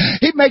earth.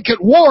 He maketh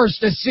wars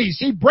to cease.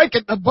 He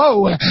breaketh the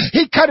bow.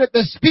 He cutteth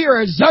the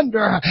spear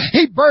asunder.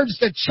 He burns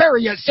the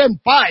chariots in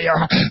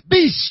fire.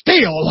 Be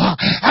still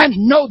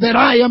and know that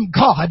I am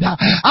God.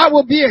 I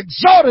will be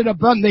exalted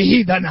upon the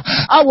heathen.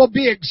 I will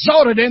be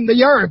exalted in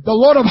the earth. The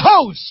Lord of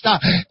hosts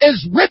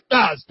is with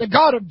us. The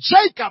God of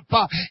Jacob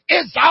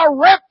is our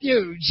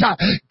refuge.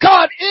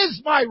 God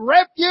is my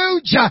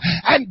refuge,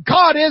 and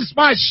God is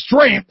my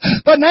strength.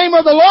 The name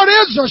of the Lord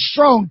is a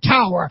strong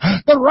tower.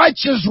 The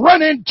righteous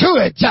run into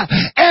it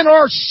and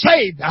are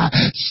saved.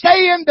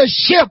 Stay in the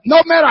ship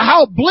no matter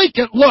how bleak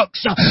it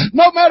looks,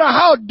 no matter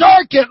how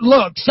dark it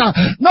looks,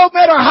 no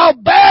matter how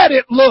bad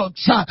it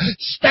looks.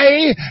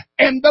 Stay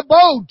in the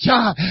boat.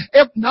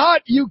 If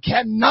not, you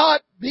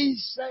cannot be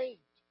saved.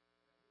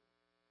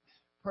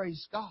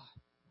 Praise God.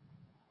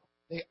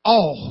 They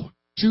all,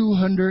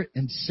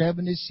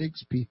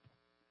 276 people,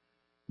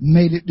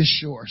 made it to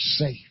shore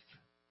safe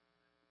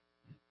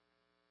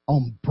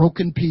on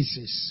broken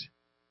pieces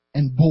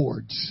and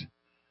boards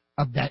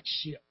of that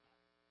ship.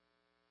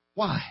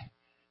 Why?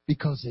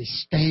 Because they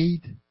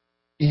stayed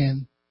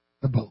in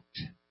the boat.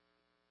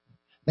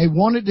 They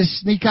wanted to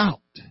sneak out.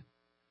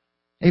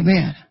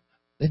 Amen.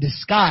 The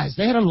disguise.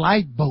 They had a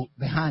lifeboat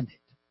behind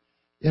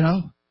it. You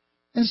know?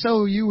 And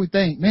so you would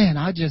think, man,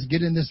 I'll just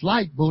get in this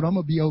lifeboat. I'm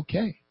going to be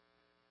okay.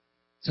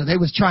 So they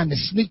was trying to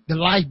sneak the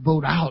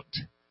lifeboat out.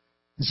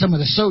 And some of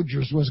the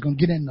soldiers was going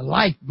to get in the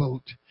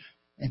lifeboat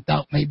and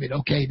thought maybe,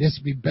 okay, this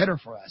would be better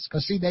for us.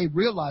 Because, see, they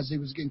realized they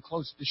was getting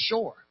close to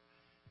shore.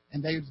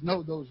 And they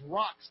know those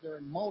rocks there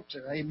in Malta,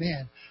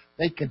 amen,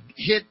 they could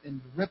hit and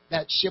rip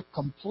that ship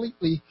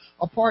completely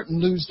apart and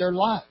lose their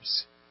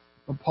lives.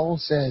 But Paul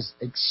says,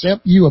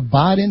 except you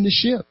abide in the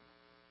ship,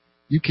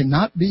 you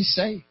cannot be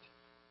saved.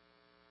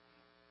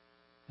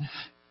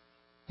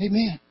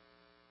 Amen.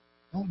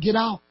 Don't get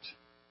out.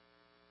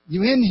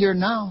 You in here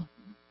now.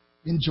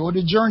 Enjoy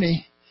the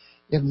journey.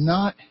 If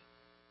not,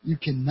 you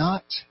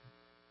cannot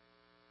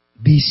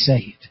be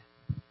saved.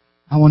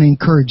 I want to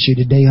encourage you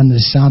today under the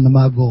sound of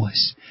my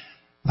voice.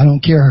 I don't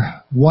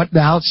care what the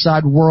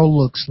outside world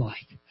looks like.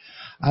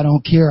 I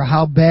don't care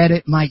how bad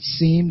it might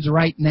seem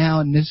right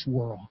now in this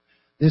world.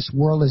 This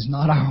world is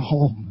not our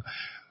home.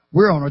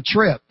 We're on a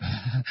trip.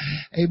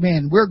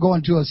 Amen. We're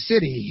going to a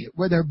city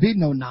where there be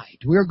no night.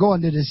 We're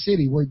going to the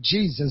city where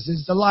Jesus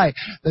is the light.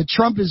 The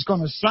trumpet is going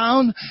to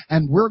sound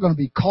and we're going to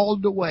be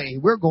called away.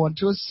 We're going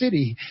to a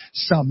city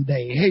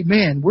someday.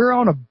 Amen. We're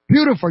on a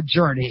beautiful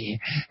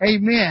journey.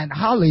 Amen.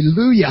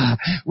 Hallelujah.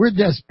 We're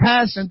just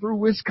passing through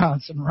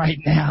Wisconsin right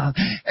now.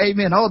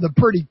 Amen. All the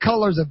pretty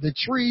colors of the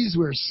trees.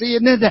 We're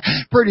seeing it.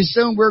 Pretty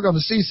soon we're going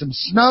to see some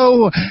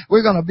snow.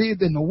 We're going to be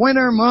in the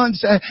winter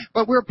months,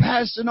 but we're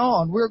passing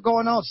on. We're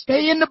going on.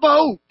 Stay in the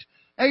boat.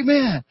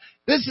 Amen.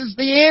 This is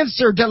the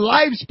answer to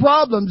life's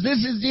problems.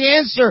 This is the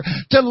answer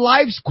to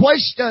life's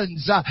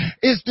questions.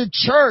 Is the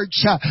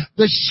church,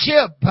 the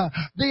ship,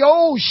 the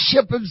old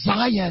ship of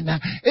Zion.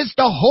 It's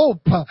the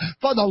hope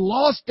for the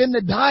lost and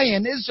the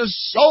dying. It's a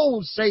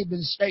soul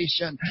saving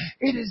station.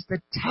 It is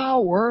the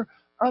tower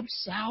of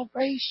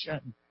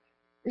salvation.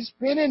 It's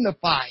been in the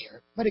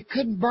fire, but it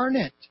couldn't burn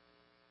it.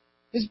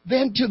 It's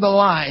been to the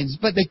lions,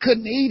 but they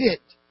couldn't eat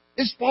it.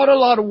 It's fought a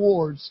lot of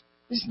wars.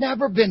 It's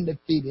never been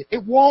defeated.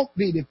 It won't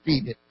be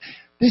defeated.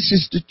 This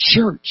is the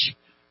church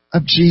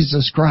of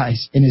Jesus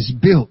Christ, and it's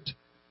built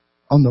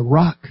on the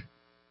rock,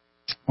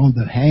 on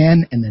the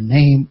hand and the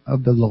name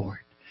of the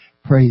Lord.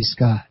 Praise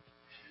God.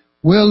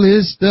 Well,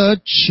 is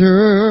the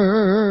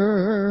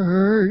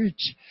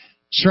church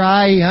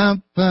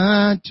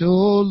triumphant,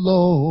 O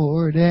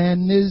Lord,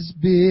 and is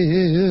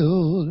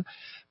built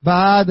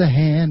by the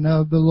hand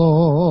of the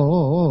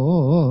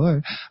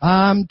Lord.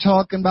 I'm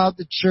talking about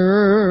the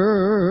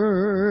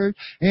church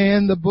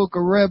in the book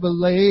of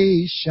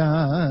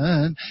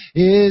Revelation.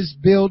 Is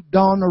built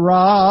on the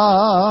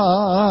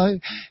rock.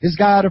 It's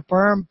got a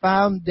firm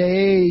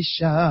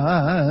foundation.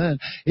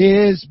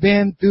 It's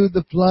been through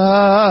the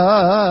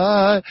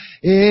flood.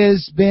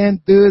 It's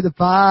been through the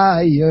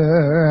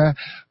fire.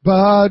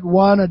 But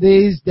one of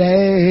these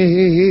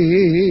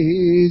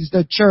days,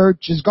 the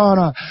church is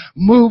gonna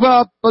move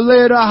up a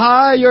little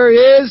higher.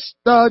 It's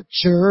the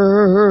church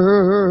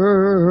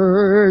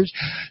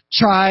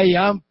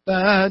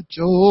triumphant,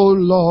 O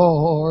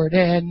Lord,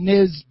 and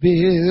is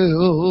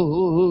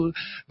built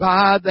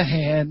by the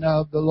hand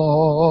of the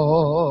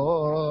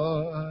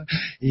Lord.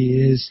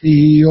 Is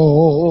the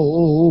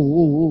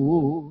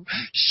old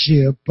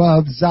ship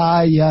of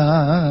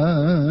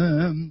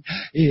Zion.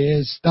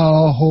 Is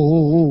the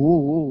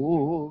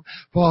hope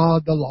for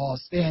the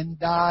lost and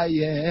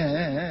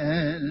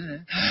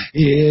dying.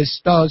 Is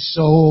the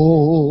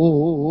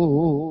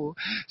soul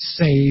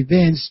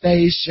saving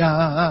station.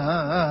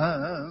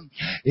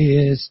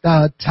 Is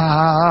the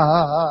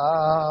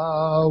tower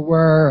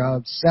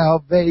of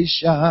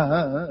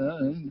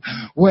salvation.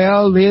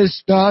 Well,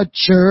 is the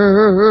church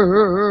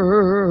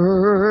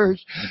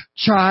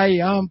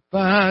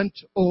triumphant,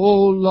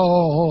 O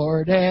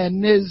Lord,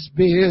 and is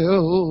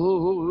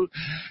built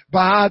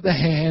by the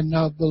hand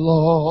of the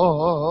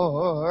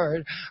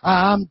Lord.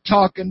 I'm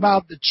talking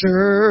about the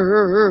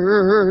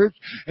church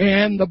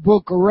in the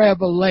book of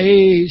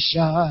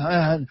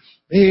Revelation.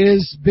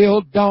 is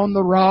built on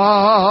the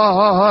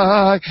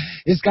rock.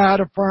 It's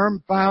got a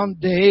firm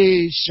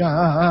foundation.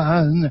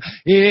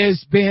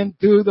 It's been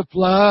through the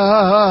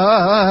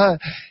flood.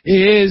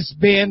 It's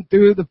been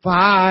through the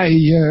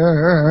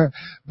fire.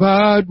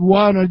 But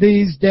one of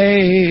these days,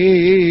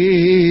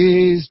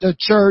 the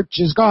church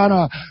is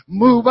gonna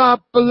move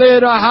up a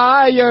little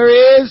higher.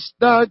 It's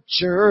the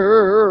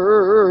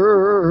church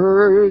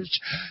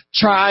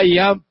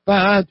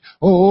triumphant,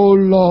 O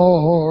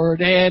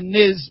Lord, and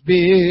is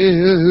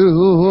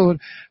built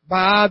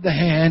by the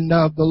hand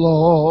of the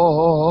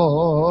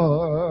Lord.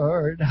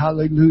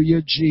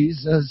 Hallelujah,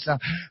 Jesus.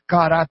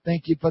 God, I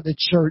thank you for the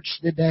church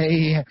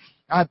today.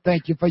 I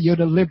thank you for your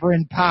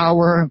delivering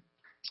power.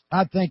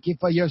 I thank you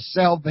for your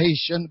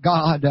salvation,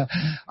 God.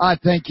 I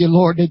thank you,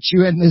 Lord, that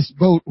you're in this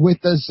boat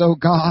with us, oh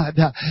God.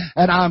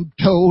 And I'm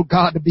told,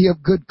 God, to be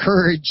of good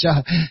courage,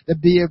 to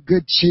be of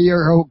good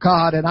cheer, oh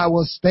God, and I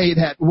will stay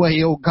that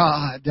way, oh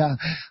God.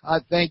 I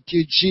thank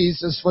you,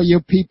 Jesus, for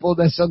your people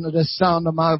that's under the sound of my